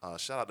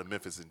 shout out to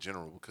Memphis in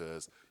general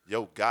because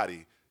Yo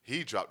Gotti,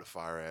 he dropped a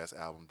fire ass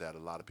album that a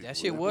lot of people. That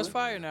shit was recommend.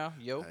 fire now,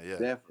 yo. Yeah.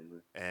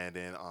 Definitely. And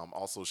then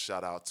also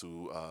shout out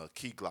to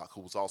Key Glock,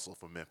 who's also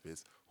from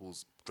Memphis,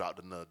 who's dropped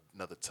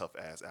another tough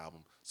ass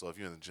album. So if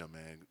you're in the gym,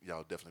 man,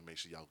 y'all definitely make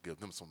sure y'all give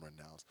them some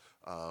rundowns.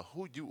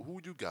 Who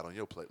you got on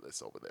your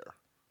playlist over there?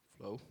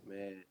 Flo.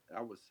 Man,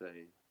 I would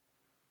say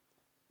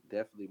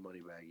definitely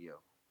Moneybag Yo.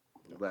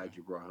 I'm glad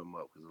you brought him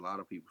up because a lot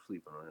of people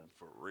sleeping on him.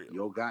 For real.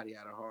 Yo Gotti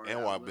had a hard And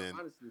album. been-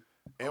 Honestly,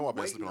 And I'm I've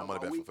been waiting sleeping on my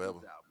Moneybag for Weeknd's forever.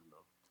 album,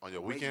 though. On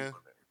your I'm waiting weekend?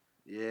 on that.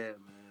 Yeah,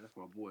 man, that's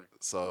my boy.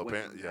 So I'm waiting on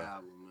apparently, the yeah,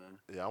 album, man.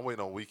 yeah, I'm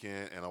waiting on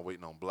Weekend and I'm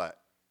waiting on Black.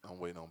 I'm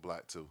waiting on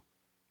Black too.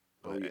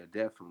 Oh But, yeah,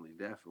 definitely.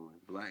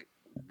 Black,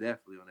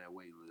 definitely on that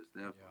wait list,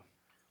 definitely.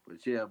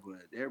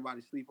 But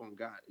everybody sleep on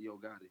Yo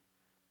Gotti,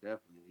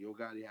 definitely. Yo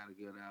Gotti had a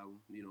good album.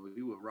 He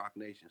with Rock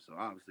Nation, so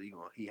obviously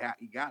he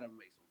gotta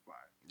make some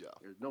fire. Yeah.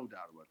 There's no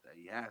doubt about that.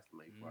 He has to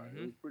make fire. Mhm.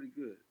 It was pretty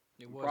good.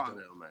 It I'm was proud dope.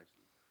 of him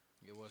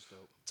actually. It was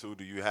dope. Two,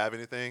 do you have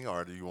anything,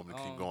 or do you want me to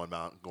keep going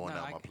down nah,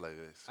 my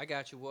playlist? I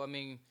got you. Well, I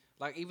mean,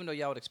 like even though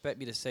y'all would expect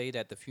me to say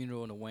that the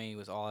funeral and the Wayne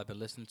was all I've been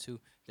listening to,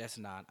 that's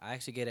not. I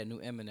actually gave that new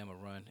Eminem a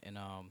run, and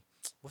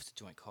what's the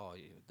joint called?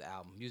 The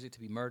album, Music to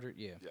Be Murdered.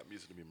 Yeah. Yeah,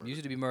 Music to Be Murdered.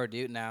 Music to Be Murdered.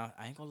 Dude, now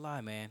I ain't gonna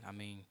lie, man. I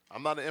mean,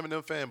 I'm not an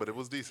Eminem fan, but it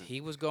was decent.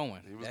 he was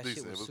going. He was that decent.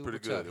 Shit It was was super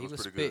pretty good. tough. It He was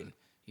was pretty good.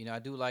 spitting. I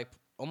do like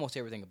almost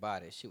everything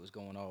about it. Shit was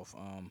going off.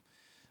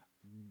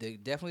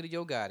 Definitely the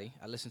Yo Gotti.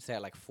 I listened to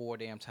that like 4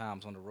 damn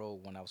times on the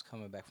road when I was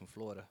coming back from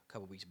Florida a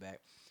couple weeks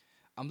back.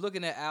 I'm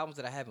looking at albums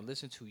that I haven't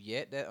listened to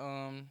yet that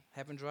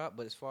haven't dropped,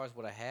 but as far as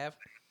what I have,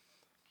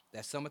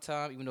 that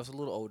Summertime, even though it's a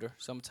little older,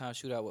 Summertime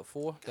Shootout with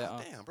 4.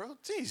 God damn, bro.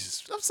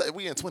 Jesus. I'm saying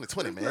we in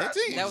 2020, man.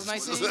 Jesus. That was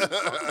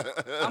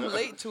 19? I'm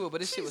late to it,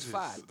 but this shit was Jesus.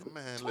 fire.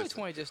 Man,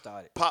 2020 just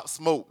started. Pop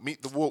Smoke,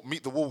 Meet the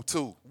Woo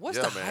too. What's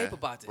yeah, the man. hype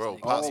about this bro?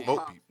 nigga, Pop man? Smoke,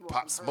 I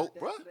Pop heard Smoke, that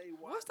bro. today.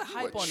 What's the You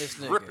hype are on this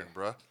nigga? tripping,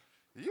 bro.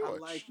 You I are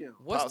like him.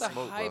 What's Pop the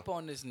Smoke, hype bro.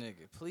 on this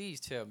nigga? Please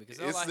tell me,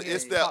 because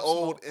It's that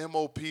old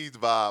MOP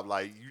vibe,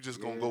 like you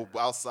just gonna go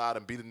Yeah. outside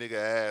and beat a nigga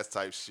ass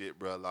type shit,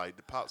 bro. Like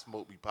the Pop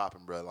Smoke be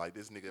popping, bro. Like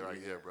this nigga right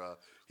here, bro.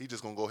 He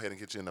just gonna go ahead and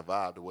get you in the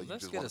vibe the way you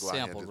Let's just get want a to go out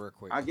here. sample And real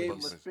quick. I gave him a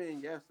please. spin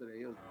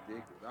yesterday. It was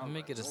ridiculous. I Let was me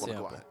like, get a oh, wanna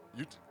go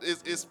sample.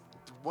 ahead. It's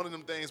one of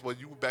them things where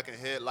you back in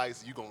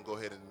headlights, you gonna go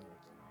ahead and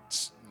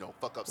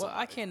fuck up Well, I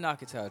somebody. can't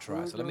knock it till I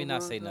try, so let me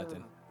not say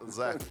nothing.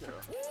 Exactly.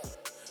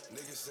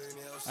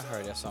 I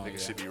heard that song. Nigga Yeah.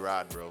 should be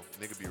riding, bro.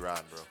 Nigga be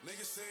riding, bro.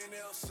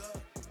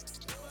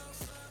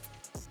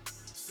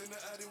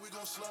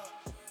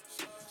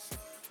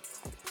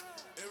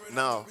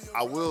 Now,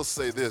 I will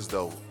say this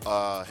though.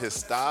 His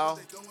style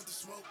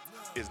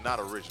is not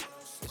original.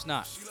 It's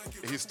not.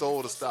 He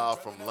stole the style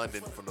from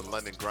London, from the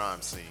London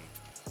grime scene,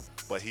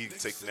 but he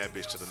taking that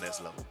bitch to the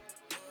next level.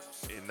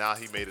 And now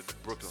he made it the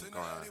Brooklyn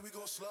grime,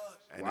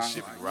 and the Wow,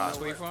 shit be you know That's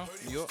riding. where you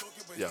from? New York.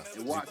 Yeah,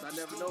 And watch, I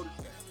never noticed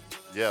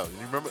that. yeah.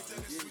 You remember?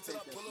 He didn't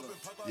take that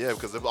slow. Yeah,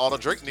 because all the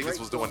Drake niggas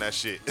was doing that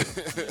shit.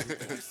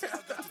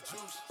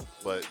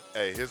 But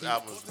hey, his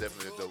album is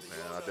definitely a dope, man.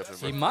 I definitely He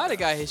recommend might have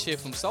got his shit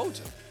from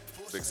Soldier.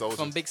 Big Soldier.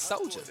 From Big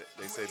Soldier.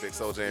 They say Big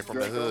Soldier ain't from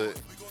the hood.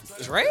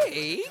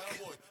 Drake.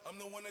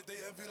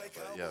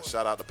 Yeah,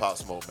 shout out to Pop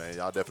Smoke, man.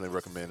 Y'all definitely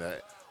recommend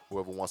that.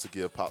 Whoever wants to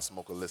give Pop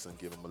Smoke a listen,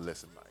 give him a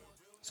listen, man.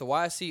 So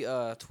why I see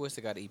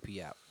Twister got an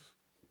EP out?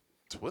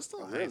 Twister?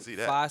 I didn't see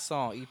that.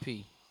 5-song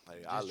EP.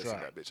 Hey, I just listen to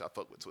dropped. that bitch. I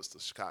fuck with Twister.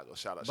 Chicago.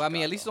 Shout out But I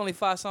mean, Chicago. at least it's only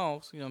 5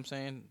 songs. You know what I'm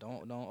saying?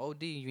 Don't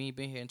OD. You ain't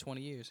been here in 20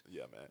 years.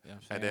 Yeah, man. You know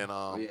what I'm And saying? then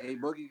Oh, yeah, A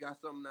Boogie got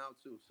something now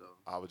too. So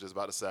I was just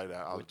about to say that.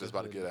 I was With just the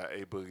about to get that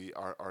A Boogie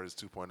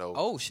Artist 2.0.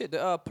 Oh shit!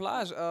 The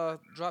Plies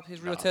dropped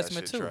his Real Nah,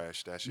 Testament that shit too.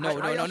 trash. That shit No,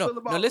 trash. How no, no, y'all no. feel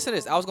No, about- listen to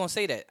this. I was gonna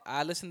say that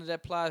I listened to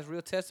that Plies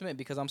Real Testament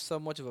because I'm so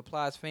much of a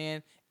Plies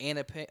fan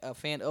and a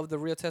fan of the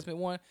Real Testament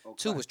one. Okay.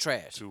 2 was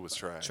trash. 2 was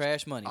trash.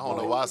 Trash money. I don't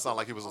bro. know why it sounded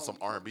like he was on some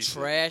R&B shit.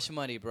 Trash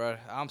money, bro.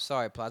 I'm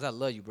sorry, Plies. I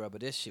love you, bro,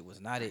 but this shit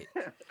was not it.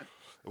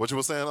 What you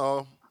were saying?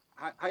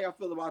 how y'all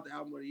feel about the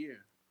album of the year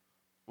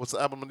What's the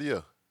album of the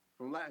year?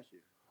 from last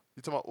year?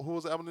 You talking about who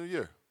was the album of the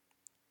year?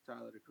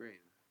 Tyler the Creator.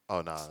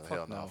 Oh nah,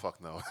 hell no, no.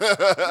 fuck no.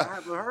 I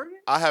haven't heard it.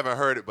 I haven't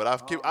heard it, but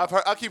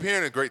I keep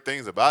hearing the great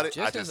things about it.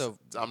 Just as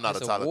I'm not a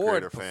his Tyler award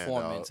Creator fan,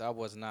 performance, dog. I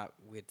was not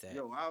with that.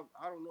 Yo,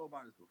 I don't know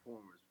about his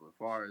performance, but as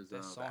far as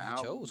That song the he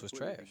album chose was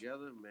put it trash.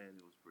 together, man,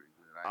 it was pretty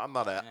good. I'm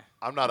not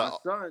My a.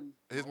 son,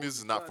 His my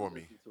music's oldest not son for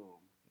me. listened to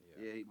him.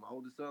 Yeah, my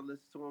oldest son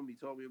listened to him. He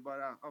told me about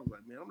it. I was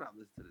like, man, I'm not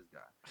listening to this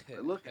guy.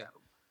 Like, look at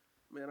him.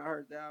 Man, I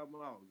heard the album.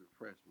 I was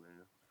impressed, man.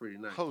 Pretty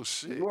nice. Oh It's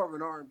shit. more of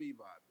an R&B vibe,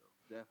 though.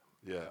 Definitely.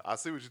 Yeah, I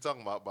see what you're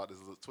talking about this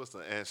little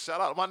Twister. And shout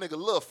out to my nigga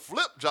Lil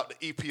Flip dropped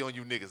the EP on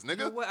you niggas, You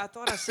know nigga. what? I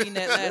thought I seen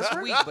that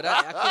last week, but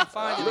I couldn't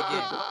find it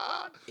again.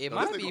 It No,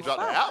 might this be nigga dropped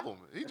the fire. album.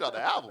 He dropped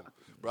the album.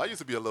 Bro, I used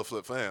to be a Lil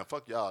Flip fan.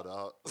 Fuck y'all,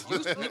 dog.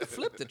 Nigga,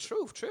 Flip the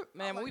truth, Trip,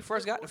 man. When we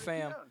first got the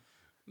fam,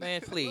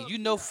 man, please, you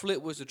know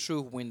Flip was the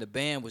truth when the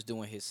band was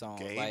doing his songs,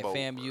 Game like over.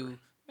 FAMU.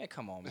 Man,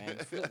 come on, man.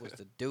 Flip was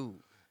the dude.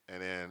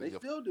 And then They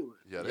still do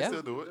it. yeah, they Yeah.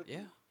 still do it.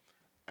 Yeah.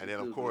 And then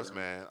of still do course, it.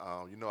 man,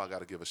 you know I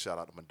gotta give a shout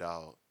out to my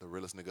dog, the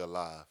realest nigga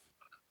alive.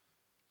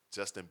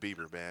 Justin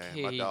Bieber, man.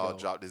 Here My you dog go.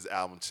 dropped his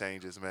album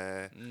Changes,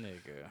 man.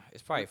 Nigga,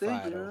 it's probably Think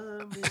fire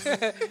you're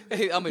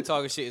though. I'm been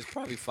talking shit. It's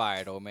probably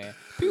fire though, man.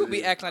 People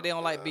be acting like they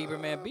don't like Bieber,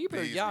 man. Bieber,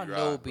 Bees y'all be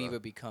know right, bro.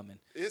 Bieber be coming.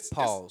 It's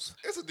Pause.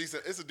 It's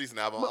a decent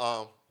album.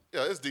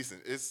 Yeah, it's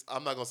decent.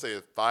 I'm not gonna say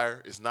it's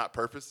fire. It's not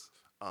Purpose.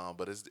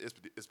 But it's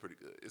pretty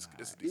good. It's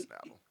a decent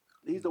album.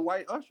 He's the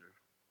white Usher.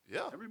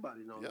 Yeah.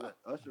 Everybody knows Yeah. that.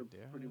 Usher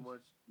Yeah. pretty much,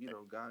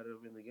 got him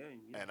in the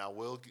game. Yeah. And I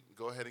will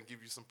go ahead and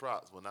give you some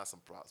props. Well, not some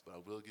props, but I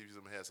will give you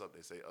some heads up.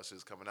 They say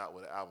Usher's coming out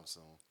with an album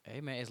soon.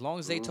 Hey man, as long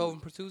as Zaytoven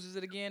produces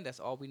it again, that's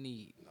all we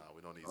need. Nah,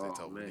 we don't need Oh,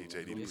 Zaytoven. We man. need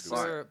JD to Yes, produce it.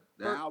 sir.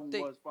 The album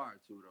Birthday. was fire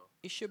too, though.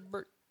 It's your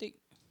birthday.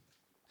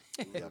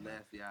 It was a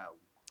nasty album.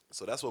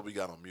 So that's what we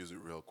got on music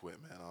real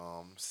quick, man.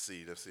 Let's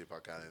see if I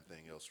got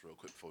anything else real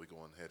quick before we go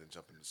on ahead and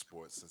jump into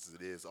sports. Since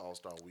it is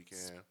All-Star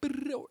Weekend,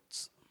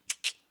 Sports.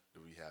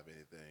 do we have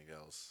anything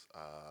else?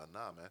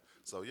 Nah, man.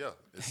 So yeah,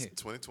 it's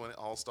 2020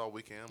 All-Star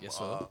Weekend. Yes,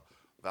 sir.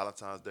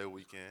 Valentine's Day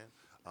weekend.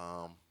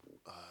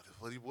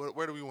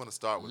 Where do we want to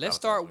start with? Let's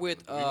Valentine's start weekend?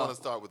 with, Do we want to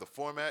start with the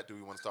format? Do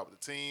we want to start with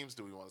the teams?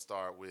 Do we want to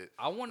start with?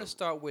 I want to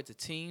start with the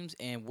teams,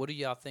 and what do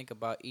y'all think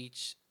about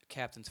each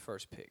captain's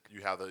first pick?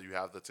 You have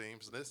the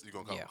teams list. You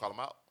gonna Yeah. call them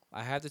out?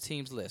 I have the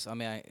teams list. I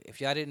mean,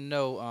 if y'all didn't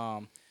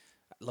know,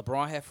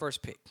 LeBron had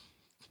first pick.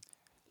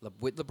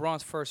 With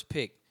LeBron's first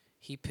pick,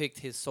 he picked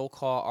his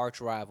so-called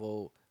arch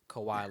rival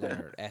Kawhi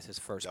Leonard as his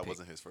first That pick.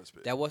 wasn't his first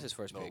pick. That was his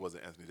first No, pick. it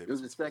wasn't Anthony Davis. It was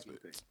his was first second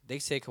pick. They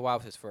said Kawhi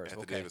was his first.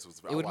 Anthony Okay, Davis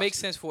was- I it would make watched it.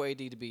 sense for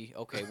AD to be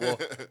okay. Well,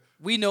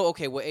 we know.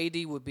 Okay, well,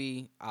 AD would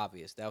be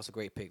obvious. That was a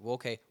great pick. Well,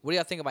 okay, what do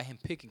y'all think about him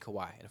picking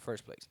Kawhi in the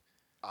first place?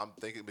 I'm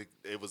thinking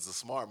it was a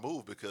smart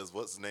move because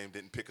what's his name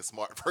didn't pick a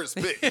smart first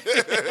pick.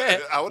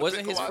 I would've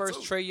Wasn't picked his Kawhi first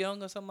too. Trey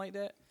Young or something like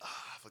that? I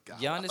forgot.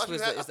 Giannis I thought you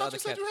was had- the- I is the thought other you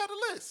said cat- you had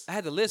a list. I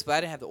had the list, but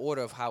I didn't have the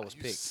order of how it was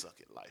You picked. suck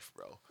at life,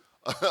 bro.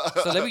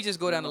 So let me just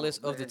go down the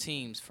list of the man.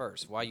 teams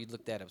first while you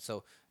look that up.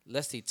 So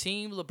let's see.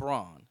 Team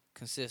LeBron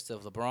consists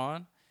of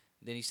LeBron.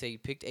 Then you say you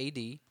picked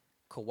AD.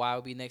 Kawhi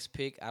would be next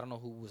pick. I don't know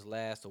who was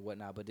last or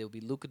whatnot, but there will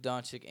be Luka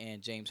Doncic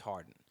and James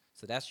Harden.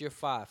 So that's your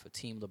 5 for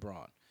Team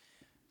LeBron.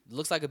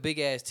 Looks like a big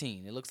ass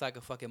team. It looks like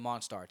a fucking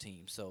Monstar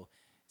team. So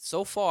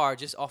far,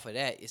 just off of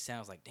that, it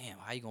sounds like, damn,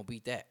 how you gonna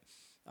beat that?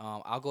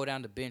 I'll go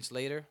down the bench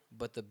later,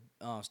 but the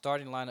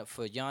starting lineup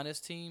for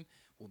Giannis' team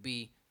will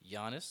be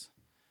Giannis,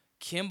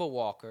 Kimba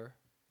Walker,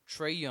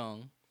 Trey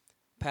Young,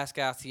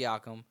 Pascal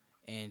Siakam,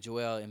 and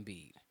Joel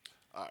Embiid.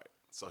 All right.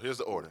 So here's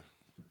the order.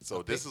 So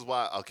Okay. this is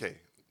why. Okay.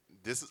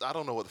 This is I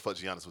don't know what the fuck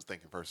Giannis was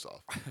thinking. First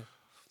off,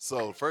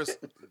 so first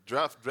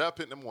draft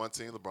pick number 1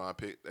 team, LeBron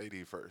picked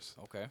AD first.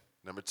 Okay.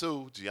 Number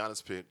 2,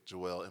 Giannis picked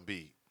Joel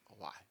Embiid.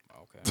 Why?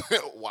 Okay.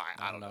 Why?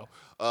 I I don't don't know.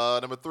 know.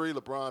 Number 3,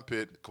 LeBron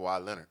picked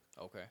Kawhi Leonard.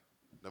 Okay.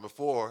 Number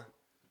 4,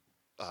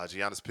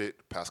 Giannis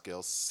picked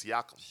Pascal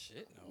Siakam.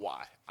 Shit. No.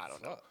 Why? I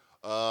don't Fuck.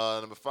 know.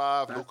 Number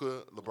 5,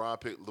 Luca. LeBron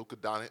picked Luca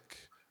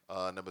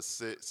Doncic. Number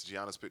 6,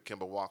 Giannis picked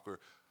Kemba Walker.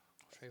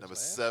 Trey was Number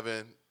last?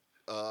 7,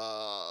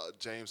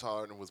 James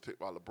Harden was picked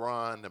by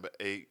LeBron. Number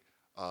 8,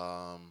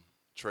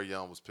 Trey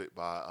Young was picked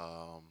by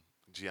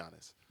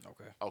Giannis.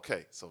 Okay.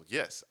 Okay, so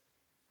yes.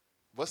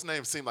 What's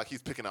name seemed like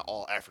he's picking an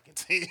all African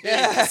team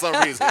for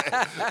some reason.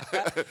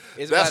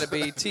 It's That's- got to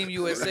be Team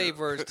USA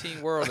versus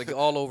Team World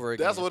all over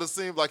again. That's what it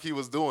seemed like he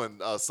was doing.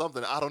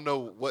 Something I don't know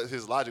what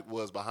his logic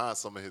was behind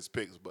some of his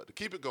picks, but to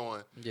keep it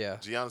going, Yeah.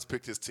 Giannis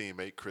picked his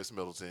teammate Chris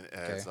Middleton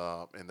as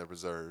in the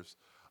reserves.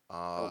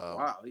 Oh,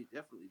 wow, he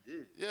definitely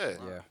did. Yeah,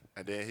 Yeah.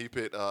 and then he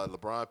picked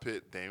LeBron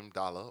picked Dame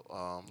Dollar.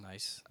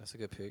 Nice. That's a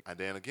good pick. And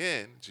then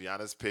again,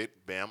 Giannis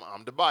picked Bam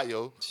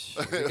Adebayo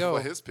Here we go.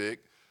 for his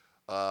pick.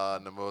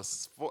 Number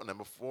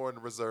four in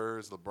the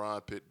reserves,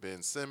 LeBron picked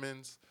Ben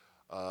Simmons.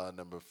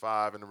 Number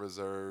 5 in the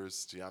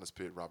reserves, Giannis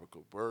picked Robert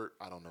Gobert.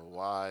 I don't know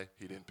why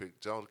he didn't pick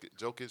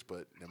Jokic,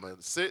 but number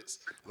 6,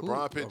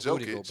 LeBron picked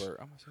Rudy Jokic. Gobert.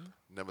 I'm assuming.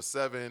 Number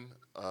 7,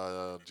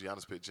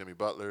 Giannis picked Jimmy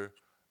Butler.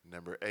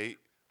 Number 8,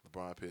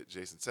 LeBron picked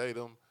Jason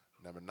Tatum.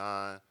 Number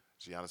 9,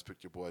 Giannis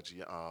picked your boy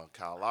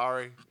Kyle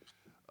Lowry.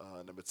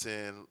 Number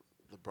 10,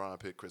 LeBron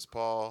picked Chris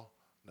Paul.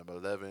 Number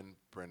 11,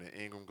 Brandon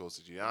Ingram goes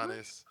to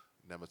Giannis.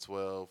 Number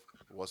 12,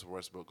 Russell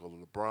Westbrook goes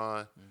to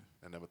LeBron.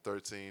 And number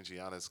 13,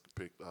 Giannis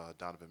picked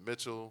Donovan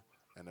Mitchell.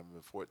 And number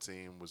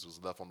 14, which was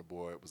left on the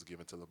board, was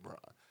given to LeBron.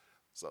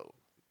 So,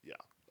 yeah.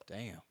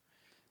 Damn.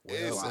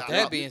 It's- Well, with I-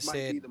 that I- being This might be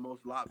said, the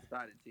most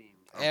lopsided team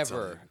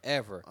ever.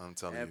 I'm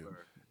telling you.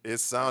 ever. It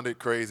sounded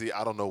crazy.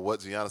 I don't know what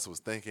Giannis was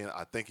thinking.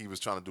 I think he was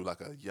trying to do like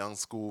a young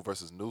school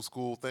versus new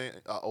school thing,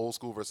 old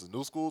school versus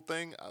new school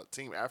thing,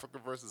 Team Africa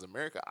versus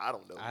America. I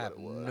don't know I what have it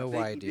was. no I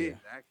think idea. He did.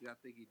 Actually, I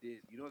think he did.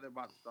 You know they're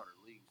about to start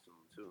a league soon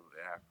too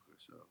in Africa,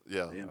 so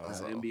Yeah, the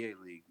so- NBA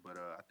league. But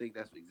I think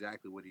that's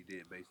exactly what he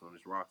did based on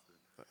his roster.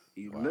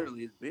 He Wow. literally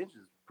his bench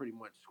is pretty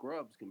much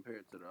scrubs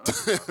compared to the other.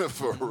 roster.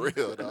 For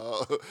real,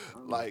 dog.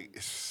 Um, Like,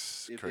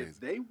 if crazy.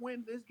 they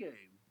win this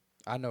game,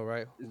 I know,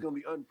 right? it's gonna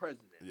be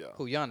unprecedented. Yeah.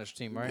 Who Giannis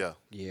team, right? Yeah.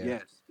 Yeah.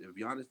 Yes, if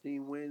Giannis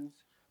team wins.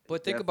 But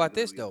it's think about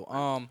definitely this gonna though. be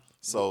unprecedented.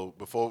 So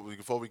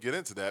before we get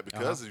into that,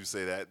 because you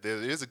say that, there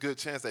is a good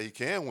chance that he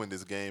can win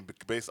this game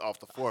based off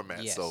the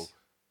format. Yes. So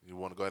you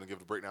want to go ahead and give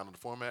the breakdown of the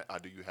format, or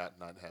do you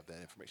not have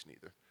that information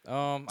either?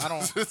 I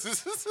don't.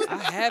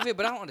 I have it,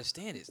 but I don't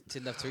understand it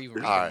enough to even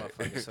read All it, right.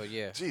 motherfucker. So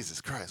yeah.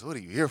 Jesus Christ, what are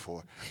you here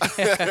for?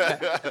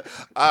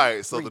 All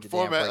right, so Read the the damn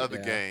format of the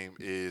breakdown. game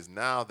is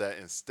now that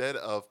instead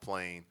of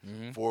playing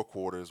Mm-hmm. 4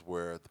 quarters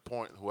where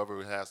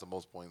whoever has the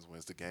most points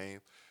wins the game,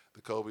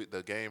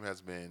 the game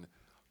has been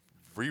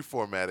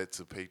reformatted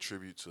to pay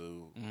tribute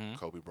to Mm-hmm.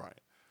 Kobe Bryant.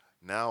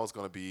 Now it's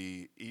going to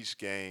be each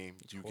game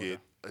you quarter. get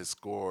a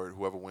score.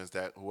 Whoever wins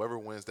that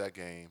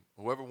game,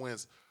 whoever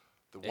wins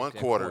the one that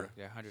quarter, quarter,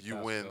 yeah, 100,000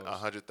 you win goes.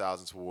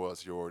 100,000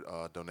 towards your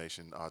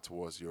donation,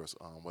 towards your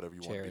whatever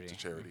you want to be to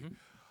Charity.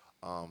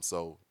 charity.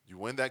 So you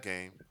win that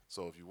game.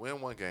 So if you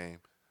win one game,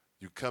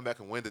 you come back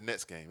and win the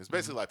next game. It's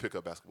basically like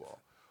pickup basketball.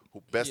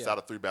 Who best Yeah. out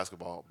of 3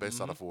 basketball,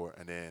 best out of 4,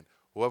 and then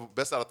whoever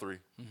best out of 3,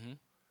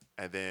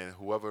 and then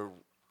whoever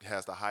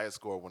has the highest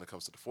score when it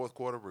comes to the fourth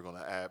quarter, we're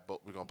gonna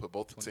we're gonna put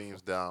both the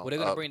teams down. Well, they're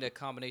gonna up. bring the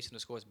combination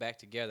of scores back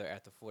together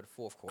for the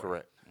fourth quarter.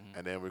 Correct.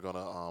 And then we're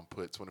gonna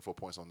put 24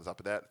 points on the top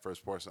of that.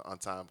 First person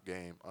untimed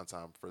game,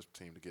 untimed first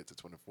team to get to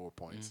 24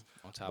 points.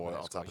 On top More of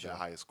that on top score, of sure. that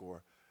highest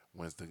score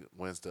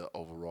wins the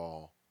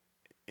overall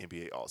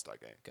NBA All-Star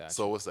game. Gotcha.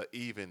 So it's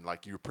even,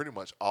 like, you're pretty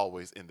much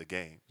always in the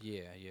game.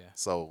 Yeah, yeah.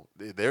 So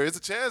there is a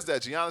chance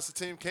that Giannis'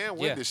 team can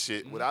win Yeah. this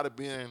shit without it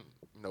being,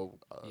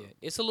 Yeah,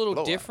 it's a little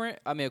blowout. different.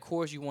 I mean, of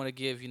course, you want to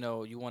give, you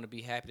want to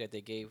be happy that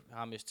they gave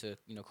homage to,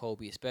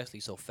 Kobe, especially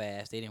so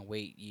fast. They didn't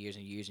wait years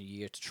and years and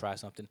years to try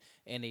something,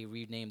 and they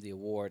renamed the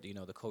award,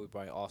 the Kobe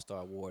Bryant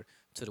All-Star Award,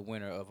 to the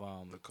winner of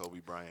the Kobe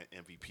Bryant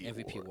MVP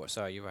MVP award. award.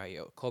 Sorry, you're right.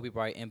 Kobe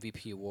Bryant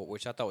MVP award,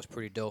 which I thought was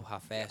pretty dope. How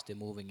fast they're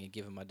moving and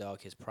giving my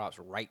dog his props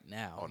right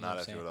now. Oh, you know now what I'm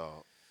that's saying? your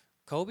dog.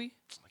 Kobe?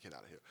 Get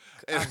out of here.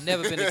 I've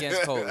never been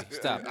against Kobe.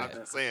 Stop I'm that.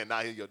 just saying, now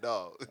he's your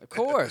dog. Of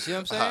course, you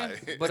know what I'm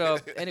saying?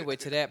 Alright. But anyway,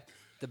 to that,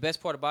 the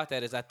best part about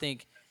that is I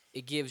think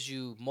it gives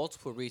you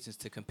multiple reasons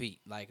to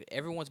compete. Like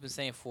everyone's been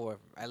saying for,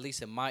 at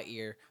least in my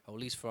ear, or at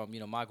least from,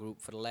 my group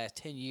for the last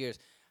 10 years,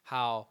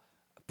 how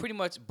pretty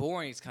much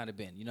boring it's kind of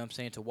been, you know what I'm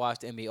saying, to watch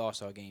the NBA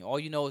All-Star game. All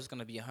you know is going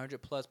to be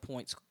 100-plus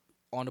points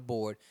on the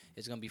board.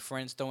 It's going to be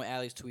friends throwing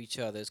alleys to each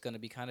other. It's going to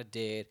be kind of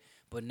dead.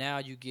 But now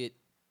you get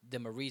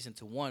them a reason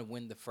to, one,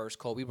 win the first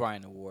Kobe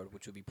Bryant award,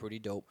 which would be pretty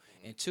dope.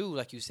 And two,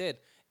 like you said,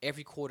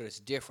 every quarter is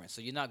different.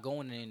 So you're not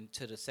going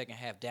into the second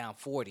half down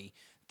 40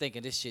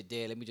 thinking this shit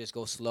dead. Let me just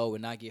go slow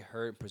and not get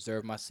hurt and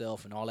preserve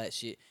myself and all that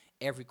shit.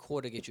 Every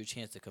quarter gets you a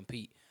chance to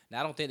compete. Now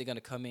I don't think they're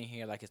gonna come in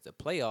here like it's the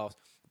playoffs,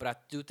 but I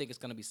do think it's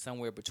gonna be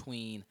somewhere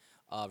between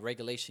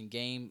regulation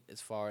game as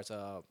far as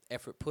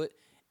effort put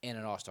and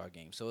an All-Star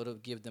game. So it'll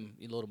give them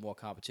a little more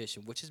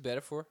competition, which is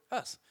better for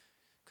us.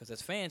 Because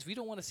as fans, we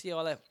don't want to see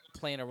all that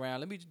playing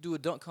around. Let me do a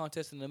dunk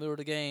contest in the middle of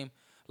the game,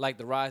 like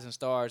the Rising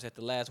Stars at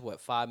the last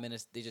 5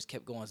 minutes. They just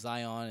kept going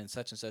Zion and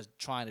such,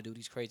 trying to do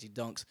these crazy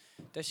dunks.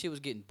 That shit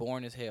was getting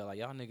boring as hell. Like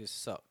y'all niggas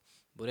suck.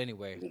 But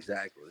anyway,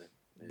 Exactly.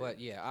 Yeah. but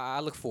yeah, I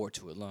look forward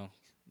to it, Long.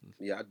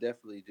 Yeah, I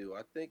definitely do.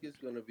 I think it's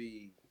gonna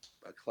be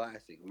a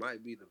classic.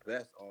 Might be the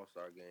best All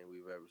Star game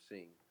we've ever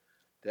seen.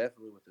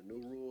 Definitely with the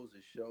new rules,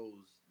 it shows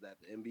that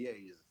the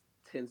NBA is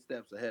 10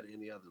 steps ahead of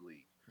any other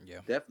league. Yeah,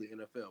 Definitely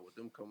NFL with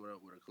them coming up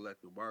with a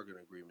collective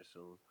bargaining agreement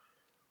soon.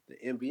 The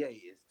NBA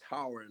is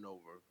towering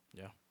over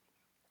yeah,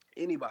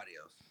 anybody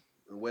else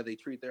and where they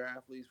treat their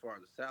athletes, as far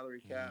as the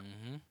salary cap,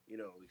 mm-hmm.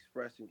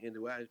 expressing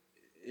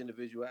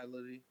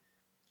individuality,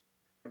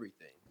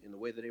 everything. And the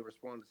way that they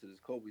responded to this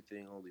Kobe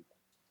thing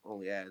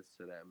only adds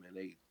to that, man.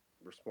 They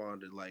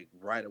responded like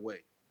right away.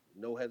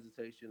 No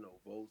hesitation, no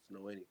votes,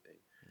 no anything.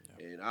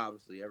 Yeah. And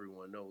obviously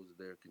everyone knows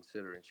that they're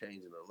considering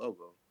changing the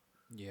logo.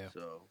 Yeah.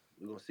 So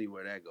we're gonna see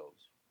where that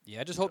goes.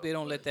 Yeah, I just hope they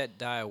don't let that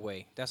die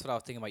away. That's what I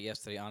was thinking about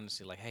yesterday,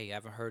 honestly. Like, hey, I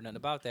haven't heard nothing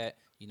about that.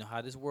 You know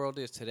how this world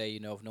is today. You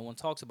know, if no one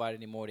talks about it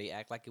anymore, they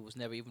act like it was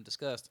never even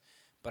discussed.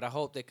 But I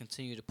hope they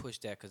continue to push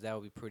that because that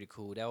would be pretty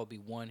cool. That would be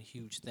one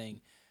huge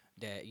thing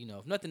that,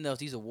 if nothing else,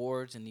 these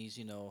awards and these,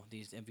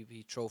 these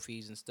MVP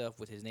trophies and stuff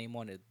with his name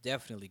on it,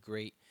 definitely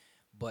great.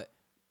 But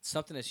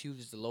something as huge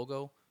as the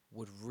logo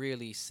would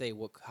really say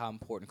how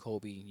important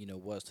Kobe,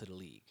 was to the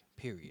league,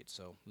 period.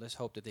 So let's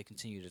hope that they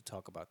continue to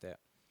talk about that.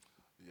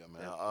 Yeah,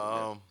 man.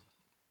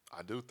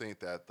 I do think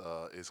that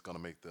it's going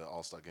to make the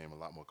All-Star game a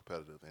lot more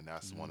competitive, and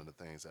that's one of the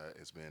things that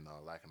it's been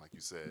lacking, like you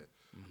said,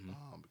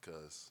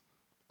 because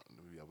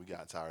we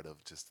got tired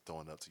of just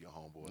throwing it up to your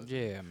homeboys.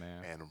 Yeah,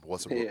 man. And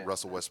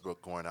Russell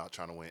Westbrook going out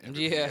trying to win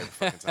MVP every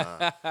fucking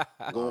time.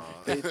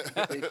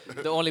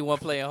 The only one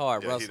playing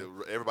hard, Yeah,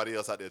 Russell. everybody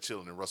else out there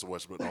chilling, and Russell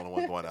Westbrook the only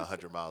one going at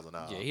 100 miles an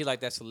hour. Yeah, he like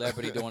that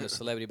celebrity doing a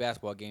celebrity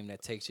basketball game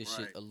that takes his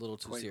shit a little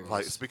too serious.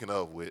 Like, speaking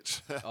of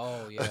which.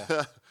 Oh,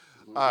 yeah.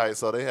 All right,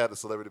 so they had the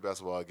celebrity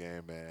basketball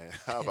game, man.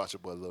 How about your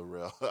boy Lil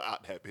Rel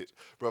out that bitch,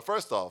 bro?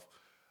 First off,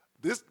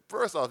 did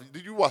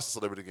you watch the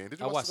celebrity game? Did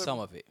you I watch watched some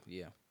of it,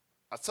 yeah.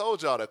 I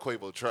told y'all that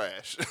Quavo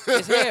trash.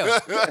 It's hell.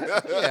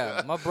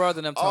 Yeah, my brother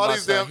and them talking All about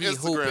these damn he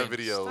Instagram hooping.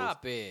 videos.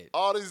 Stop it.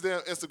 All these damn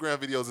Instagram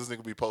videos this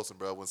nigga be posting,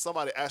 bro. When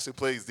somebody actually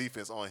plays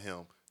defense on him,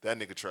 that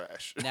nigga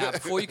trash. Now,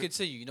 before you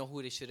continue, you know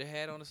who they should have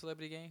had on the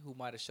celebrity game? Who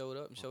might have showed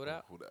up and showed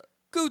out? Who that?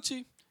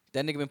 Gucci.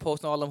 That nigga been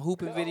posting all them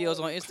hooping videos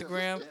on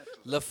Instagram.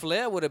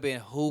 LaFleur would have been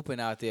hooping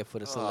out there for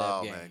the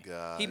celeb game. Oh, my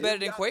God. He better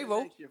than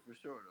Quavo. Next year for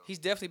sure, though. He's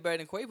definitely better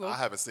than Quavo. I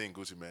haven't seen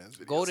Gucci Mane's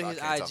videos. Go to so his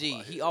I can't talk IG.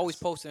 about He his. always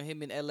posting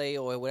him in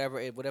LA or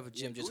whatever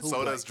gym just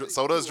So hooping.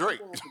 so does Drake.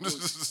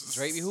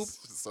 Drake be hoop?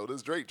 So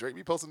does Drake. Drake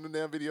be posting them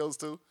damn videos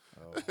too.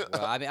 Oh,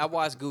 well, I mean, I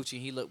watched Gucci.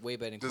 He looked way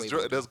better than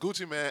Quavo. Does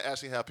Gucci Man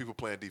actually have people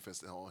playing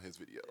defense on his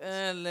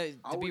videos?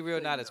 To be would real,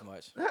 say not no. as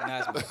much. Not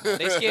as much.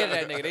 They scared of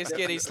that nigga. They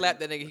scared he slap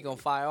that nigga. He gonna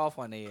fire off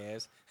on their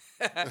ass.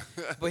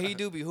 But he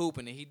do be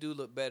hooping and he do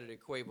look better than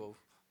Quavo.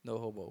 No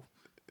homo.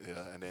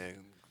 Yeah, and then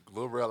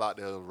Lil Rel out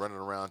there running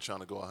around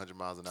trying to go 100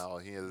 miles an hour.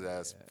 He and his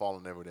ass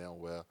falling every damn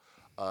well.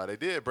 They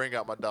did bring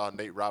out my dog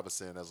Nate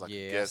Robinson as like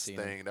a guest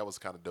thing. That was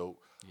kind of dope.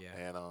 Yeah.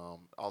 And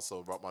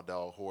also brought my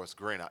dog Horace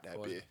Green out that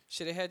bitch.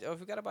 Should have had. Oh,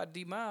 forgot about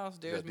D Miles.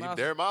 There's Miles.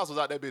 Derek Miles was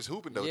out that bitch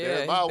hooping though. Yeah, Derek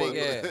he's Miles was.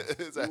 big ass.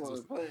 His He ass wasn't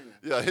was playing.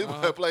 yeah, he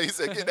wasn't playing. He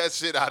said, "Get that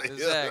shit out of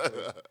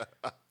Exactly. here."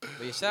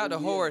 But yeah, shout out to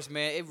Horace,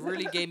 man. It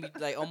really gave me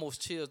like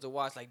almost chills to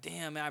watch. Like,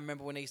 damn, man, I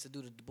remember when they used to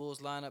do the Bulls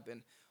lineup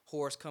and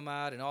Horace come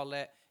out and all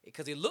that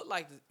because he looked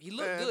Man,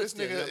 good. this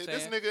Still, you know what I'm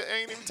this saying? nigga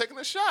ain't even taking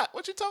a shot.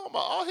 What you talking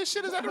about? All his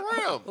shit is at the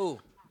rim. Who?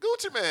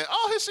 Gucci Man,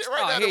 all his shit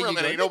right Oh, down here the rim, you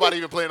and go. ain't nobody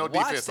even playing no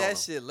Watch defense on that him.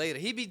 shit later.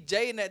 He be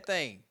jaying that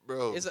thing.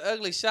 Bro. It's an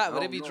ugly shot,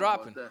 but I it be don't know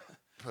dropping. about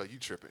that. Bro, you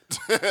tripping.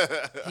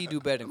 He do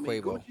better I than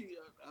mean, Quavo. Gucci,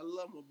 I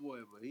love my boy,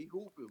 but he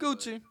hooping.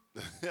 Gucci.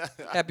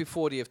 Happy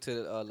 40th to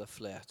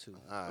LaFleur, too.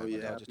 All Oh right, yeah,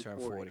 dog happy just turned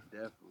 40, 40.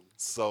 definitely.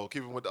 So,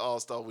 keeping with the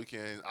All-Star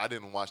weekend, I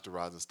didn't watch the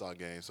Rising Star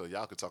game, so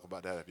y'all could talk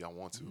about that if y'all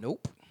want to.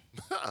 Nope.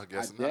 I I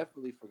guess not.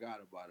 definitely forgot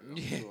about it. I'm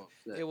Yeah. so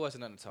upset. It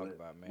wasn't nothing to talk But-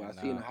 about, man. But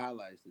I seen Nah. the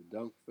highlights. The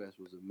Dunk Fest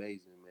was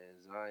amazing, man.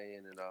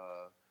 Zion and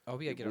Oh,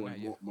 we got to get on that.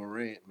 Yeah.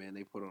 Morant, man,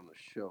 they put on a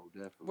show,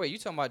 definitely. Wait, you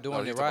talking about No,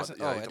 doing you the talking Rising?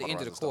 about- yeah, Oh, you at the talking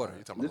end of about the quarter.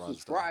 Rising Star. You talking This about was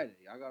Rising Star. Friday.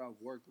 I got off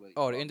work late.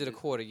 Oh, the end of the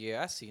quarter.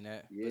 Yeah, I seen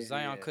that. Yeah, But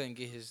Zion yeah. couldn't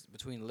get his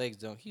between the legs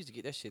dunk. He used to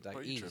get that shit like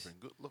Bro, you easy.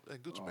 tripping. Look,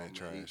 that Gucci Oh, Man man.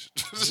 trash.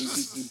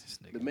 This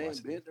The nigga man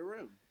busted. bent the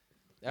rim.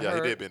 I Yeah, he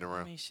heard. did bend the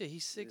rim. I mean, shit,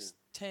 he's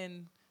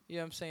 6'10", you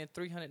know what I'm saying,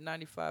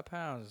 395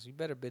 pounds. You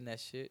better bend that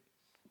shit.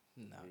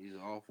 No. He's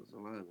an offensive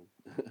lineman.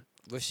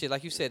 But shit,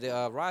 like you said,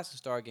 the Rising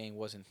Star game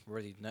wasn't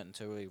really nothing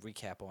to really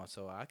recap on,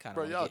 so I kind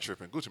Bro, of y'all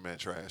tripping. Gucci Man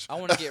trash. I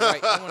want to get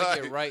right. I want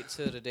to get right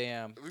to the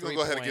damn. We're going to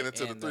go ahead and get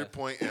into the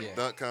 3-point and yeah.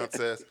 dunk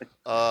contest.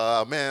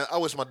 Man, I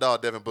wish my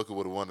dog Devin Booker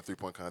would have won the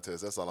 3-point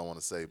contest. That's all I want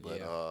to say. But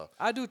Yeah,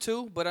 I do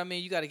too. But I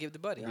mean, you got to give the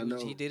Buddy. Yeah, I He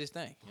know. did his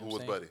thing. You know who what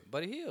was I'm saying?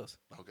 Buddy? Buddy Hills.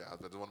 Okay, I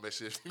just want to make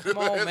sure. Come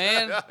on,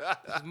 man.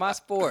 This is my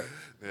sport.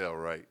 Yeah,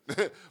 right.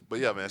 But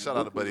yeah, man, shout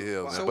out to Booker Buddy was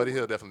Hill, fire. man. So- Buddy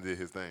Hill definitely did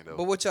his thing, though.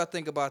 But what y'all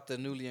think about the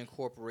newly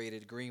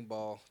incorporated green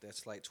ball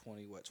that's like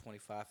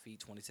 25 feet,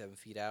 27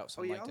 feet out, Oh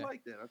something yeah, like I that?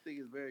 like that. I think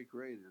it's very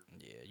creative.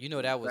 Yeah, you know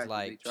The that was fact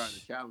like they trying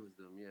to challenge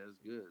them. Yeah, it's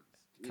good.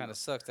 You kind know. of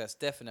sucks that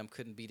Steph and them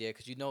couldn't be there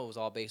because you know it was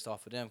all based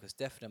off of them because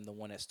Steph and them the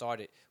one that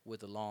started with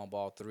the long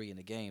ball 3 in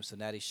the game. So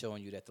now they're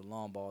showing you that the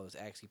long ball is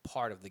actually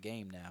part of the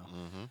game now.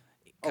 Mm-hmm.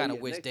 Kind Oh, of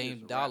yeah, wish next year's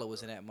Dame a Dollar wrap,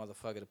 was in though. that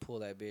motherfucker to pull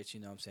that bitch. You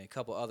know what I'm saying? A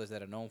couple others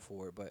that are known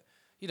for it, but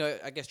you know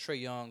I guess Trey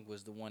Young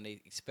was the one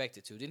they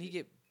expected to. Didn't he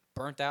get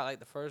burnt out like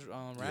the first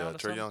round? Yeah, or Trey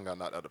something? Young got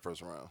knocked out the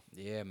first round.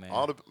 Yeah, man.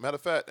 Matter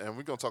of fact, and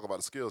we're gonna talk about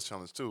the skills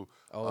challenge too.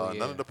 Oh, yeah.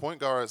 None of the point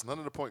guards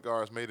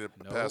made it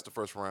Nope. past the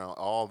first round.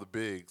 All the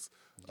bigs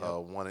Yep.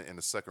 won it in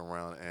the second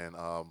round, and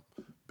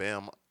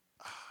Bam,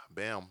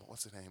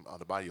 what's his name?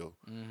 The Bayou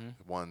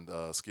won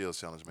the skills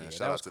challenge, man. Yeah, Shout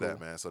that out was to that,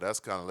 cool. man. So that's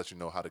kind of let you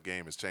know how the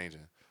game is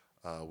changing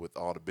with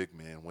all the big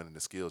men winning the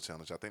skills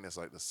challenge. I think that's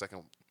like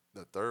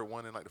the third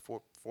one in like the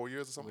 4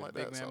 years or something With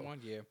like Big that. Man So, one,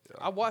 yeah. yeah.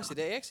 I watched it.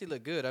 They actually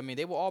look good. I mean,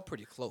 they were all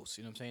pretty close.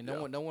 You know what I'm saying?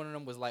 Yeah. No one of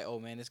them was like, "Oh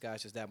man, this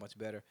guy's just that much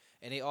better."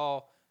 And they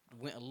all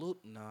went a little.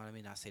 No, I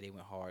mean, I say they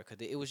went hard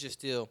because it was just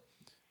still,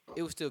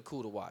 it was still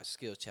cool to watch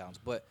skills challenge.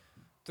 But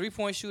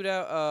 3-point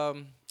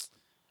shootout.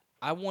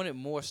 I wanted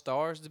more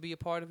stars to be a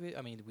part of it.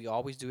 I mean, we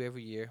always do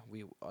every year.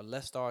 We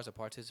less stars to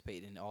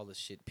participate in all this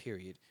shit.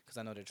 Period. Because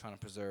I know they're trying to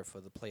preserve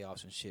for the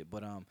playoffs and shit.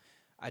 But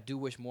I do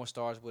wish more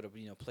stars would have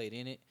played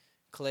in it.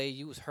 Clay,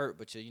 you was hurt,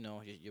 but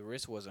your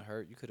wrist wasn't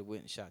hurt. You could have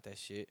went and shot that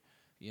shit.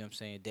 You know what I'm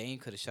saying? Dane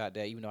could have shot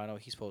that, even though I know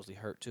he's supposedly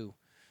hurt too.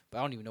 But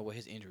I don't even know what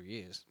his injury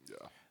is.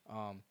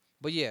 yeah.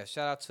 But yeah,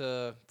 shout out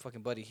to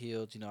fucking Buddy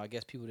Hield. I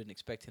guess people didn't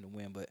expect him to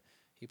win, but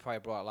he probably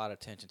brought a lot of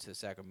attention to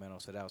Sacramento,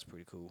 so that was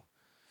pretty cool.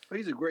 But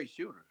he's a great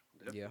shooter.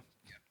 Yeah.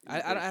 He's a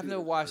great I've never shooter.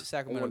 watched the I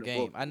Sacramento won the game.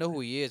 vote. I know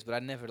who he is, but I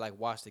never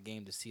watched the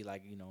game to see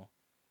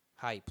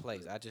how he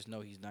plays. I just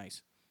know he's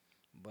nice.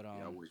 But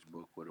Yeah, I wish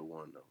Book would have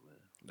won though, man.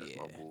 That's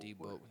yeah, my boy.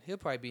 D-Book. He'll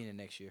probably be in it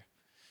next year.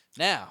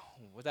 Now,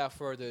 without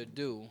further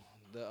ado,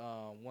 the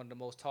one of the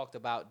most talked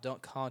about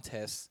dunk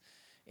contests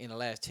in the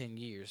last 10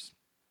 years.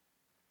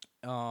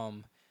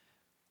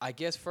 I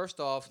guess first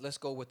off, let's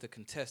go with the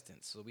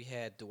contestants. So we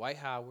had Dwight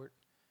Howard,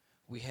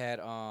 we had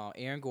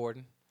Aaron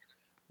Gordon,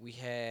 we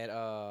had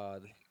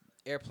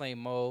Airplane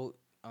Mode,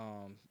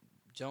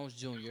 Jones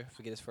Jr.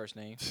 Forget his first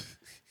name,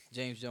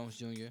 James Jones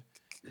Jr.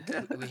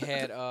 We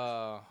had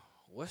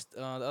what's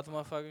the other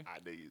motherfucker? I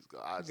knew you was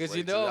going. I just 'Cause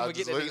you waited know till- I'm I gonna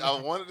just get that waited- nigga.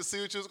 I wanted to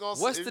see what you was gonna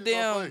say. What's if the you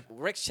was gonna damn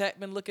Rex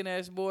Chapman looking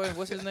ass boy?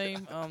 What's his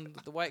name?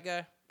 The white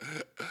guy.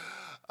 say.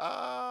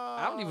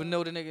 I don't even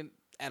know the nigga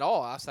at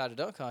all outside the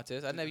dunk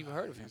contest. I never even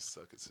heard of him.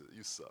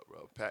 You suck,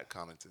 bro. Pat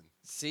Connaughton,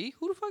 See,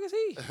 who the fuck is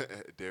he?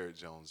 Derrick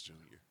Jones Jr.,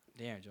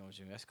 Darren Jones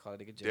Jr. That's called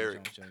nigga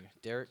Derrick. Jones Jr.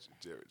 Derrick.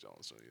 Derrick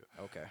Jones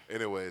Jr. Okay.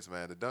 Anyways,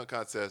 man, the dunk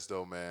contest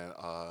though, man.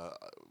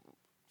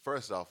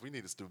 First off, we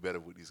need to do better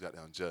with these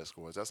goddamn judge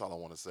scores. That's all I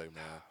want to say,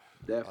 man.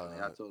 Definitely,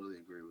 I totally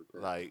agree with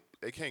that. Like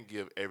they can't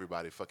give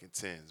everybody fucking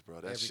tens, bro.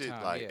 That Every shit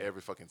time, like yeah. every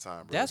fucking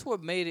time, bro. That's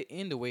what made it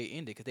end the way it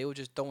ended because they were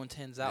just throwing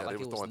tens out Yeah, like they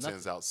it were was throwing nothing.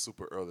 tens out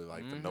super early, like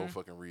for no Mhm.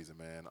 fucking reason,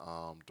 man.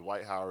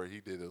 Dwight Howard, he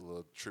did a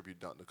little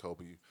tribute dunk to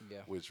Kobe,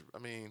 Yeah. which I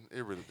mean,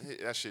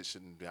 that shit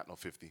shouldn't got no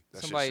 50.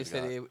 That Somebody shit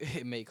said should've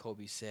it made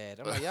Kobe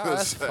sad. I'm like, y'all,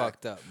 that's Exactly.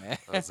 fucked up, man.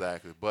 got-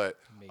 exactly. But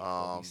Made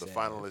Kobe the sad.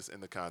 finalists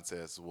in the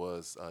contest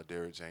was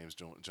Derrick Jones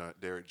Jr.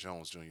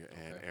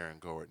 and Okay. Aaron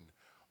Gordon.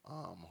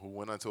 Who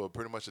went into a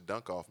pretty much a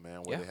dunk off,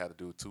 man, where Yeah. they had to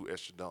do 2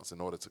 extra dunks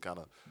in order to kind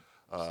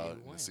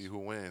of see who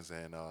wins.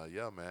 And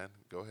yeah, man,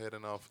 go ahead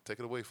and take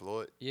it away,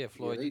 Floyd. Yeah, Yeah,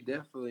 Floyd. they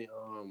definitely.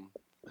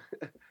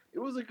 It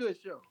was a good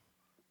show,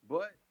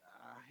 but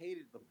I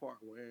hated the part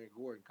where Aaron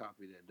Gordon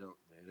copied that dunk.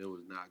 Man, it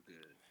was not good.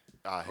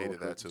 I hated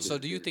that too. So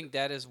do you think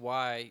that is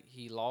why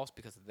he lost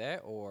because of that,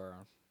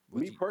 or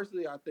what Me you-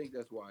 personally, I think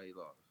that's why he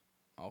lost.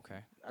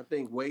 Okay. I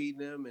think Wade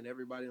and them and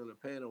everybody on the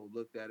panel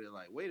looked at it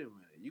like, wait a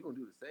minute, you gonna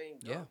do the same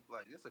dunk?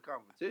 Like it's a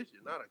competition,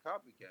 not a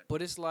copycat.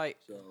 But it's like,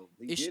 So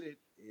he It's- did it,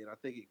 and I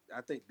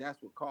think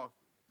that's what cost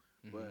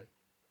him. Mhm. But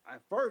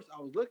at first,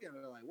 I was looking at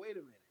it like, wait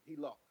a minute, he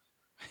lost.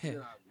 And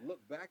then I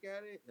looked back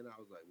at it, and I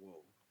was like,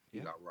 whoa, he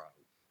Yeah. got robbed.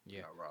 He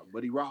Yeah. got robbed.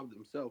 But he robbed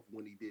himself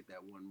when he did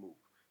that one move.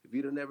 If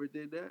he'd have never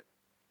did that,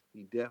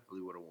 he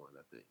definitely would have won,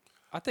 I think.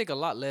 I think a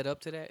lot led up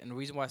to that, and the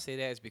reason why I say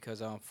that is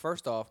because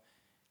first off,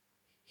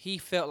 he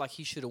felt like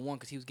he should have won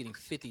because he was getting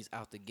 50s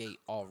out the gate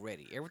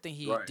already. Everything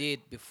he Right.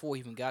 did before he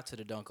even got to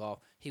the dunk off,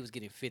 he was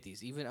getting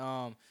 50s. Even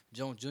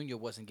Jones Jr.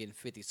 wasn't getting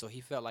 50s, so he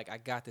felt like I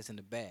got this in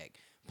the bag.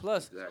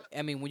 Plus, Exactly.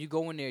 I mean, when you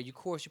go in there, of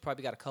course, you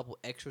probably got a couple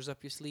extras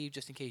up your sleeve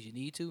just in case you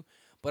need to.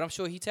 But I'm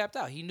sure he tapped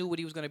out. He knew what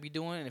he was going to be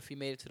doing, and if he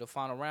made it to the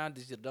final round,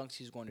 these are the dunks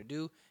he was going to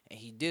do, and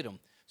he did them.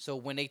 So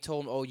when they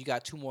told him, "Oh, you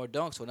got 2 more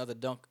dunks or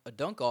a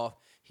dunk off,"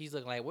 he's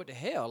looking like, "What the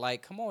hell?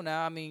 Like, come on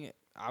now. I mean,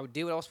 I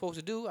did what I was supposed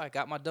to do. I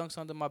got my dunks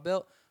under my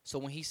belt. So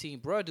when he seen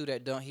bruh do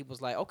that dunk, he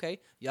was like, okay,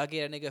 y'all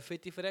get a nigga a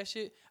 50 for that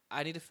shit.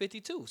 I need a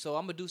 50 too. So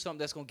I'm gonna do something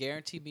that's gonna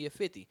guarantee me a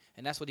 50.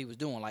 And that's what he was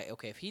doing. Like,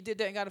 okay, if he did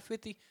that and got a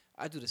 50,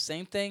 I do the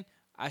same thing.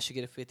 I should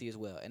get a 50 as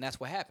well. And that's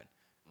what happened.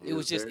 It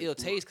was just ill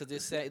taste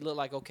because it looked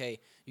like, okay,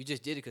 you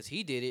just did it because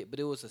he did it, but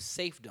it was a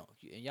safe dunk.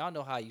 And y'all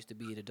know how it used to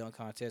be in the dunk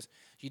contest.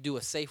 You do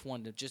a safe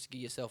one to just give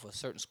yourself a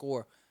certain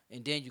score,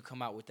 and then you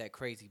come out with that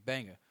crazy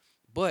banger.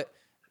 But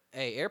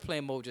hey,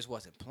 airplane mode just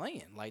wasn't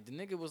playing. Like the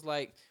nigga was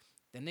like,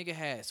 the nigga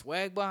had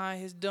swag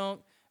behind his dunk.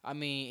 I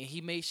mean,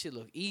 he made shit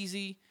look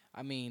easy.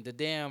 I mean, the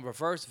damn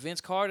reverse Vince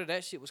Carter,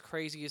 that shit was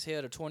crazy as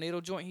hell. The tornado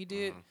joint he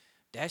did,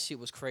 that shit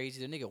was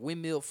crazy. The nigga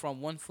windmilled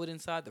from 1 foot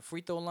inside the free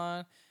throw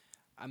line.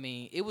 I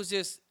mean, it was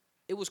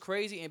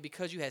crazy. And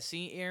because you had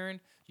seen Aaron,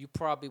 you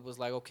probably was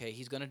like, okay,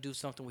 he's gonna do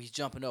something where he's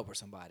jumping over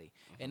somebody,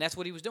 and that's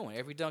what he was doing.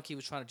 Every dunk he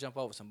was trying to jump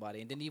over somebody,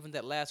 and then even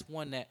that last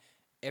one that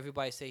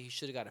everybody say he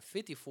should have got a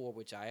 54,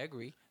 which I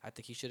agree. I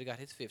think he should have got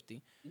his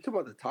 50. You talking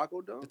about the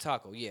taco dunk? The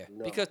Taco, yeah.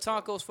 No. Because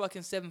Taco's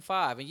fucking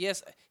 7'5". And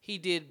yes, he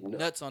did No.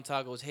 nuts on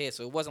Taco's head,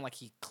 so it wasn't like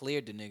he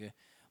cleared the nigga.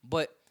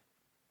 But,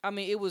 I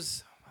mean, it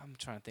was, I'm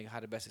trying to think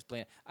how to best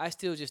explain it. I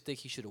still just think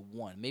he should have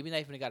won. Maybe not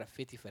even got a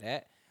 50 for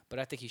that, but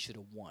I think he should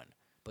have won.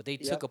 But they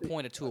took a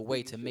point or two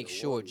away to make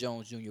sure won.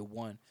 Jones Jr.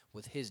 won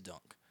with his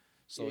dunk.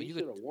 So he you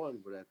should could, have won,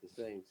 but at the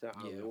same time,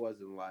 Yeah. it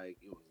wasn't like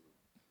it was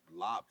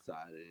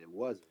lopsided. It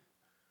wasn't.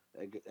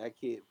 That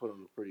kid put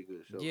on a pretty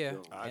good show. yeah,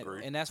 Jones. I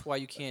agree. and that's why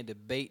you can't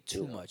debate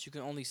too Yeah. much. You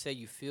can only say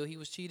you feel he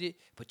was cheated,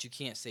 but you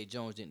can't say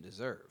Jones didn't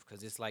deserve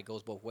because it's like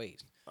goes both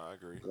ways. I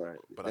agree. Right.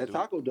 But That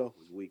taco dunk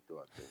was weak, though,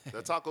 I think.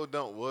 that taco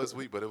dunk was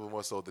weak, but it was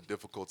more so the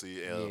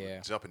difficulty of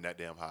Yeah. jumping that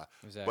damn high.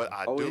 Exactly. But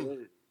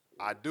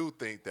I do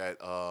think that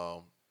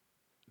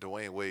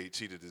Dwayne Wade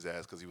cheated his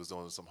ass because he was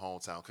doing some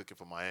hometown cooking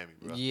for Miami,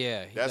 bro.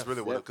 Yeah, That's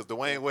really what. Because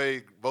Dwayne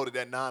Wade voted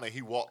that 9 and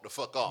he walked the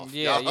fuck off.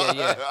 Yeah.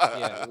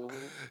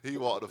 He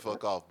walked the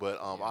fuck off. But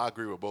I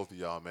agree with both of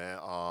y'all, man.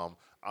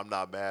 I'm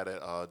not mad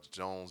at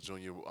Jones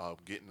Jr.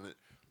 Getting it,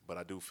 but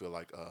I do feel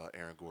like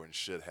Aaron Gordon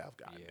should have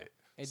gotten it.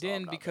 And So I'm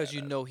then not because mad you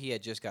at it. know he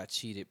had just got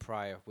cheated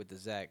prior with the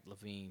Zach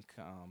Levine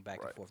back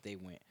and Right. forth they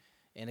went.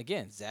 And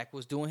again, Zach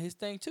was doing his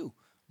thing too.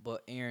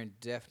 But Aaron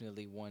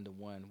definitely won the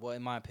one. Well,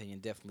 in my opinion,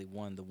 definitely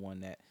won the one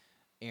that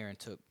Aaron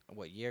took,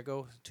 what, year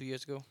ago? 2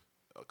 years ago?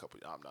 a couple.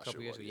 I'm not Couple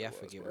sure. years what ago, year yeah, I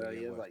it was, forget but what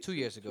year it was. Like 2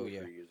 years ago, 2 or yeah.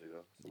 3 years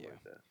ago. Something Yeah.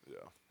 like that.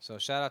 Yeah. So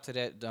shout out to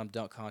that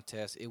dunk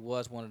contest. It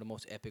was one of the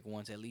most epic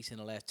ones, at least in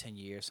the last 10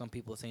 years. Some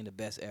people are saying the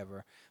best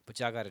ever, but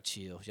y'all got to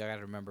chill. Y'all got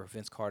to remember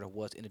Vince Carter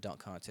was in the dunk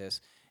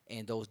contest,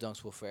 and those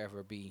dunks will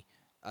forever be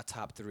a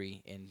top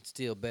 3 and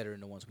still better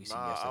than the ones we seen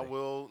yesterday. I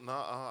will.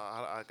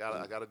 I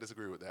gotta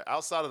disagree with that.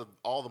 Outside of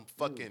all them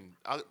fucking,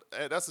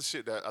 that's the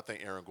shit that I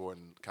think Aaron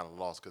Gordon kind of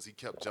lost because he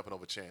kept jumping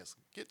over Chance.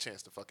 Get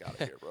Chance the fuck out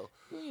of here, bro.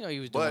 Well, you know he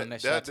was doing But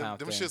that shot them time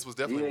thing. shits was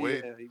definitely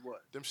way. he was.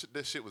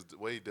 That shit was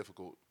way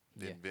difficult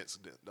than Yeah. Vince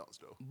dunks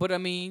though. But I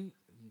mean,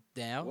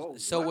 now Whoa,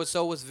 so what?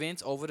 was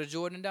Vince over to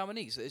Jordan and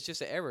Dominique. So it's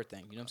just an error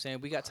thing. You know what I'm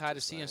saying? We got tired of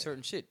just seeing saying.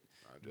 certain shit.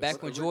 just Back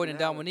saying. when Jordan and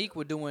Dominique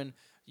were doing,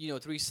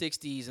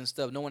 360s and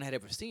stuff, no one had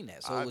ever seen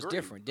that. So I it was agree.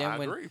 different. Then I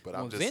when, agree, but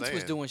I'm when just Vince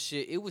was saying. doing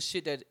shit, it was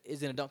shit that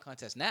is in a dunk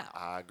contest now.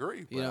 I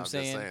agree, but know what I'm I'm just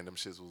saying? saying them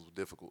shits was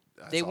difficult.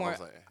 That's They all weren't.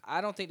 I'm saying.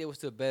 I don't think they were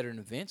still better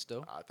than Vince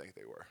though. I think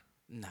they were.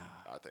 Nah,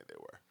 I think they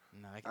were.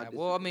 nah. I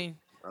Well, I disagree. mean,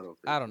 don't.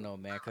 I don't know,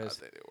 man. I Cause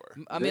think they were.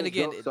 I mean,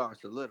 again, Vince dunks are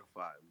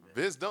solidified, man.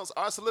 Vince dunks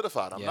are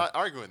solidified. I'm Yeah. not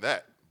arguing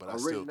that, but I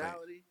still think.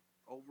 Originality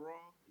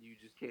overall, you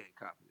just can't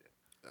copy that.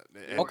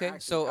 And okay. actually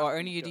So are copying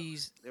any of each other.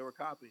 these? They were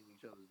copying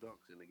each other's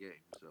dunks in the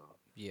game. So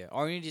Yeah.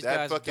 Are any of these That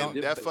guys fucking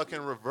dunk? that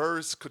fucking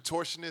reverse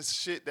contortionist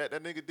shit that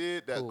nigga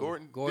did, that Who?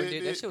 Gordon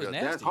did? That shit was yeah,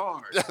 nasty. that's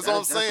hard. That's what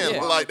I'm saying.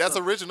 Yeah. Like that's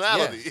Yeah,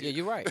 originality. yeah,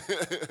 you're right.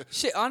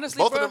 Shit, honestly,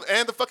 Both bro, of them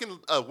and the fucking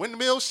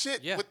windmill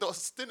shit Yeah. with the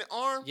extended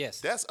arm.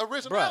 Yes. That's Bruh,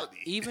 originality.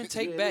 even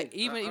take Yeah, it back, is.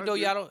 even I though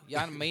agree.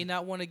 y'all may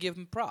not want to give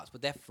him props,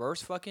 but that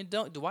first fucking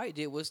dunk Dwight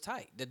did was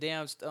tight. The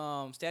damn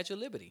Statue of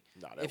Liberty.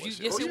 Nah, that If you, was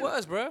shit. yes, Oh, it yeah.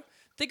 was, bro.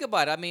 Think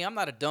about it. I mean, I'm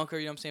not a dunker.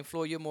 You know what I'm saying?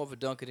 Floyd, you're more of a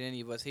dunker than any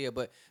of us here.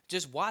 But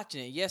just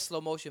watching it, yes, slow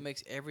motion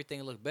makes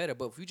everything look better.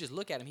 But if you just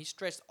look at him, he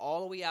stretched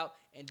all the way out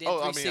and then Oh,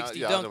 I mean, 360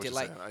 yeah, I know dunked what it. you're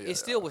Like saying. Yeah, it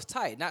still yeah. was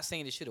tight. Not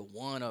saying it should have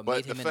won or But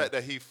made the him in fact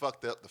that he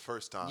fucked up the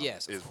first time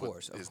Yes, of is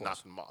course,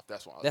 knocked him off.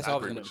 That's why that's I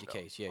always agree going to with be the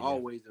you, case. Yeah, yeah.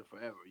 always and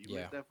forever. You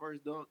Yeah. miss that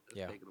first dunk, that's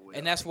Yeah, taken away.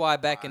 and that's why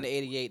back in the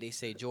 '88 they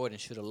say Jordan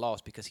should have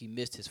lost because he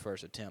missed his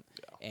first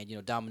attempt,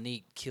 and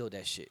Dominique killed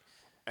that shit.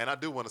 And I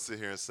do want to sit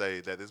here and say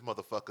that this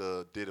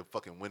motherfucker did a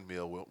fucking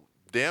windmill.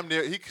 Damn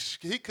near, he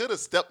could have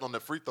stepped on the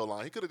free throw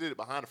line. He could have did it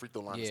behind the free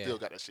throw line and Yeah. still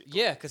got that shit.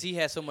 Yeah, because he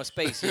had so much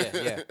space. Yeah,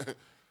 yeah.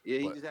 Yeah,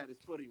 he But- just had his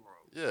footing wrong.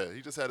 Yeah,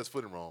 he just had his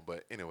footing wrong.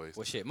 But anyways,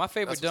 Well, shit. My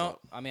favorite That's what's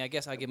dunk. I mean, I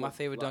guess I get my was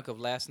favorite fly. dunk of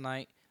last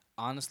night.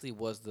 Honestly,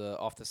 was the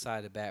off the side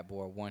of the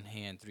backboard one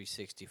hand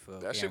 360 for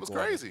that shit Aaron was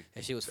Gordon. crazy.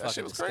 That shit was That fucking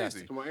shit was disgusting.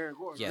 crazy. Come on, Aaron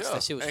Gordon. Yes, yeah,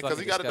 that shit was and fucking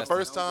he got it the disgusting.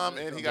 first time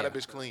and he got Yeah. that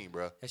bitch clean,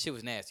 bro. That shit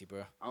was nasty,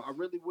 bro. I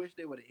really wish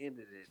they would have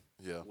ended it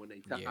Yeah. when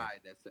they tied. Yeah. I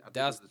think That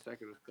it was- was the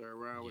second or third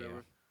round, Yeah.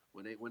 whatever.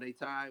 When they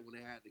tied, when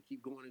they had to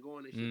keep going and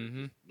going, they should have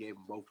Mm-hmm. just gave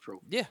them both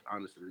trophies. Yeah,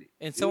 Honestly,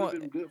 and it would so have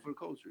been good for the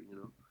culture.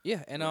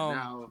 yeah, and But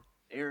now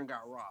Aaron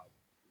got robbed.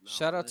 Now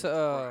shout out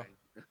Orlando's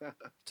crying.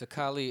 to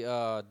Kali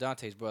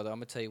Dante's brother. I'm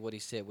gonna tell you what he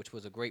said, which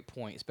was a great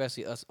point,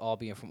 especially us all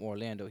being from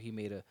Orlando. He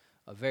made a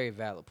very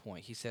valid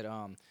point. He said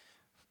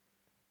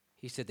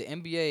the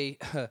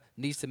NBA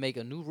needs to make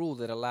a new rule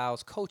that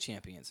allows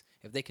co-champions,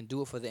 if they can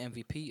do it for the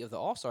MVP of the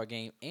All-Star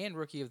game and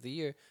Rookie of the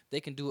Year,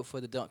 they can do it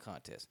for the dunk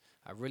contest.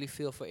 I really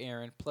feel for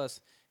Aaron. Plus,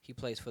 he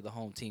plays for the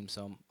home team,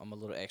 so I'm a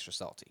little extra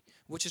salty,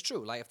 which is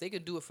true. Like if they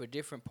can do it for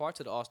different parts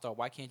of the All-Star,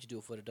 why can't you do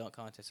it for the dunk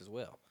contest as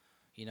well?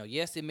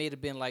 Yes, it may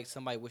have been like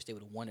somebody wish they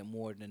would have won it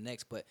more than the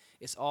next, but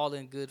it's all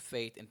in good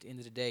faith. And at the end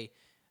of the day,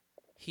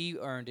 he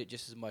earned it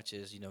just as much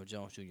as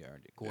Jones Jr.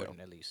 earned it, Yeah. Gordon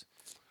at least.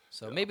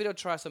 So Yeah. maybe they'll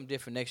try something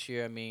different next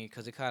year. I mean,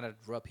 because it kind of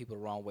rubbed people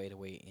the wrong way the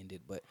way it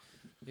ended. But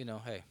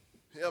hey,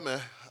 Yeah,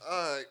 man.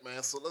 All right,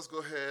 man. So let's go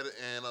ahead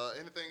and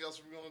anything else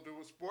we're gonna do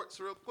with sports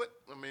real quick.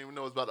 I mean, we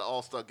know it's about the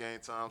All Star game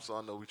time, so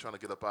I know we're trying to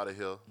get up out of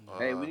here.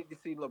 Hey, we need to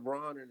see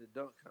LeBron in the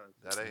dunk That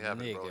contest. ain't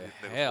happening, bro. nigga,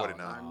 Nigga hell 40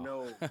 now. I no,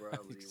 know, bro,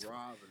 but he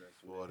robbing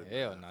us, man. 40,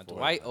 hell man. no. 40,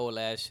 Dwight man. old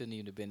ass shouldn't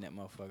even have been that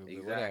motherfucker. But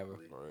whatever.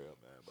 Exactly. For real,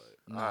 man. But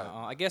Nah,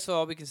 all right, I guess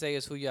all we can say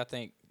is who y'all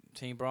think,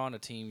 Team Braun or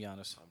Team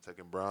Giannis? I'm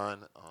taking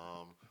Brian.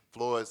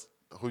 Floyd's.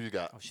 Who you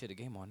got? Oh shit, the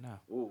game on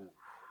now. Ooh,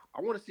 I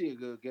want to see a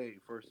good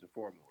game first and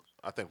foremost,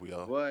 I think we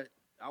are. but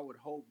I would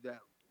hope that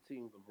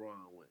Team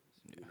LeBron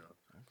wins.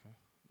 Okay.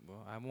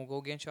 Well, I won't go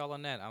against y'all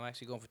on that. I'm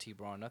actually going for T.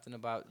 Braun. Nothing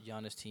about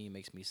Giannis' team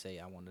makes me say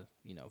I want to,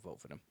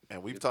 vote for them.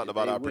 And we've If, talked if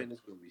about they our win,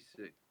 it's gonna be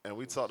sick. and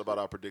we talked about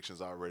our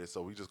predictions already.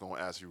 So we just gonna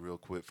ask you real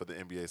quick for the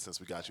NBA since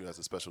we got you as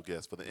a special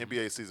guest for the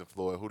NBA season.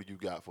 Floyd, who do you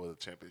got for the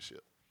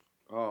championship?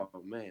 Oh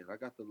man, I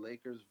got the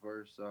Lakers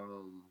versus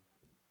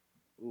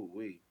Ooh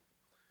wee.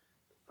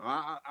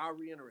 I'll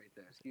reiterate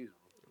that. Excuse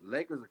me.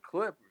 Lakers or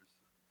Clippers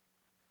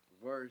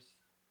versus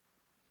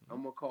I'm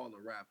gonna call the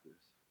Raptors.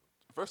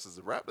 Versus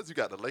the Raptors, you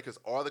got the Lakers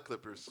or the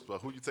Clippers. But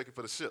who you taking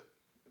for the ship?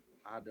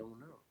 I don't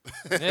know.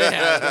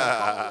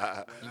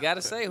 Yeah, you got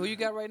to say who you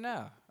got right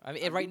now. I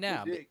mean, right do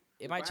now. predict,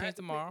 It if might I change had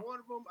to pick tomorrow. one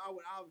of them, I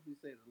would obviously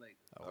say the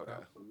Lakers. Okay.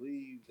 I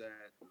believe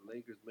that the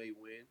Lakers may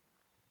win,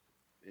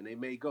 and they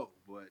may go,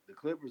 but the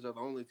Clippers are the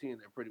only team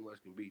that pretty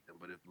much can beat them.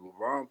 But if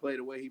LeBron play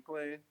the way he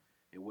playing,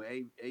 and with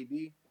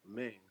AD,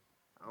 man,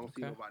 I don't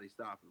see Okay. nobody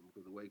stopping them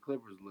because the way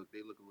Clippers look,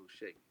 they look a little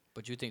shaky.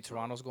 But you think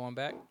Toronto's going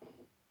back?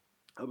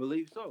 I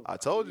believe so. I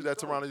told you believe that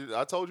so. Toronto.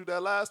 I told you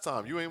that last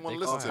time. You ain't want to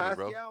They listen to me,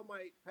 bro.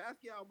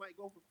 Pascal might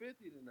go for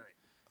 50 tonight.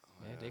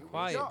 Yeah, they We'll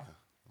quiet. see.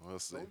 We'll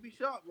see. Don't be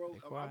shocked, bro. They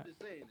I'm quiet.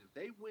 just saying, if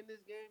they win this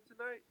game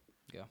tonight,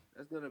 Yeah.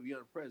 that's gonna be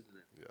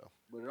unprecedented. Yeah.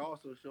 But it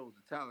also shows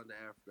the talent that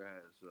Africa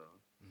has. So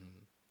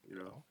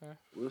Okay.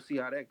 we'll see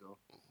how that goes.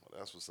 Well,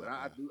 that's what's up. But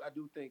Man. I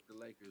do think the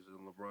Lakers and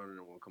LeBron are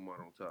gonna come out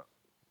on top.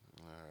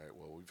 All right.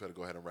 Well, we better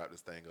go ahead and wrap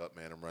this thing up,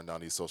 man, and run down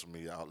these social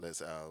media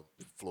outlets.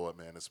 Floyd,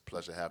 man, it's a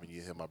pleasure having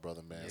you here, my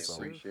brother, man. Yeah, So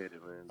appreciate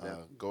it, man.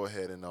 Definitely. go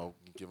ahead and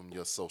give them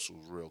your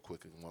socials real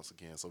quick and once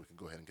again so we can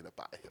go ahead and get up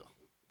out of here.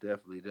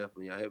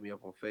 Definitely. Y'all hit me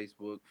up on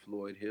Facebook,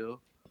 Floyd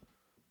Hill.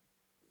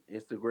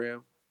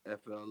 Instagram,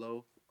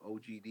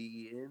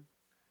 FLOOGDEN.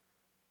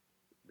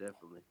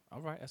 Definitely.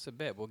 All right, that's a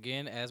bet. Well,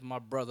 again, as my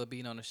brother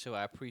being on the show,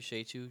 I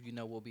appreciate you.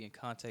 We'll be in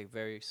contact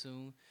very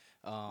soon.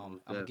 I'm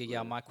gonna give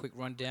y'all definitely. my quick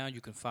rundown.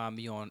 You can find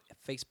me on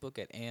Facebook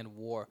at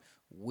Anwar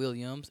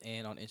Williams,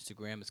 and on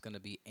Instagram it's gonna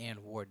be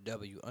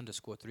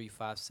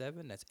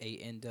AnwarW_357. That's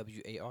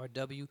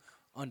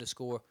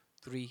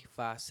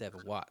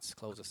ANWARW_357. Watts.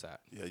 Close us out.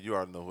 Yeah, you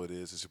already know who it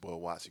is. It's your boy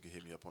Watts. You can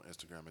hit me up on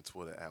Instagram and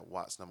Twitter at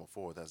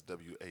Watts4. That's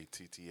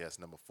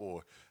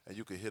WATTS4. And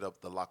you can hit up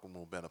the Locker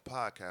Room Banter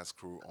podcast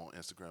crew on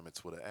Instagram and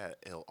Twitter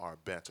at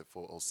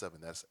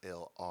LRBanter407. That's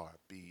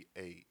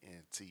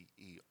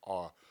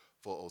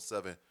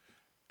LRBANTER407.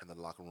 And the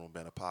Locker Room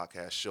Banter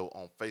podcast show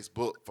on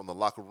Facebook from the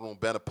Locker Room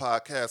Banter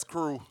podcast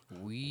crew.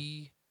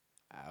 We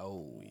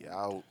out. We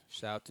out.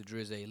 Shout out to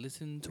Drizzy.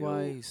 Listen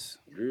twice.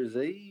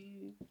 Drizzy.